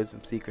have a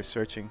wisdom seeker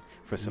searching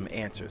for some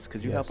answers.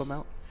 Could you help him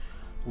out?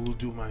 We'll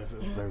do my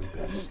very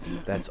best.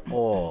 That's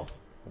all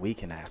we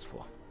can ask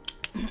for.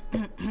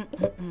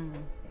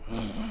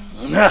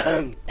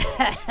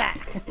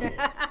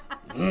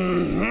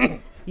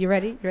 You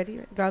ready?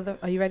 Godfather,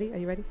 are you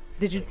ready?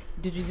 Did you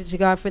get your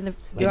Godfather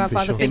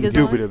fingers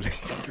on?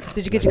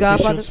 Did you get your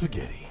Godfather?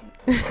 Spaghetti.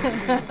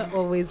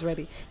 Always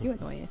ready. You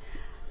annoying.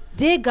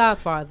 Dear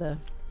Godfather,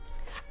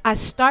 I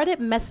started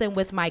messing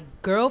with my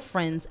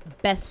girlfriend's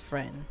best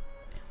friend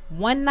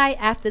one night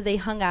after they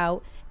hung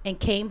out and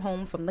came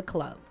home from the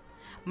club.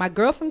 My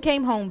girlfriend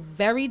came home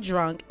very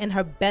drunk and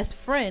her best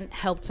friend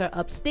helped her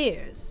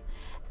upstairs.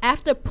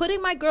 After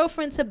putting my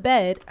girlfriend to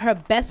bed, her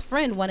best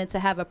friend wanted to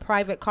have a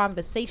private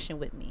conversation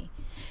with me.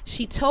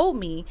 She told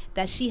me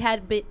that she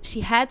had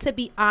to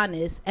be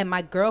honest and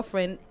my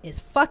girlfriend is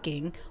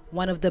fucking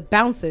one of the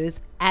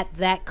bouncers at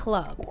that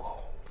club.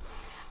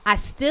 I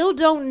still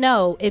don't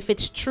know if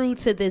it's true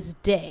to this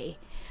day,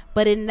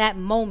 but in that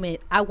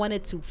moment, I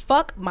wanted to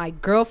fuck my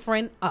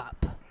girlfriend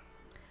up.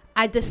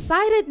 I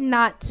decided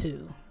not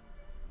to.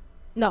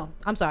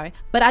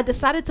 But I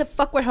decided to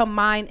fuck with her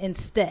mind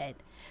instead.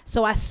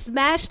 So I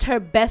smashed her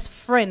best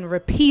friend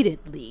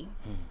repeatedly.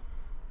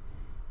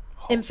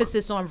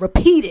 Emphasis on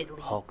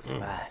repeatedly. Hulk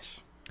smash.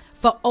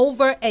 For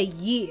over a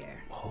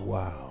year.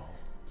 Wow.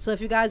 So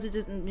if you guys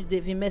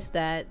if you missed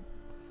that,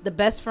 the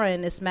best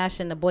friend is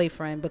smashing the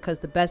boyfriend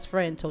because the best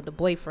friend told the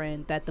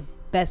boyfriend that the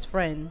best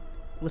friend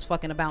was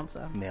fucking a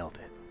bouncer. Nailed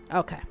it.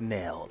 Okay.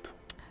 Nailed.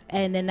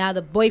 And then now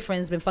the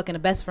boyfriend's been fucking the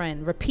best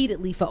friend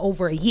repeatedly for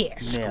over a year.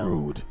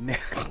 Screwed.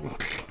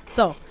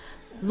 So,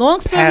 long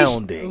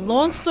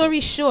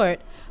story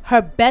short,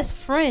 her best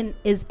friend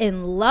is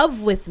in love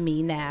with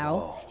me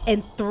now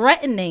and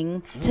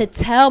threatening to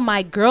tell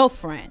my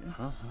girlfriend.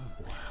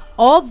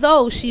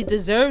 Although she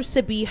deserves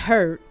to be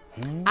hurt,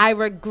 I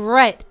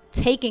regret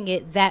taking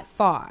it that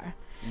far.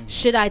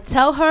 Should I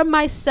tell her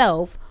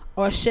myself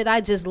or should I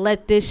just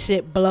let this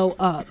shit blow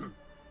up?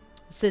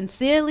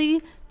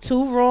 Sincerely,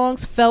 two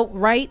wrongs felt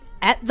right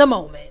at the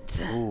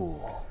moment.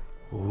 Ooh.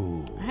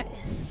 That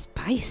is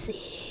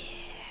spicy.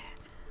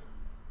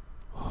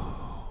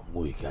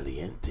 Muy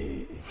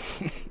caliente.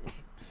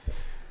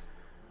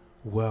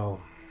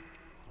 Well,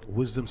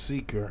 wisdom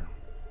seeker,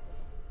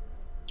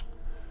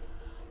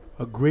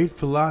 a great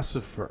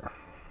philosopher,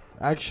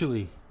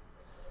 actually,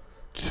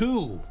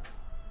 two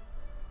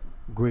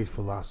great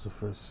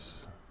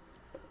philosophers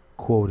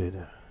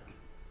quoted,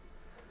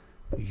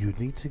 "You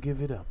need to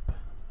give it up.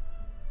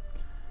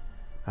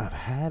 I've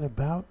had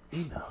about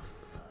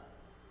enough.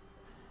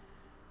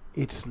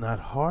 It's not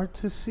hard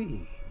to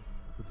see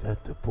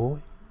that the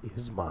boy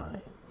is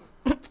mine."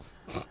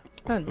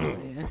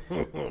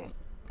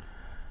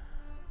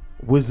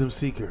 Wisdom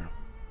seeker,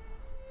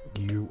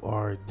 you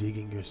are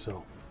digging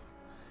yourself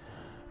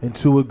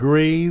into a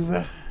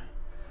grave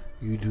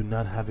you do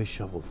not have a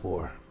shovel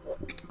for.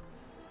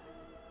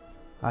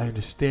 I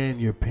understand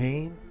your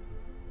pain.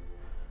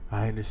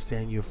 I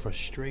understand your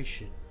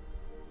frustration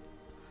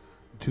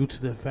due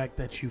to the fact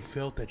that you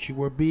felt that you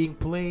were being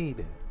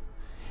played.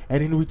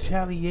 And in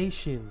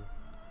retaliation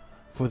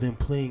for them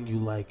playing you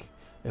like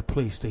a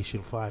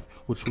PlayStation 5,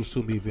 which will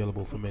soon be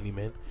available for many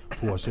men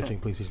who are searching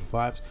PlayStation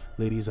 5s.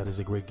 Ladies, that is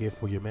a great gift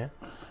for your man.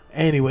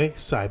 Anyway,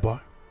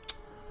 sidebar.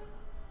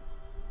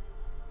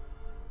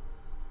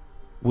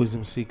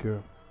 Wisdom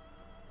seeker,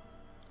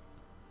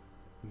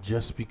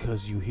 just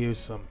because you hear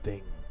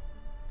something,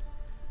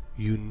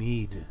 you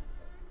need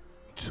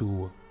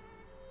to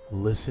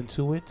listen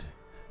to it,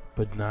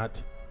 but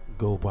not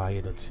go by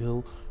it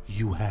until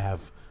you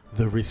have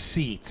the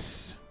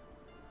receipts.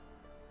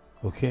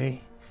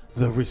 Okay?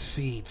 The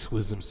receipts,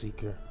 wisdom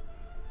seeker.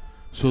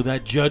 So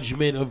that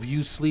judgment of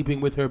you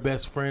sleeping with her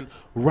best friend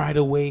right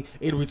away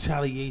in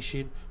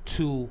retaliation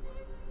to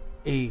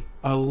a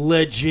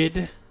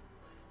alleged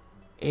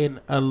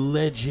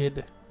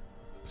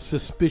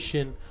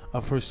suspicion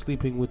of her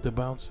sleeping with the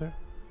bouncer,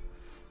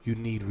 you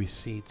need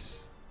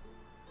receipts.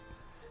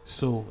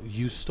 So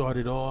you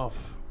started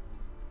off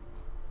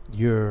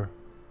your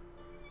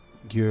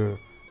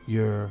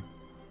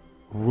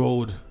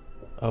road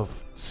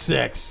of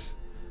sex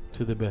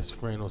to the best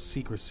friend or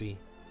secrecy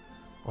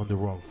on the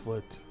wrong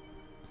foot.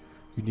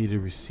 You needed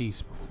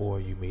receipts before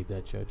you made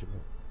that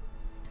judgment.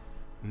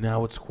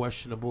 Now it's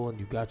questionable and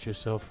you got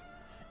yourself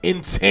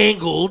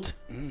entangled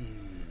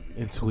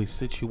into a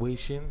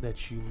situation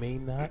that you may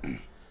not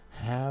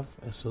have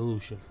a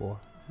solution for.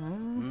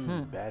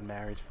 Bad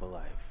marriage for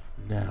life.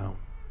 Now,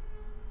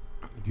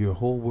 your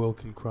whole world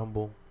can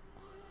crumble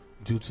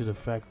due to the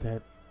fact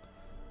that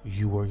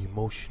you were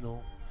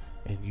emotional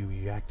and you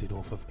reacted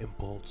off of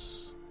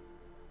impulse.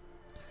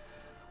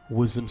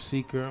 Wisdom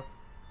seeker,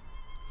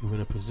 you're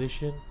in a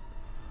position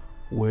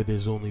where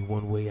there's only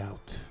one way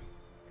out.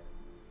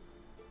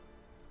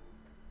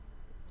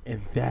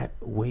 And that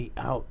way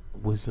out,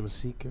 wisdom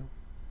seeker,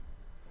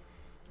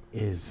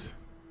 is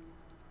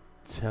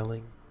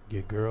telling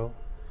your girl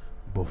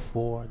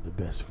before the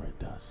best friend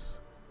does.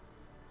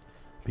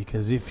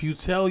 Because if you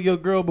tell your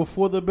girl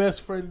before the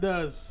best friend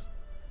does,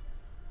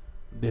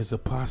 there's a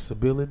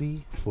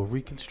possibility for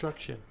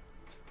reconstruction.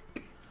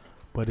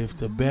 But if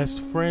the best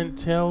friend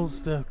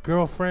tells the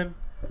girlfriend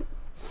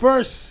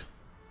first,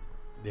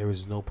 there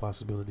is no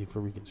possibility for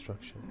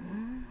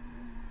reconstruction.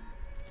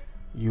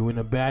 You in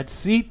a bad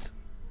seat,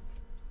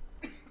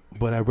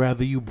 but I'd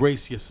rather you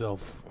brace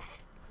yourself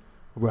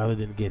rather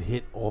than get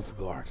hit off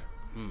guard.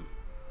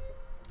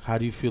 How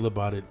do you feel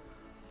about it,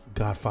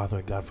 Godfather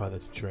and Godfather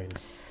to training?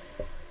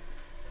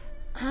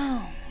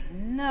 Oh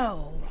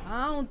no,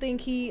 I don't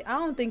think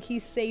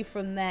he's safe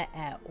from that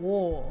at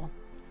all.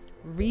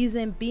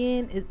 Reason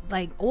being is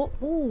like,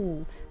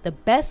 the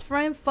best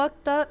friend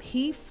fucked up.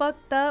 He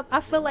fucked up. I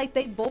feel like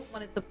they both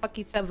wanted to fuck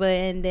each other,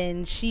 and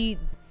then she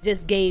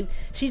just gave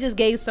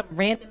some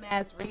random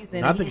ass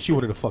reason. I think she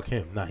wanted to fuck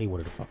him. Nah, he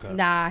wanted to fuck her.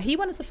 Nah, he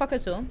wanted to fuck her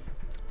too.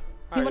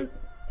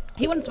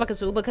 He wanted to fuck her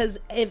too because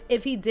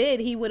if he did,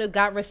 he would have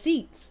got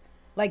receipts,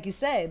 like you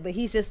said. But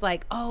he's just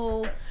like,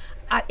 I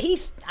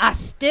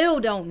still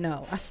don't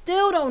know. I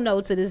still don't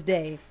know to this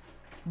day.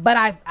 But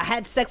I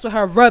had sex with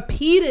her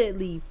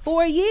repeatedly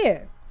for a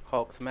year.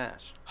 Hulk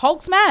smash.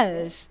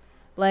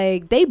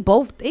 Like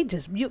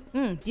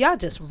y'all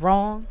just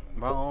wrong.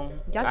 Wrong.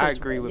 I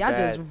agree with y'all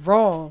that. just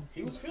wrong.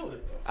 He was feeling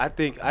it. I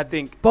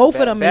think both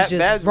of them is just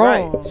Bad's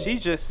wrong.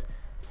 Right.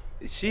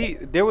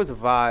 There was a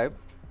vibe,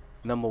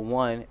 number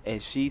one,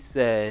 and she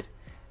said,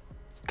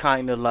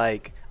 kind of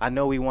like, I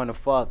know we want to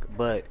fuck,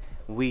 but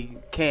we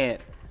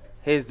can't.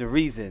 Here's the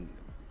reason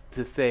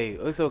to say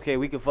it's okay.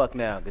 We can fuck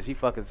now because she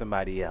fucking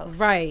somebody else.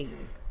 Right.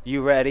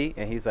 You ready?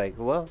 And he's like,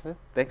 well,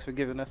 thanks for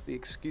giving us the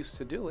excuse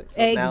to do it.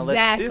 So exactly. Now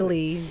let's do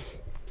it.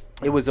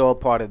 It was all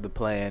part of the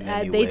plan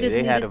anyway.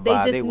 They had a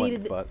vibe. They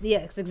wanted to fuck.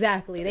 Yes,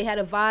 exactly. They had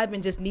a vibe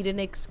and just needed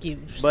an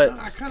excuse. But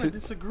I kind of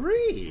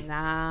disagree.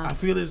 Nah. I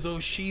feel as though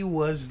she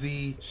was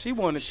the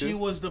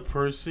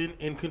person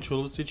in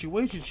control of the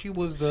situation. She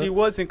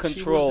was in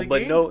control,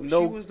 but no. She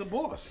was the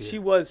boss.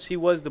 Here. She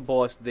was the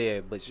boss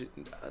there. But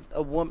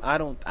a woman.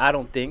 I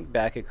don't think.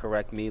 Back could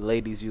correct me,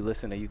 ladies. You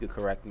listen, you could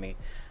correct me.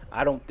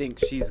 I don't think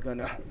she's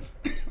gonna.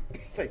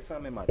 It's like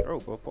something in my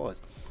throat, bro.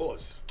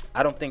 Pause.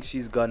 I don't think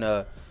she's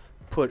gonna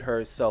put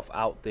herself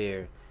out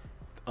there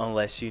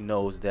unless she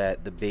knows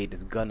that the bait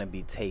is gonna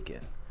be taken.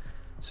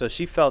 So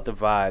she felt the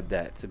vibe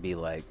that to be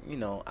like,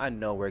 I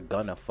know we're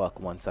gonna fuck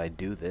once I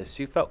do this.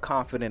 She felt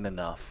confident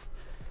enough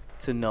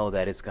to know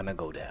that it's gonna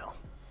go down.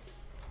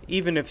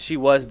 Even if she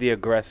was the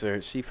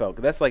aggressor, she felt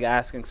that's like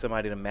asking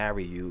somebody to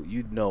marry you.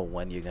 You know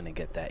when you're gonna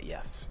get that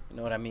yes. You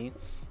know what I mean?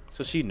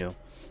 So she knew.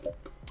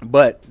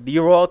 But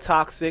you're all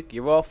toxic.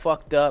 You're all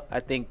fucked up.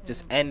 I think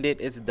just end it.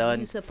 It's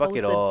done. Fuck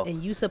it all.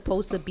 And you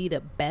supposed to be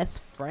the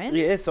best friend?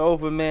 Yeah, it's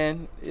over,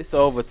 man. It's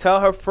over. Tell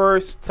her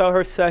first. Tell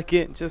her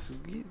second. Just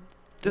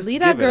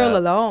leave that girl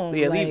alone.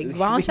 Yeah,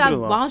 why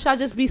don't y'all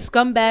just be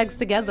scumbags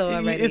together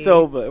already? It's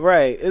over.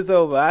 Right. It's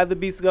over. Either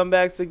be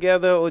scumbags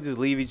together or just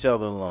leave each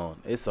other alone.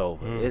 It's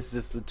over. It's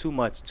just too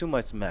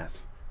much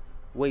mess.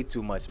 Way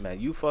too much, man.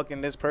 You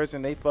fucking this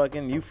person, they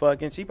fucking, you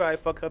fucking. She probably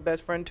fucked her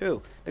best friend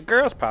too. The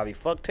girls probably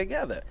fucked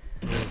together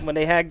when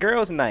they had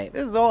girls' night.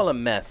 This is all a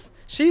mess.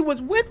 She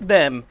was with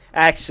them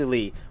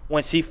actually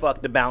when she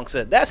fucked the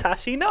bouncer. That's how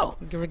she know.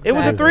 Exactly. It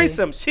was a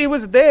threesome. She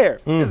was there.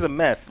 It's a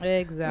mess.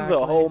 Exactly. It's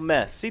a whole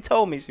mess. She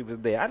told me she was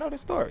there. I know the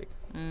story.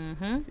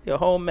 A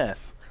whole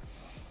mess.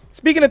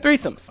 Speaking of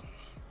threesomes.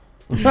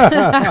 What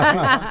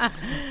a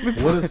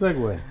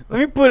segue. Let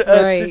me put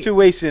a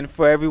situation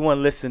for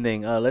everyone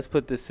listening. Let's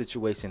put this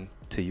situation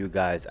to you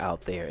guys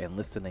out there in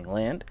listening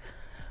land.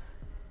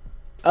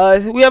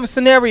 We have a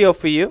scenario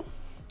for you.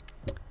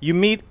 You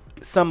meet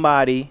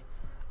somebody,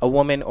 a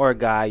woman or a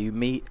guy, you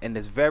meet, and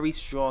there's very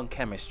strong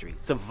chemistry.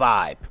 It's a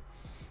vibe.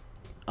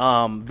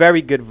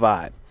 Very good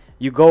vibe.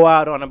 You go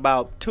out on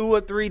about 2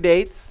 or 3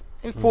 dates,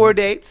 and 4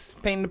 dates,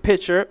 painting the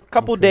picture, a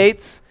couple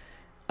dates.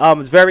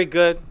 It's very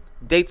good.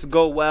 Dates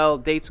go well.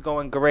 Dates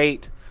going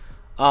great.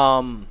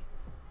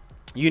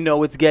 you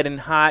know it's getting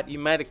hot. You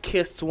might have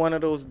kissed one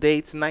of those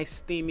dates, nice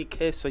steamy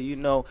kiss, so you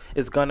know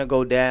it's gonna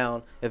go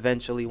down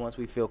eventually once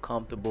we feel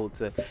comfortable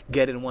to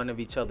get in one of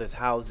each other's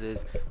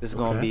houses. This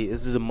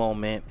is a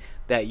moment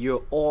that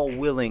you're all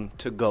willing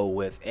to go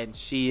with, and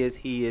she is,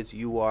 he is,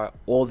 you are,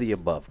 all the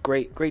above.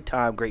 Great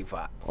time, great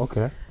vibe.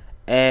 Okay.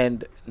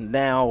 And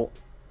now,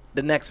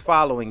 the next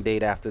following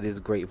date after this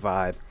great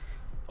vibe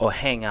or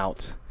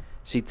hangout,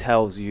 she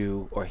tells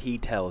you or he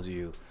tells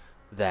you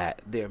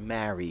that they're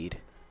married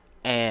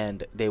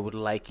and they would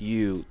like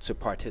you to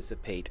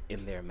participate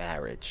in their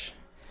marriage.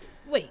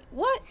 Wait,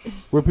 what?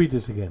 Repeat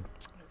this again.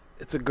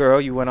 It's a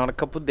girl you went on a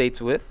couple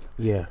dates with.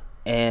 Yeah.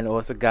 Or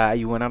it's a guy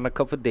you went on a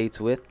couple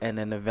dates with, and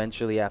then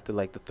eventually after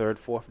like the third,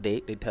 fourth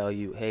date, they tell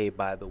you, hey,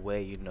 by the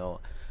way, you know,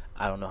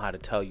 I don't know how to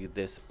tell you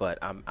this, but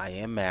I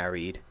am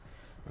married.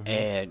 Mm-hmm.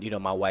 And, you know,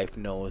 my wife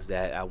knows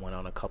that I went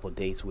on a couple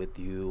dates with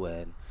you,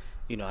 and,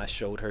 you know, I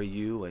showed her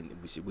you, and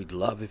we'd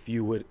love if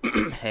you would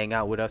hang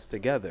out with us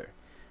together.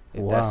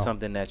 If that's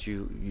something that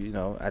you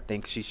know, I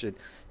think she should.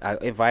 I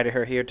invited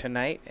her here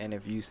tonight, and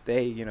if you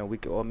stay, you know, we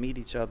could all meet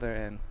each other.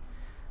 And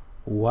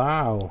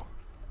wow,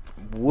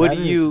 would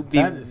you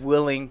be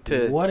willing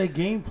to? What a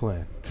game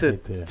plan to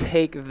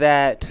take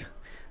that.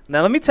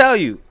 Now let me tell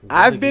you,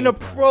 I've been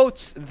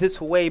approached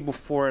this way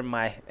before in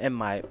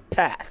my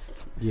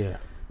past. Yeah,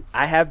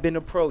 I have been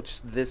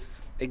approached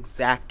this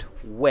exact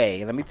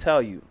way. Let me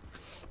tell you,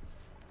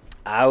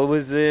 I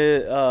was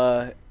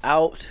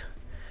out.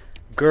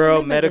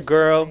 Girl, met a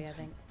girl,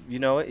 story, you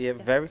know it, yeah,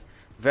 yes.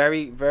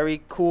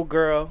 very cool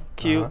girl,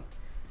 cute,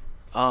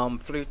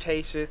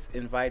 flirtatious,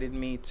 invited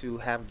me to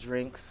have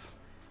drinks,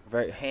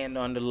 very hand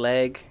on the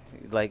leg,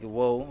 like,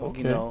 whoa, okay.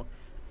 You know,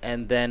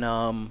 and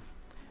then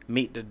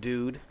meet the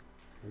dude.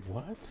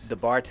 What? The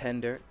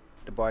bartender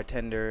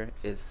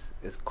is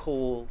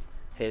cool,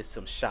 here's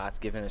some shots,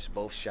 giving us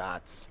both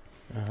shots,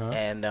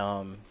 and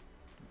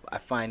I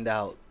find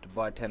out the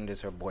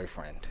bartender's her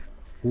boyfriend.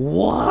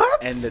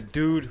 What? And the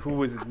dude who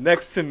was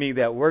next to me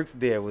that works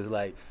there was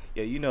like,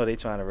 yo, you know they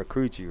trying to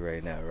recruit you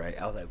right now, right?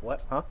 I was like,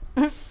 what? Huh?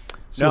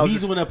 So no,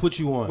 he's the one that put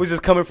you on. We're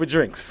just coming for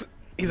drinks.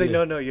 He's like,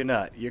 no, you're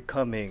not. You're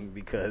coming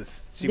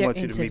because she wants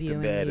you to meet the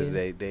bed.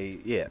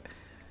 And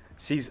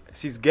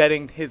she's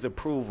getting his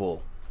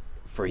approval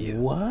for you.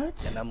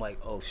 What? And I'm like,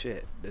 oh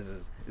shit,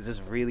 is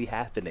this really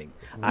happening?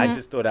 Mm-hmm. I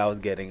just thought I was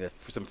getting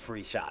some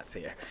free shots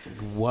here.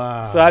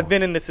 Wow. So I've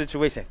been in this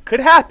situation. Could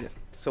happen.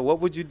 So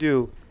what would you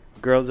do?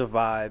 Girls a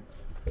vibe.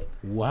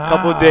 Wow.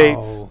 Couple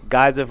dates.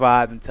 Guys a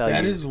vibe and tell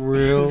that is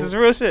real. This is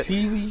real shit.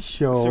 TV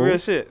show. It's real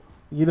shit.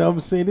 You know what I'm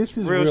saying? This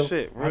is real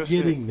shit. I'm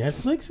getting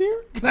Netflix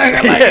here?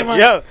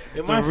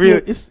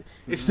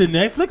 It's the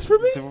Netflix for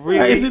me?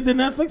 Is it the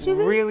Netflix for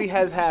me? Really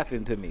has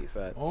happened to me,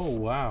 son. Oh,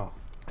 wow.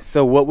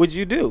 So what would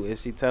you do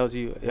if she tells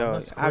you,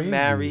 yo, I'm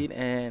married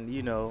and,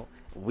 you know,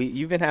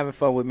 you've been having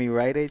fun with me,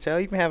 right,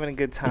 HL? You've been having a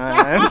good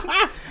time.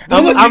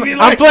 I'm playing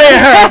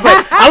her.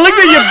 But I looked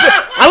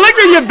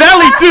at your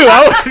belly too.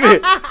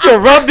 I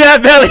rub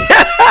that belly.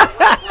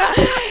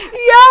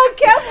 Yo,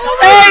 careful.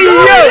 Hey,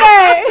 yo.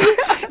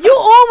 You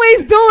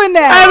always doing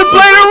that. I had to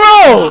play the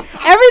role.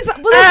 I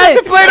had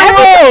to play the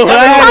role.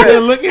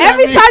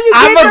 Every time you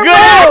get in the role. I'm a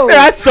good actor.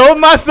 I sold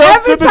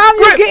myself to the script. Every time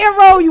you get in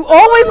role, you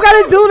always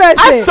got to do that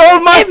shit. I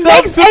sold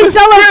myself to the script. It makes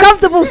HL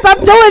uncomfortable. Stop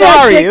doing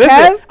that shit,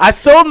 Kev. I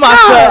sold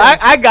myself.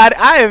 I got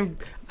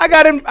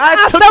it.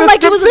 I took felt the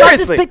like script you was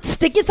seriously. about to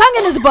stick your tongue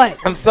in his butt.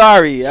 I'm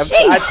sorry.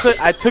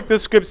 I took the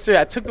script serious.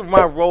 I took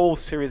my role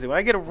seriously. When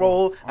I get a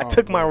role, I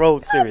took my role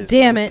seriously.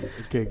 Damn it.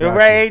 Okay, gotcha.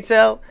 Right,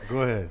 HL?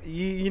 Go ahead.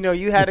 You know,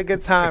 you had a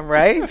good time,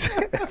 right?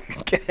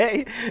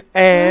 Okay.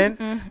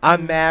 And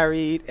I'm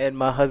married, and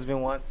my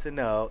husband wants to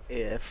know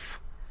if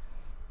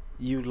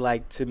you'd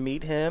like to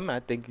meet him. I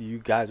think you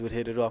guys would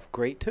hit it off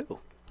great, too.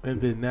 And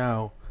then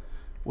now,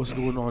 what's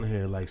going on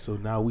here? Like, so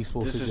now we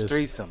supposed to This is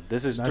threesome.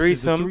 This is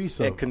threesome.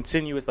 And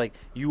continuous. Like,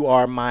 you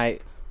are my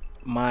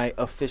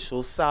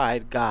official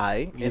side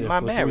guy in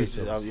my marriage.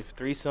 If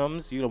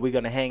threesomes, you know, we're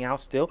gonna hang out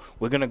still.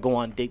 We're gonna go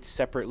on dates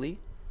separately,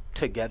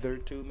 together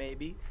too,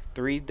 maybe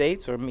 3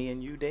 dates or me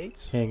and you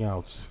dates.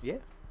 Hangouts. Yeah.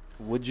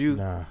 Would you?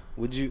 Nah.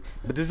 Would you?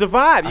 But there's a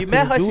vibe. You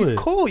met her. She's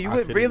cool. You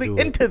went really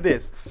into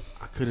this.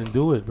 I couldn't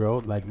do it, bro.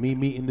 Like me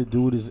meeting the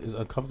dude is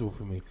uncomfortable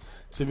for me.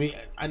 To me,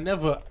 I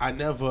never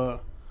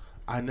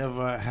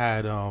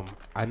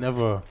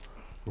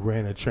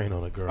ran a train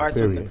on a girl. All right,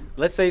 period. so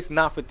let's say it's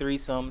not for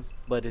threesomes,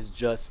 but it's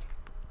just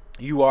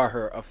you are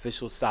her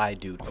official side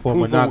dude. For a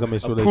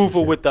monogamous relationship.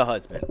 Approval with the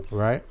husband.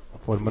 Right?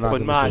 For the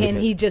monogamous relationship.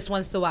 And he just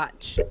wants to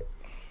watch.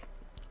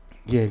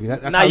 Yeah,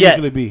 that's not how yet.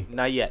 It usually be.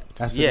 Not yet.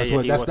 That's the goal.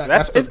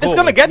 It's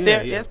gonna get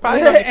there. Yeah, it's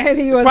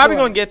probably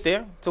gonna get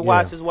there to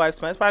watch his wife's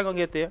man. It's probably gonna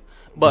get there.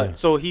 But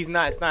so he's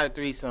not. It's not a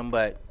threesome,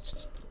 but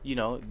you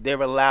know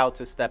they're allowed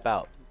to step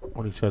out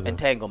on each other.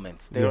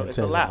 Entanglements. It's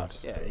allowed.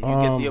 Yeah, you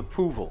get the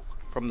approval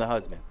from the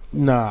husband.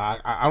 Nah,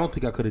 I don't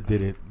think I could have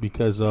did it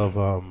because of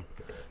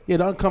the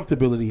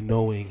uncomfortability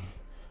knowing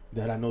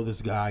that I know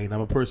this guy and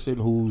I'm a person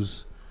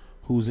who's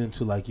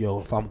into like, yo,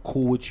 if I'm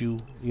cool with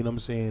you, you know what I'm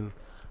saying.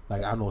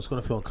 Like I know it's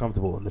gonna feel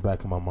uncomfortable in the back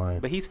of my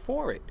mind. But he's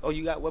for it. Oh,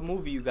 you got what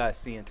movie you guys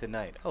seeing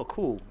tonight? Oh,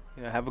 cool.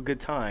 Have a good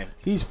time.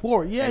 He's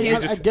for it. Yeah,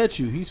 I get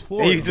you. He's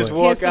for it. You just Here's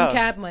walk some out.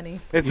 cab money.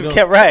 It's some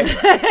cab, right?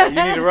 You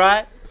need a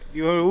ride?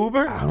 You want an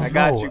Uber? I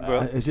got know. you, bro.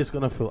 It's just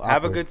gonna feel awkward.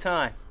 Have a good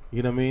time.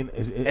 You know what I mean?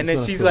 And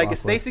then she's like, "Is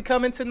Stacy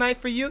coming tonight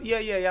for you?"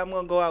 Yeah. I'm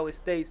gonna go out with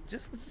Stacy.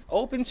 Just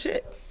open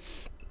shit.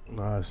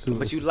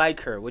 But you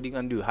like her. What are you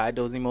gonna do? Hide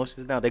those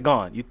emotions now? They're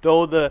gone. You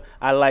throw the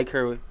 "I like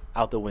her"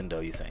 out the window.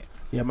 You saying?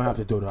 Yeah, I'm gonna have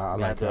to throw the "I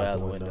like her" out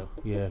the window.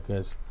 Yeah,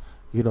 because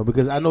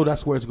because I know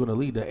that's where it's gonna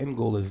lead. The end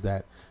goal is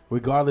that,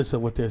 regardless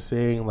of what they're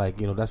saying, like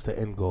that's the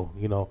end goal.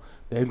 The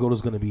end goal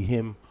is gonna be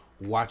him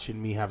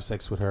watching me have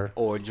sex with her,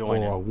 or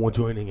joining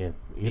in.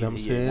 You know what I'm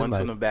saying? One's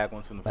like, from the back,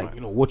 one's from the front.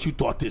 Like what you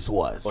thought this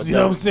was. Or you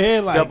know what I'm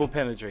saying? Like double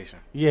penetration.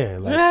 Yeah,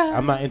 like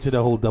I'm not into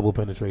the whole double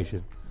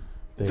penetration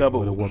thing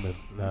with a woman.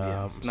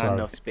 Nah, it's not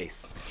enough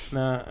space.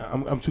 Nah,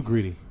 I'm too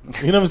greedy.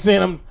 You know what I'm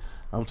saying?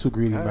 I'm too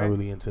greedy. Not right.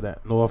 really into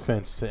that. No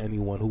offense to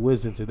anyone who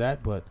is into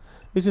that, but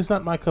it's just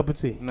not my cup of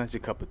tea. Not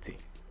your cup of tea.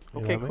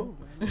 You Okay, know cool.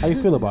 I mean? How you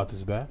feel about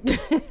this, Bat?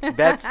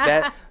 That's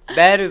bad.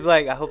 Bad is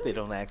like, I hope they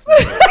don't ask me.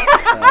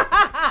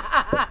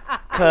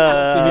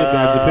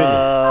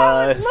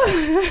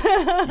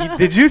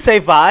 Did you say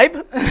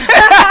vibe?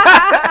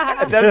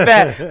 That's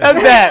bad.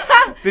 That's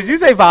bad. Did you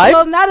say vibe?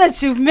 Well, now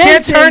that you've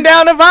mentioned, can't turn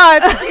down a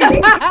vibe.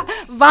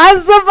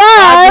 Vibe's a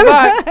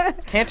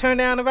vibe. Can't turn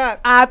down a vibe.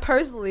 I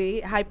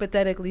personally,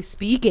 hypothetically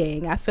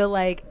speaking, I feel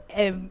like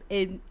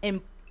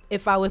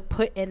if I was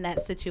put in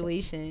that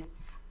situation,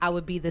 I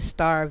would be the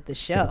star of the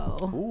show.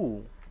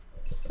 Ooh.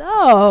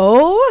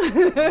 So,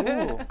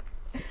 Ooh.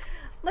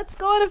 let's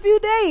go on a few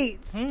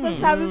dates. Let's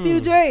have a few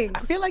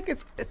drinks. I feel like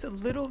it's a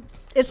little.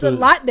 It's a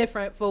lot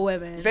different for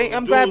women.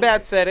 I'm glad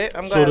Bad said it.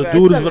 I'm glad the Bad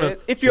dude is said gonna.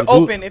 it. If you're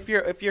open, if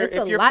you're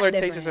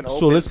flirtatious and open.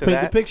 So let's to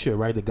paint that. the picture,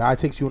 right? The guy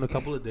takes you on a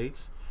couple of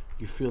dates.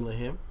 You're feeling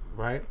him,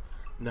 right?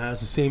 Now it's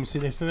the same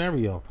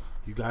scenario.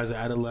 You guys are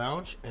at a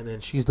lounge, and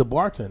then she's the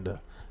bartender.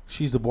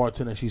 She's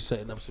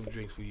setting up some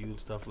drinks for you and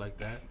stuff like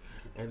that.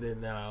 And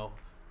then now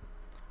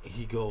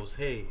he goes,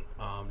 "Hey,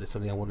 there's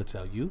something I want to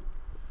tell you.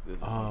 This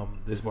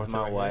is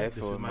my wife.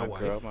 This is my wife.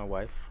 Girl, my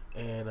wife.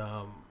 And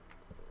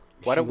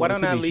why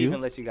don't I leave you.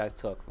 and let you guys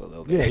talk for a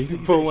little bit? Yeah, he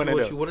said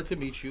she wanted to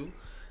meet you,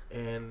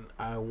 and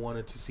I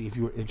wanted to see if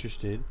you were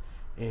interested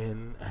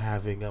in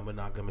having a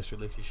monogamous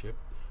relationship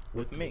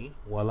with me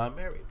while I'm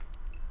married.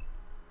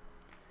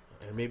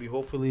 And maybe,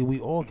 hopefully, we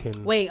all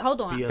can. Wait,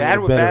 hold on. Be a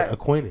little better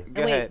acquainted.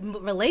 Go ahead.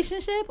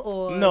 Relationship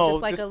or no?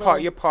 Just like just a part. little...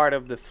 You're part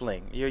of the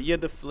fling. You're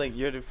the fling.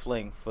 You're the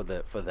fling for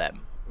them.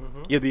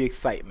 Mm-hmm. You're the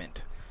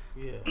excitement.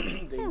 Yeah.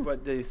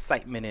 But the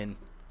excitement in.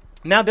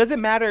 Now, does it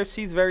matter if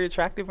she's very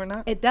attractive or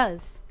not? It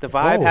does. The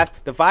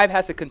vibe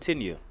has to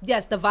continue.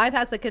 Yes, the vibe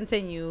has to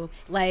continue.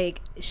 Like,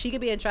 she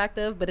could be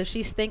attractive, but if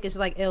she stink, it's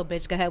like, ill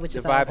bitch, go ahead with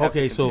yourself.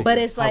 Okay, so but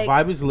it's like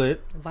vibe is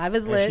lit. Vibe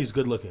is lit. And she's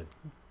good looking.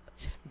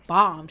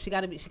 Bomb. She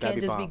gotta be. She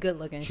can't just be good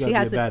looking. She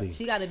has to.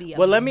 She gotta be.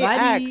 Well, let me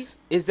ask: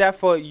 is that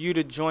for you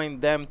to join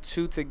them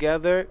two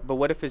together? But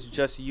what if it's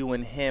just you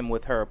and him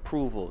with her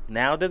approval?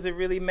 Now, does it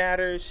really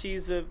matter if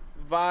she's a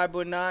vibe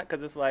or not?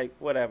 Because it's like,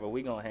 whatever.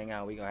 We gonna hang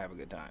out. We gonna have a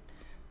good time.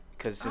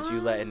 Because since you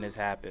letting this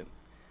happen,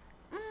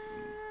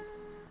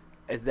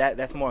 is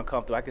that's more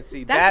uncomfortable? I can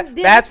see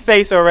that's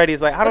face already.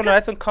 Is like, I don't know.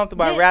 That's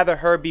uncomfortable. I'd rather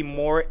her be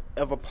more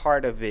of a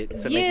part of it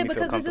to make me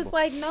feel comfortable. Because it's just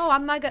like, no,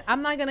 I'm not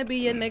gonna be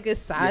your nigga's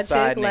side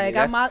chick. Like,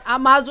 I might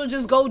as well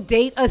just go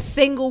date a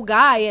single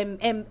guy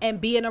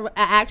and be in an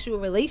actual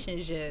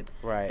relationship.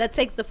 Right. That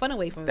takes the fun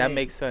away from that it.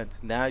 Makes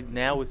sense.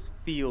 Now it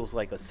feels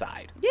like a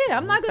side. Yeah,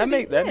 I'm not gonna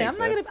I'm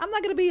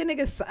not gonna be your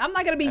nigga's. I'm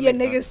not gonna be your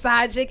nigga's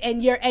side chick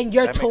and your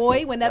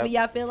toy whenever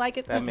y'all feel like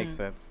it. That makes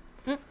sense.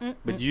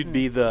 But you'd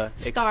be the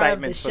star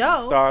excitement of the show.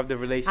 The star of the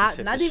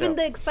relationship. Not even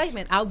the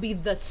excitement. I'll be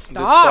the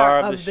star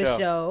of the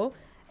show.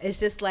 It's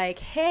just like,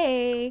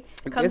 hey,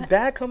 is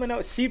Bad coming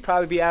out? She'd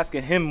probably be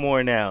asking him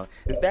more now.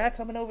 Is Bad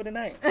coming over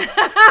tonight?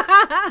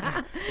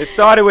 It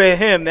started with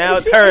him. Now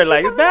it's her.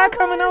 Like, is Bad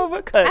coming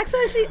over?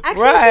 Actually, she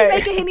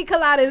making henny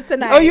coladas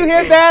tonight. Oh, you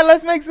hear Bad?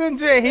 Let's make some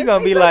drink. He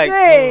gonna be like,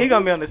 he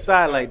gonna be on the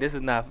side like, this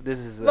is not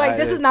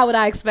what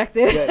I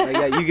expected.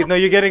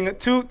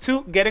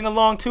 You're getting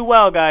along too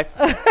well, guys.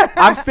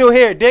 I'm still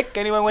here. Dick,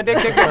 anyone want dick?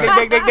 Dick in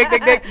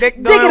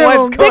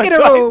the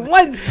room.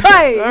 Once,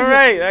 twice. All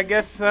right, I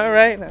guess. All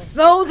right.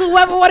 So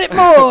whoever wanted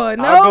more.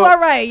 No, all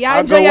right.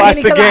 Y'all enjoy your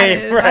henny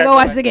coladas. I'll go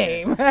watch the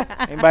game.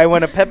 Anybody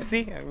want a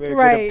Pepsi?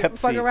 Right. Pepsi.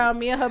 Fuck around.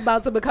 Me and her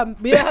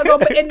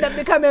gonna end up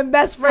becoming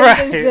best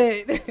friends and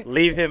shit.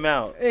 Leave him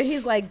out. And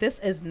he's like, this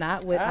is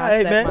not what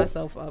I set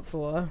myself up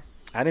for.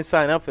 I didn't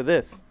sign up for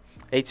this.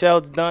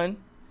 HL's done.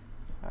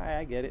 All right,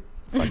 I get it.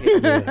 Fuck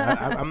it.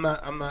 Yeah, I'm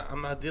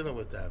not dealing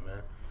with that,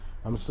 man.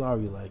 I'm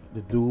sorry. Like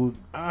the dude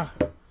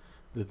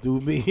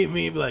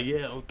be like,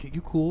 yeah, okay, you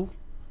cool.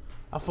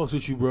 I fucks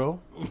with you, bro.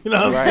 You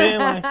know what I'm saying?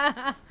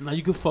 Like, now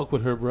you can fuck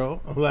with her,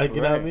 bro. Like,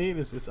 you know what I mean?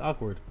 It's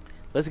awkward.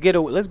 Let's get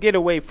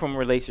away from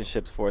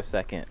relationships for a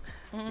second.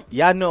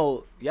 Y'all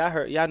know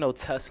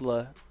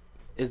Tesla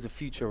is the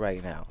future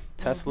right now.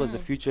 Tesla is the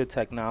future of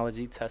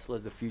technology. Tesla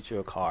is the future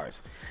of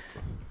cars.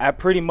 I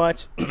pretty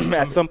much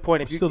at some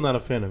point, I'm still not a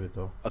fan of it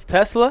though. Of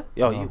Tesla,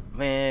 yo,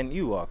 No.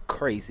 you are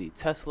crazy.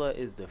 Tesla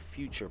is the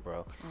future,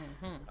 bro.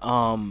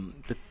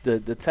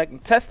 The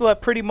Tesla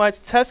pretty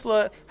much.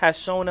 Tesla has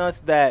shown us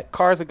that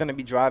cars are going to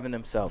be driving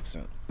themselves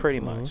soon. Pretty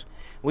much,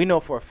 we know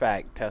for a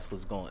fact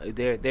Tesla's going.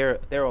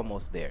 They're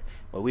almost there,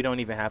 but we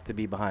don't even have to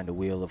be behind the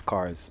wheel of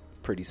cars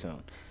pretty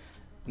soon.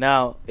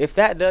 Now, if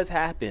that does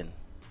happen,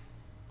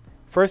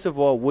 first of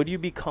all, would you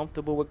be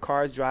comfortable with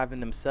cars driving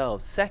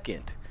themselves?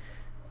 Second,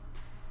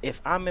 if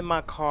I'm in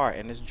my car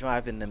and it's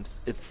driving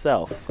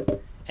itself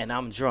and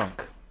I'm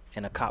drunk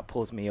and a cop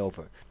pulls me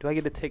over, do I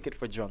get a ticket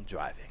for drunk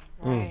driving?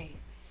 Right.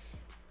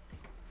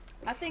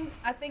 I think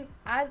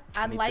I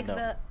like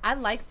the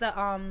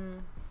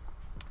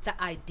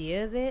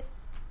idea of it.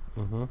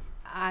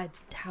 I,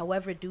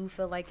 however, do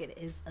feel like it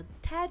is a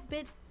tad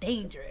bit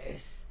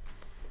dangerous.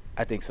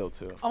 I think so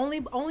too.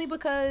 Only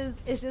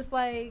because it's just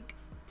like,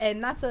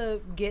 and not to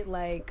get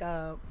like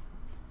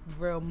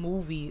real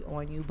movie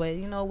on you, but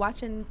you know,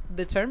 watching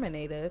the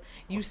Terminator,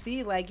 you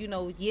see like, you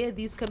know, yeah,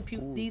 these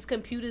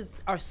computers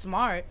are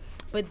smart,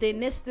 but then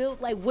they're still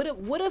like, what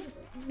if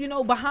you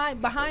know,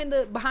 behind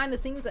the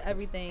scenes of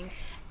everything,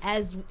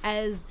 as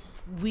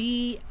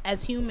we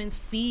as humans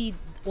feed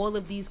all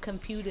of these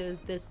computers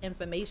this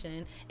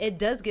information, it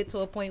does get to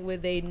a point where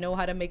they know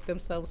how to make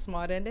themselves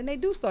smarter, and then they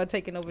do start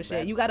taking over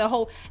shit. You got a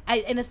whole,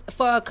 and it's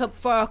for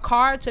a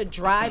car to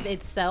drive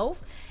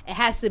itself, it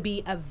has to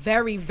be a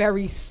very,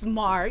 very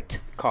smart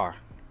car.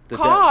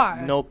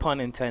 No pun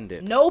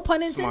intended. No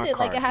pun intended. Smart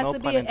Like it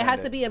cars.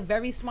 has to be a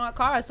very smart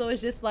car. So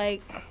it's just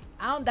like,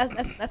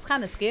 that's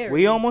kind of scary.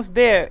 We almost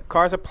there.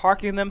 Cars are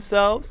parking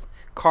themselves.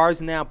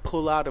 Cars now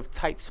pull out of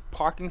tight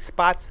parking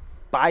spots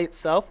by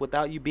itself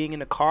without you being in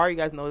the car. You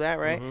guys know that,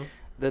 right?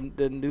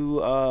 The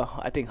new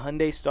I think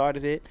Hyundai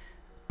started it.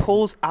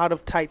 Pulls out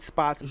of tight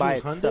spots by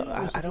itself.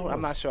 I'm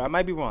not sure. I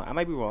might be wrong.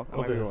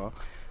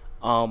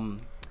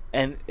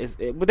 And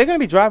but they're gonna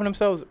be driving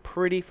themselves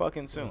pretty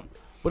fucking soon.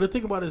 But the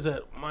thing about it is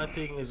that my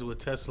thing is with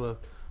Tesla,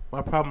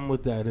 my problem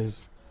with that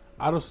is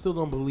still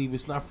don't believe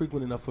it's not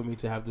frequent enough for me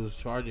to have those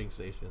charging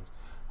stations.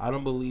 I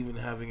don't believe in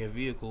having a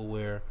vehicle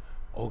where,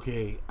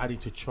 okay, I need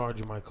to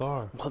charge my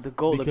car. Well, the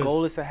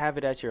goal is to have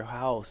it at your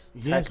house,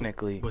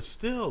 technically. But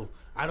still,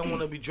 I don't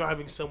want to be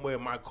driving somewhere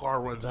my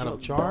car runs out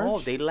of charge. No,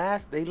 they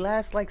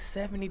last like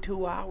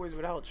 72 hours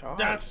without charge.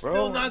 That's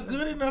still not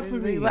good enough for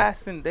me. They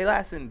last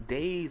in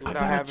days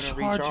without having to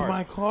recharge. Charge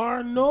my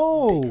car?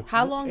 No.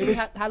 How long do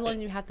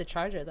you have to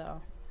charge it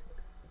though?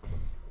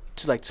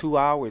 To like 2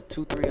 hours,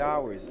 2-3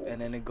 hours, and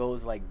then it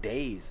goes like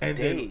days. And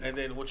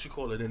then what you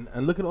call it? And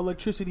look at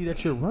electricity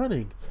that you're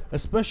running,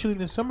 especially in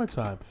the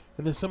summertime.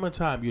 In the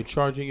summertime, you're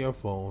charging your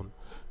phone,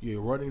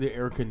 you're running the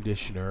air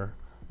conditioner.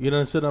 You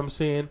know what I'm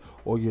saying?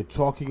 Or you're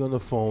talking on the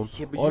phone.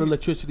 Yeah, all the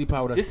electricity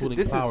power that's pulling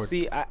power.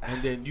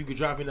 And then you can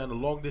driving down the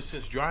long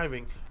distance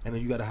driving, and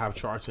then you got to have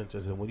charge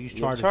centers. And when you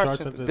charge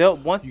centers,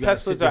 once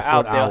Teslas are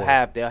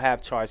out, they'll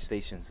have charge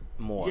stations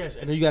more. Yes,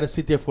 and then you got to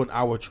sit there for an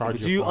hour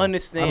charging. Do you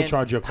understand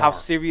how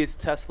serious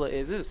Tesla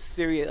is? This is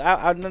serious.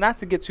 Not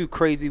to get too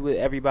crazy with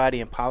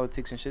everybody in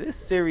politics and shit. This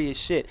is serious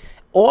shit.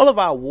 All of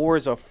our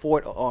wars are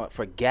fought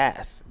for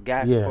gas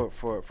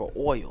for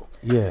oil.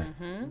 Yeah.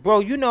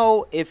 Bro, you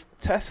know,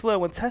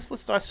 when Tesla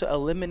starts to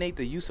eliminate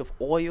the use of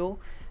oil,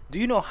 do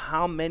you know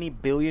how many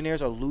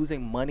billionaires are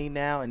losing money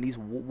now? And these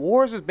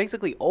wars is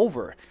basically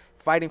over.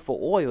 Fighting for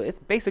oil, it's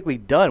basically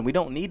done. We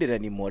don't need it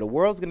anymore. The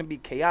world's going to be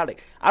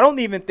chaotic. I don't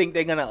even think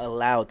they're going to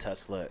allow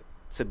Tesla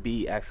to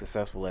be as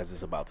successful as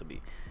it's about to be.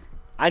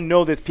 I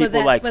know there's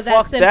people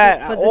fuck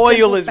that.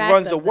 Oil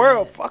runs the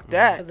world. Fuck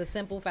that. For the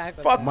simple fact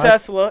of fuck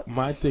Tesla.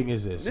 My thing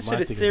is this. This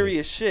shit is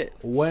serious shit.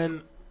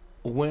 When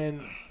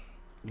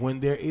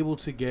they're able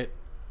to get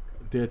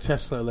their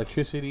Tesla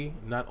electricity,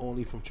 not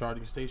only from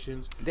charging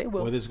stations, they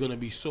will. Where there's going to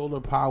be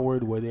solar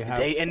powered, where they have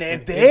they're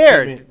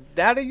there.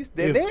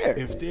 They're there.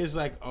 If there's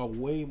like a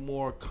way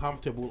more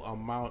comfortable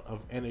amount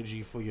of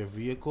energy for your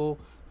vehicle,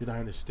 then I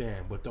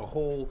understand. But the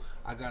whole,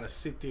 I gotta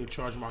sit there and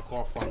charge my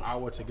car for an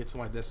hour to get to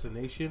my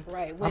destination.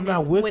 Right. I'm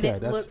not with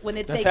that.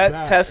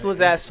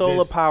 Tesla's at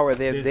solar power.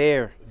 They're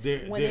there.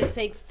 When it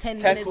takes 10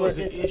 minutes to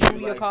just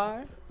fuel your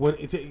car. When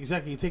it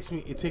takes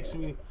me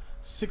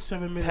 6-7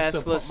 minutes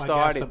Tesla to pump my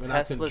gas up, and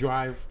I can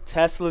drive.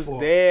 Tesla's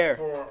there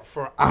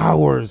for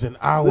hours and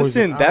hours.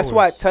 Listen, and that's hours.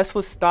 why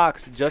Tesla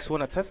stocks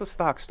Tesla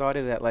stock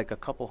started at like a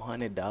couple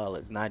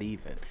 $100, not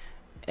even.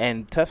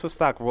 And Tesla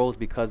stock rose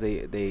because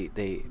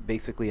they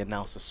basically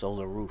announced a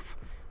solar roof.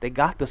 They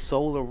got the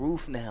solar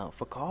roof now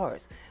for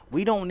cars.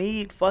 We don't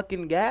need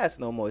fucking gas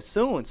no more.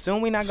 Soon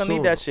we're not gonna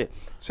need that shit.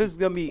 This is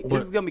gonna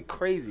be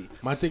crazy.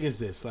 My thing is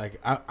this: like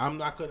I'm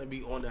not gonna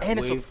be on that. And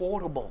wave. It's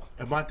affordable.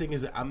 And my thing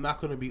is that I'm not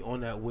gonna be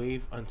on that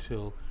wave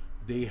until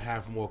they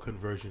have more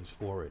conversions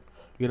for it.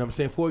 You know what I'm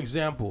saying? For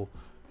example,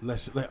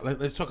 let's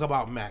talk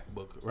about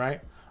MacBook,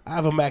 right? I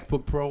have a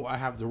MacBook Pro. I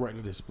have the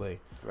Retina display.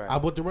 Right. I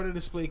bought the Retina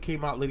display,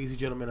 came out, ladies and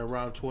gentlemen,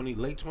 around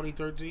late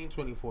 2013,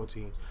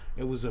 2014.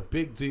 It was a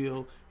big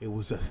deal. It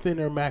was a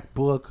thinner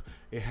MacBook.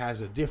 It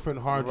has a different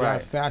hard drive,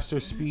 Right. faster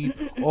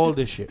speed, all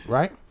this shit,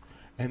 right?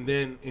 And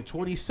then in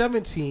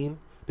 2017,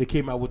 they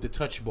came out with the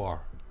Touch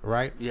Bar,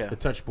 right? Yeah. The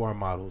Touch Bar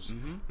models.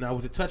 Now,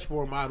 with the Touch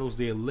Bar models,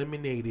 they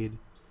eliminated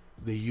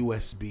the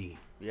USB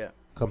Yeah.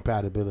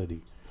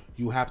 compatibility.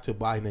 You have to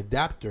buy an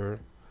adapter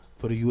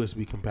for the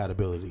USB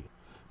compatibility.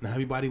 Now,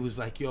 everybody was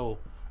like, yo,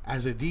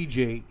 as a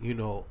DJ, you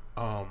know,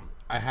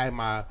 I had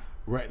my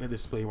Retina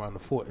display around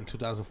in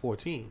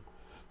 2014.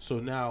 So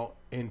now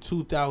in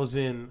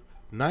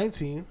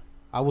 2019,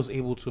 I was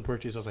able to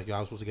purchase. I was like, yo, I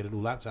was supposed to get a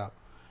new laptop.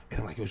 And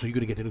I'm like, yo, so you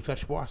going to get the new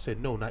Touch Bar? I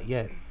said, no, not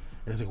yet.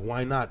 And it's like,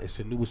 why not? It's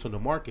the newest on the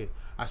market.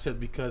 I said,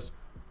 because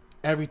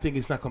everything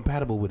is not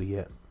compatible with it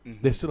yet.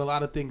 There's still a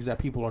lot of things that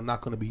people are not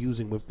going to be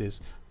using with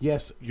this.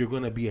 Yes, you're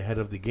going to be ahead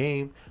of the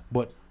game,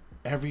 but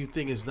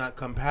everything is not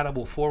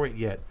compatible for it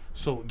yet.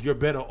 So you're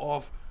better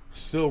off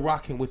still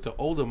rocking with the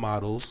older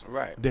models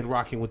than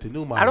rocking with the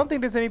new model. I don't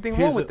think there's anything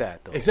wrong with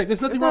that, though. Exactly.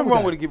 There's nothing There's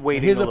wrong with with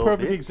waiting Here's a a little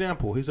perfect bit.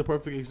 example. Here's a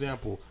perfect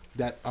example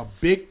that a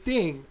big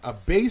thing, a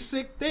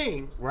basic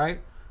thing, right?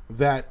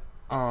 That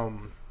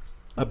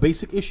a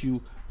basic issue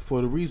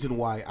for the reason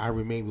why I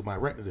remain with my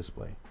Retina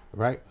display,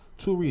 right?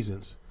 2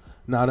 reasons.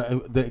 Now,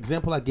 the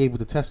example I gave with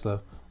the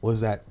Tesla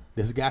was that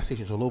there's gas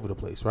stations all over the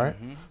place, right?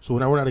 So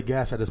when I run out of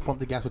gas, I just pump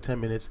the gas for 10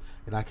 minutes,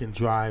 and I can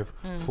drive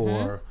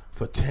for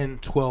 10,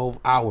 12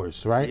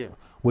 hours, right? Yeah.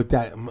 With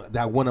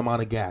that one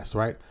amount of gas,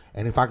 right?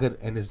 And if I could,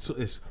 and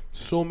it's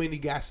so many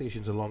gas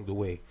stations along the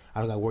way, I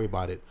don't got to worry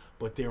about it.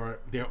 But there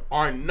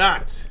are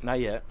not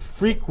yet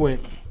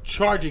frequent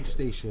charging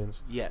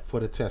stations yet for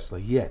the Tesla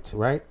yet,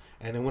 right?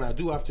 And then when I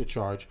do have to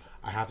charge,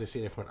 I have to stay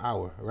there for an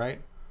hour,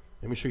 right?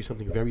 Let me show you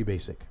something very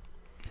basic.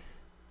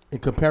 In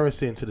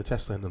comparison to the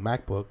Tesla and the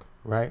MacBook,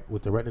 right,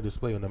 with the Retina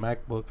display on the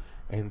MacBook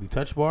and the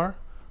Touch Bar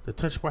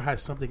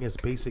has something as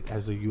basic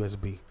as a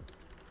USB.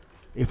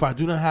 If I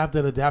do not have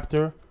that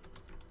adapter,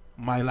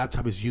 my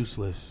laptop is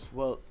useless.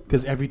 Well,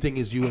 because everything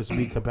is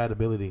USB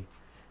compatibility.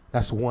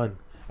 That's one.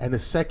 And the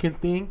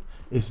second thing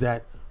is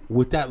that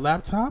with that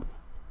laptop,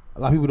 a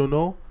lot of people don't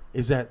know,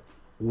 is that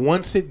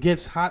once it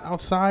gets hot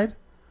outside,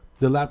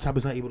 the laptop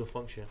is not able to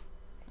function.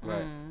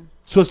 Right.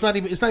 So it's not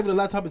even the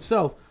laptop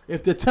itself.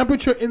 If the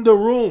temperature in the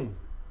room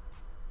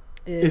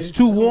is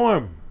too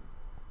warm,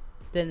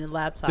 then the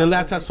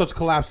laptop starts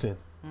collapsing.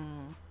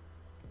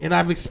 And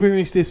I've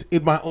experienced this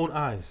in my own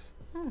eyes.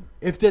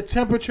 If the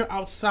temperature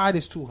outside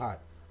is too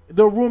hot,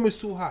 the room is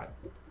too hot,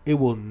 it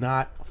will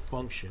not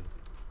function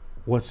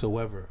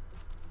whatsoever.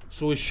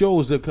 So it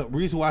shows the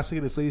reason why I say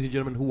this, ladies and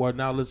gentlemen, who are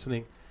now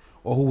listening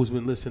or who has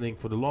been listening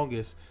for the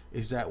longest,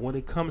 is that when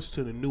it comes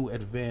to the new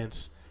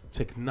advanced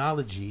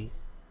technology,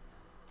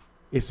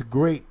 it's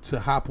great to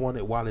hop on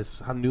it while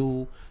it's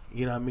new.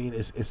 You know what I mean?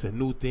 It's a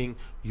new thing.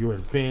 You're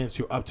advanced.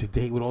 You're up to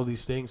date with all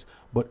these things.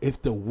 But if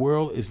the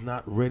world is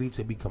not ready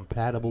to be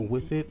compatible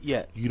with it,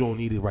 you don't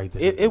need it right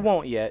there. It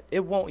won't yet.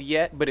 It won't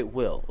yet, but it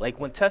will. Like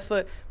when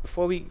Tesla,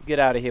 before we get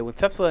out of here, when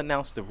Tesla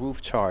announced the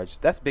roof charge,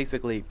 that's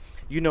basically,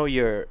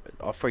 your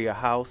for your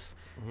house,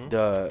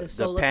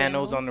 the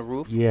panels on the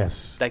roof.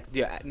 Yes. Like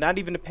not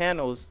even the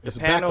panels. It's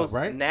the panels,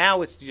 backup, right?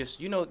 Now it's just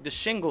the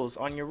shingles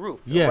on your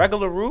roof. Yeah. The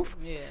regular roof.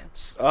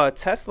 Yeah.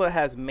 Tesla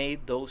has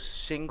made those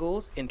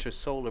shingles into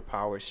solar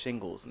power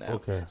shingles now.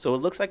 Okay. So it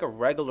looks like a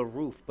regular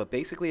roof, but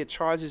basically it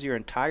charges your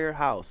entire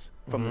house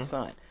from the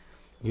sun.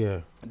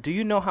 Yeah. Do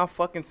you know how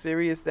fucking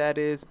serious that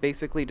is?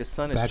 Basically, the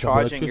sun is Backup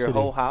charging your electricity.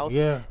 whole house,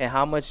 Yeah. and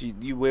how much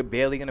we're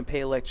barely gonna pay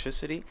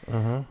electricity.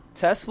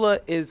 Tesla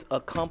is a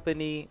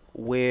company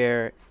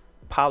where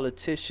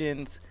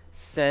politicians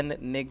send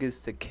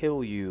niggas to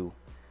kill you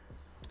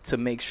to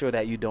make sure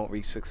that you don't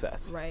reach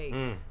success.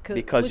 Right.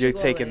 Because you're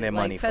taking their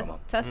money from them.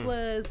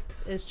 Tesla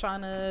is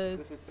trying to.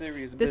 This is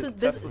serious. This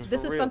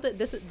business. is something.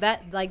 This is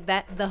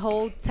that the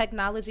whole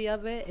technology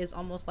of it is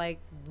almost like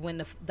when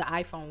the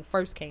iPhone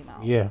first came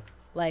out. Yeah.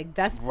 Like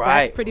that's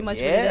Right. pretty much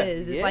what Yeah, it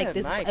is. It's yeah, like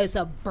this. nice. It's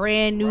a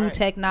brand new Right.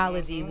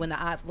 technology when the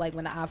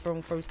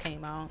iPhone first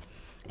came out,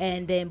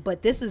 and then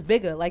but this is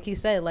bigger. Like he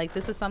said, like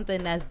this is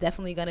something that's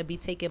definitely gonna be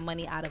taking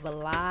money out of a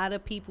lot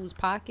of people's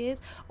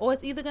pockets, or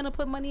it's either gonna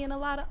put money in a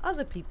lot of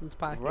other people's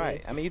pockets.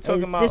 Right. I mean, you're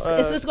talking It's about.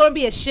 just, it's gonna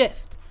be a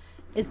shift.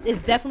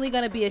 It's definitely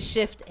gonna be a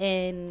shift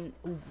in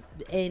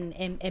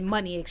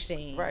money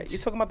exchange. Right.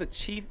 You're talking about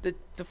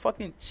the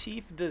fucking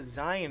chief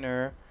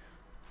designer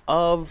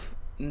of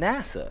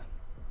NASA,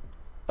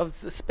 of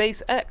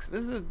SpaceX.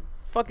 This is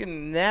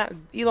fucking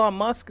Elon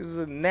Musk is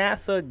a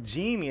NASA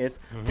genius.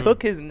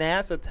 Took his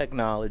NASA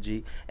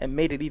technology and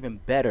made it even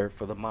better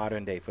for the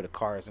modern day, for the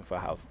cars and for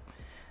houses.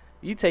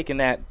 You taking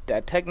that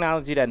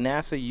technology that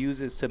NASA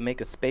uses to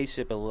make a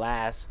spaceship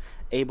last,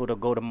 able to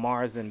go to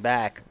Mars and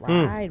back.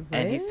 Right,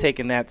 And he's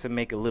taking that to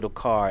make a little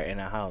car in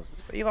a house.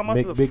 Elon Musk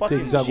Make is a big fucking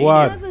things genius.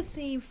 jaguar. I've never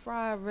seen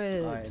fried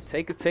ribs. All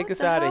right, take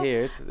us out of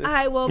here. It's, All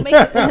right, well, make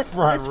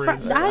Fried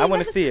ribs. I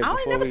want to see it. I ain't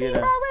before never we seen get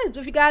fried out. ribs.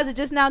 If you guys are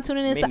just now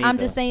tuning in Me to I'm neither.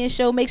 Just Saying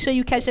show, make sure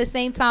you catch us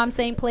same time,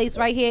 same place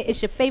right here.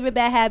 It's your favorite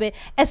bad habit.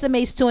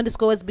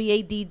 SMH2_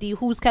 BADD.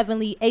 Who's Kevin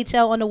Lee?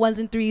 HL on the ones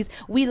and threes.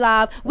 We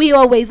live. We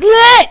always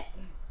lit.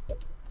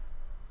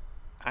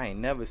 I ain't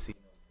never seen.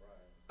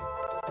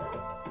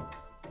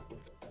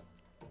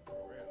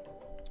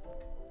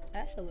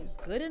 That shit looks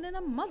gooder than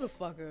a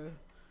motherfucker.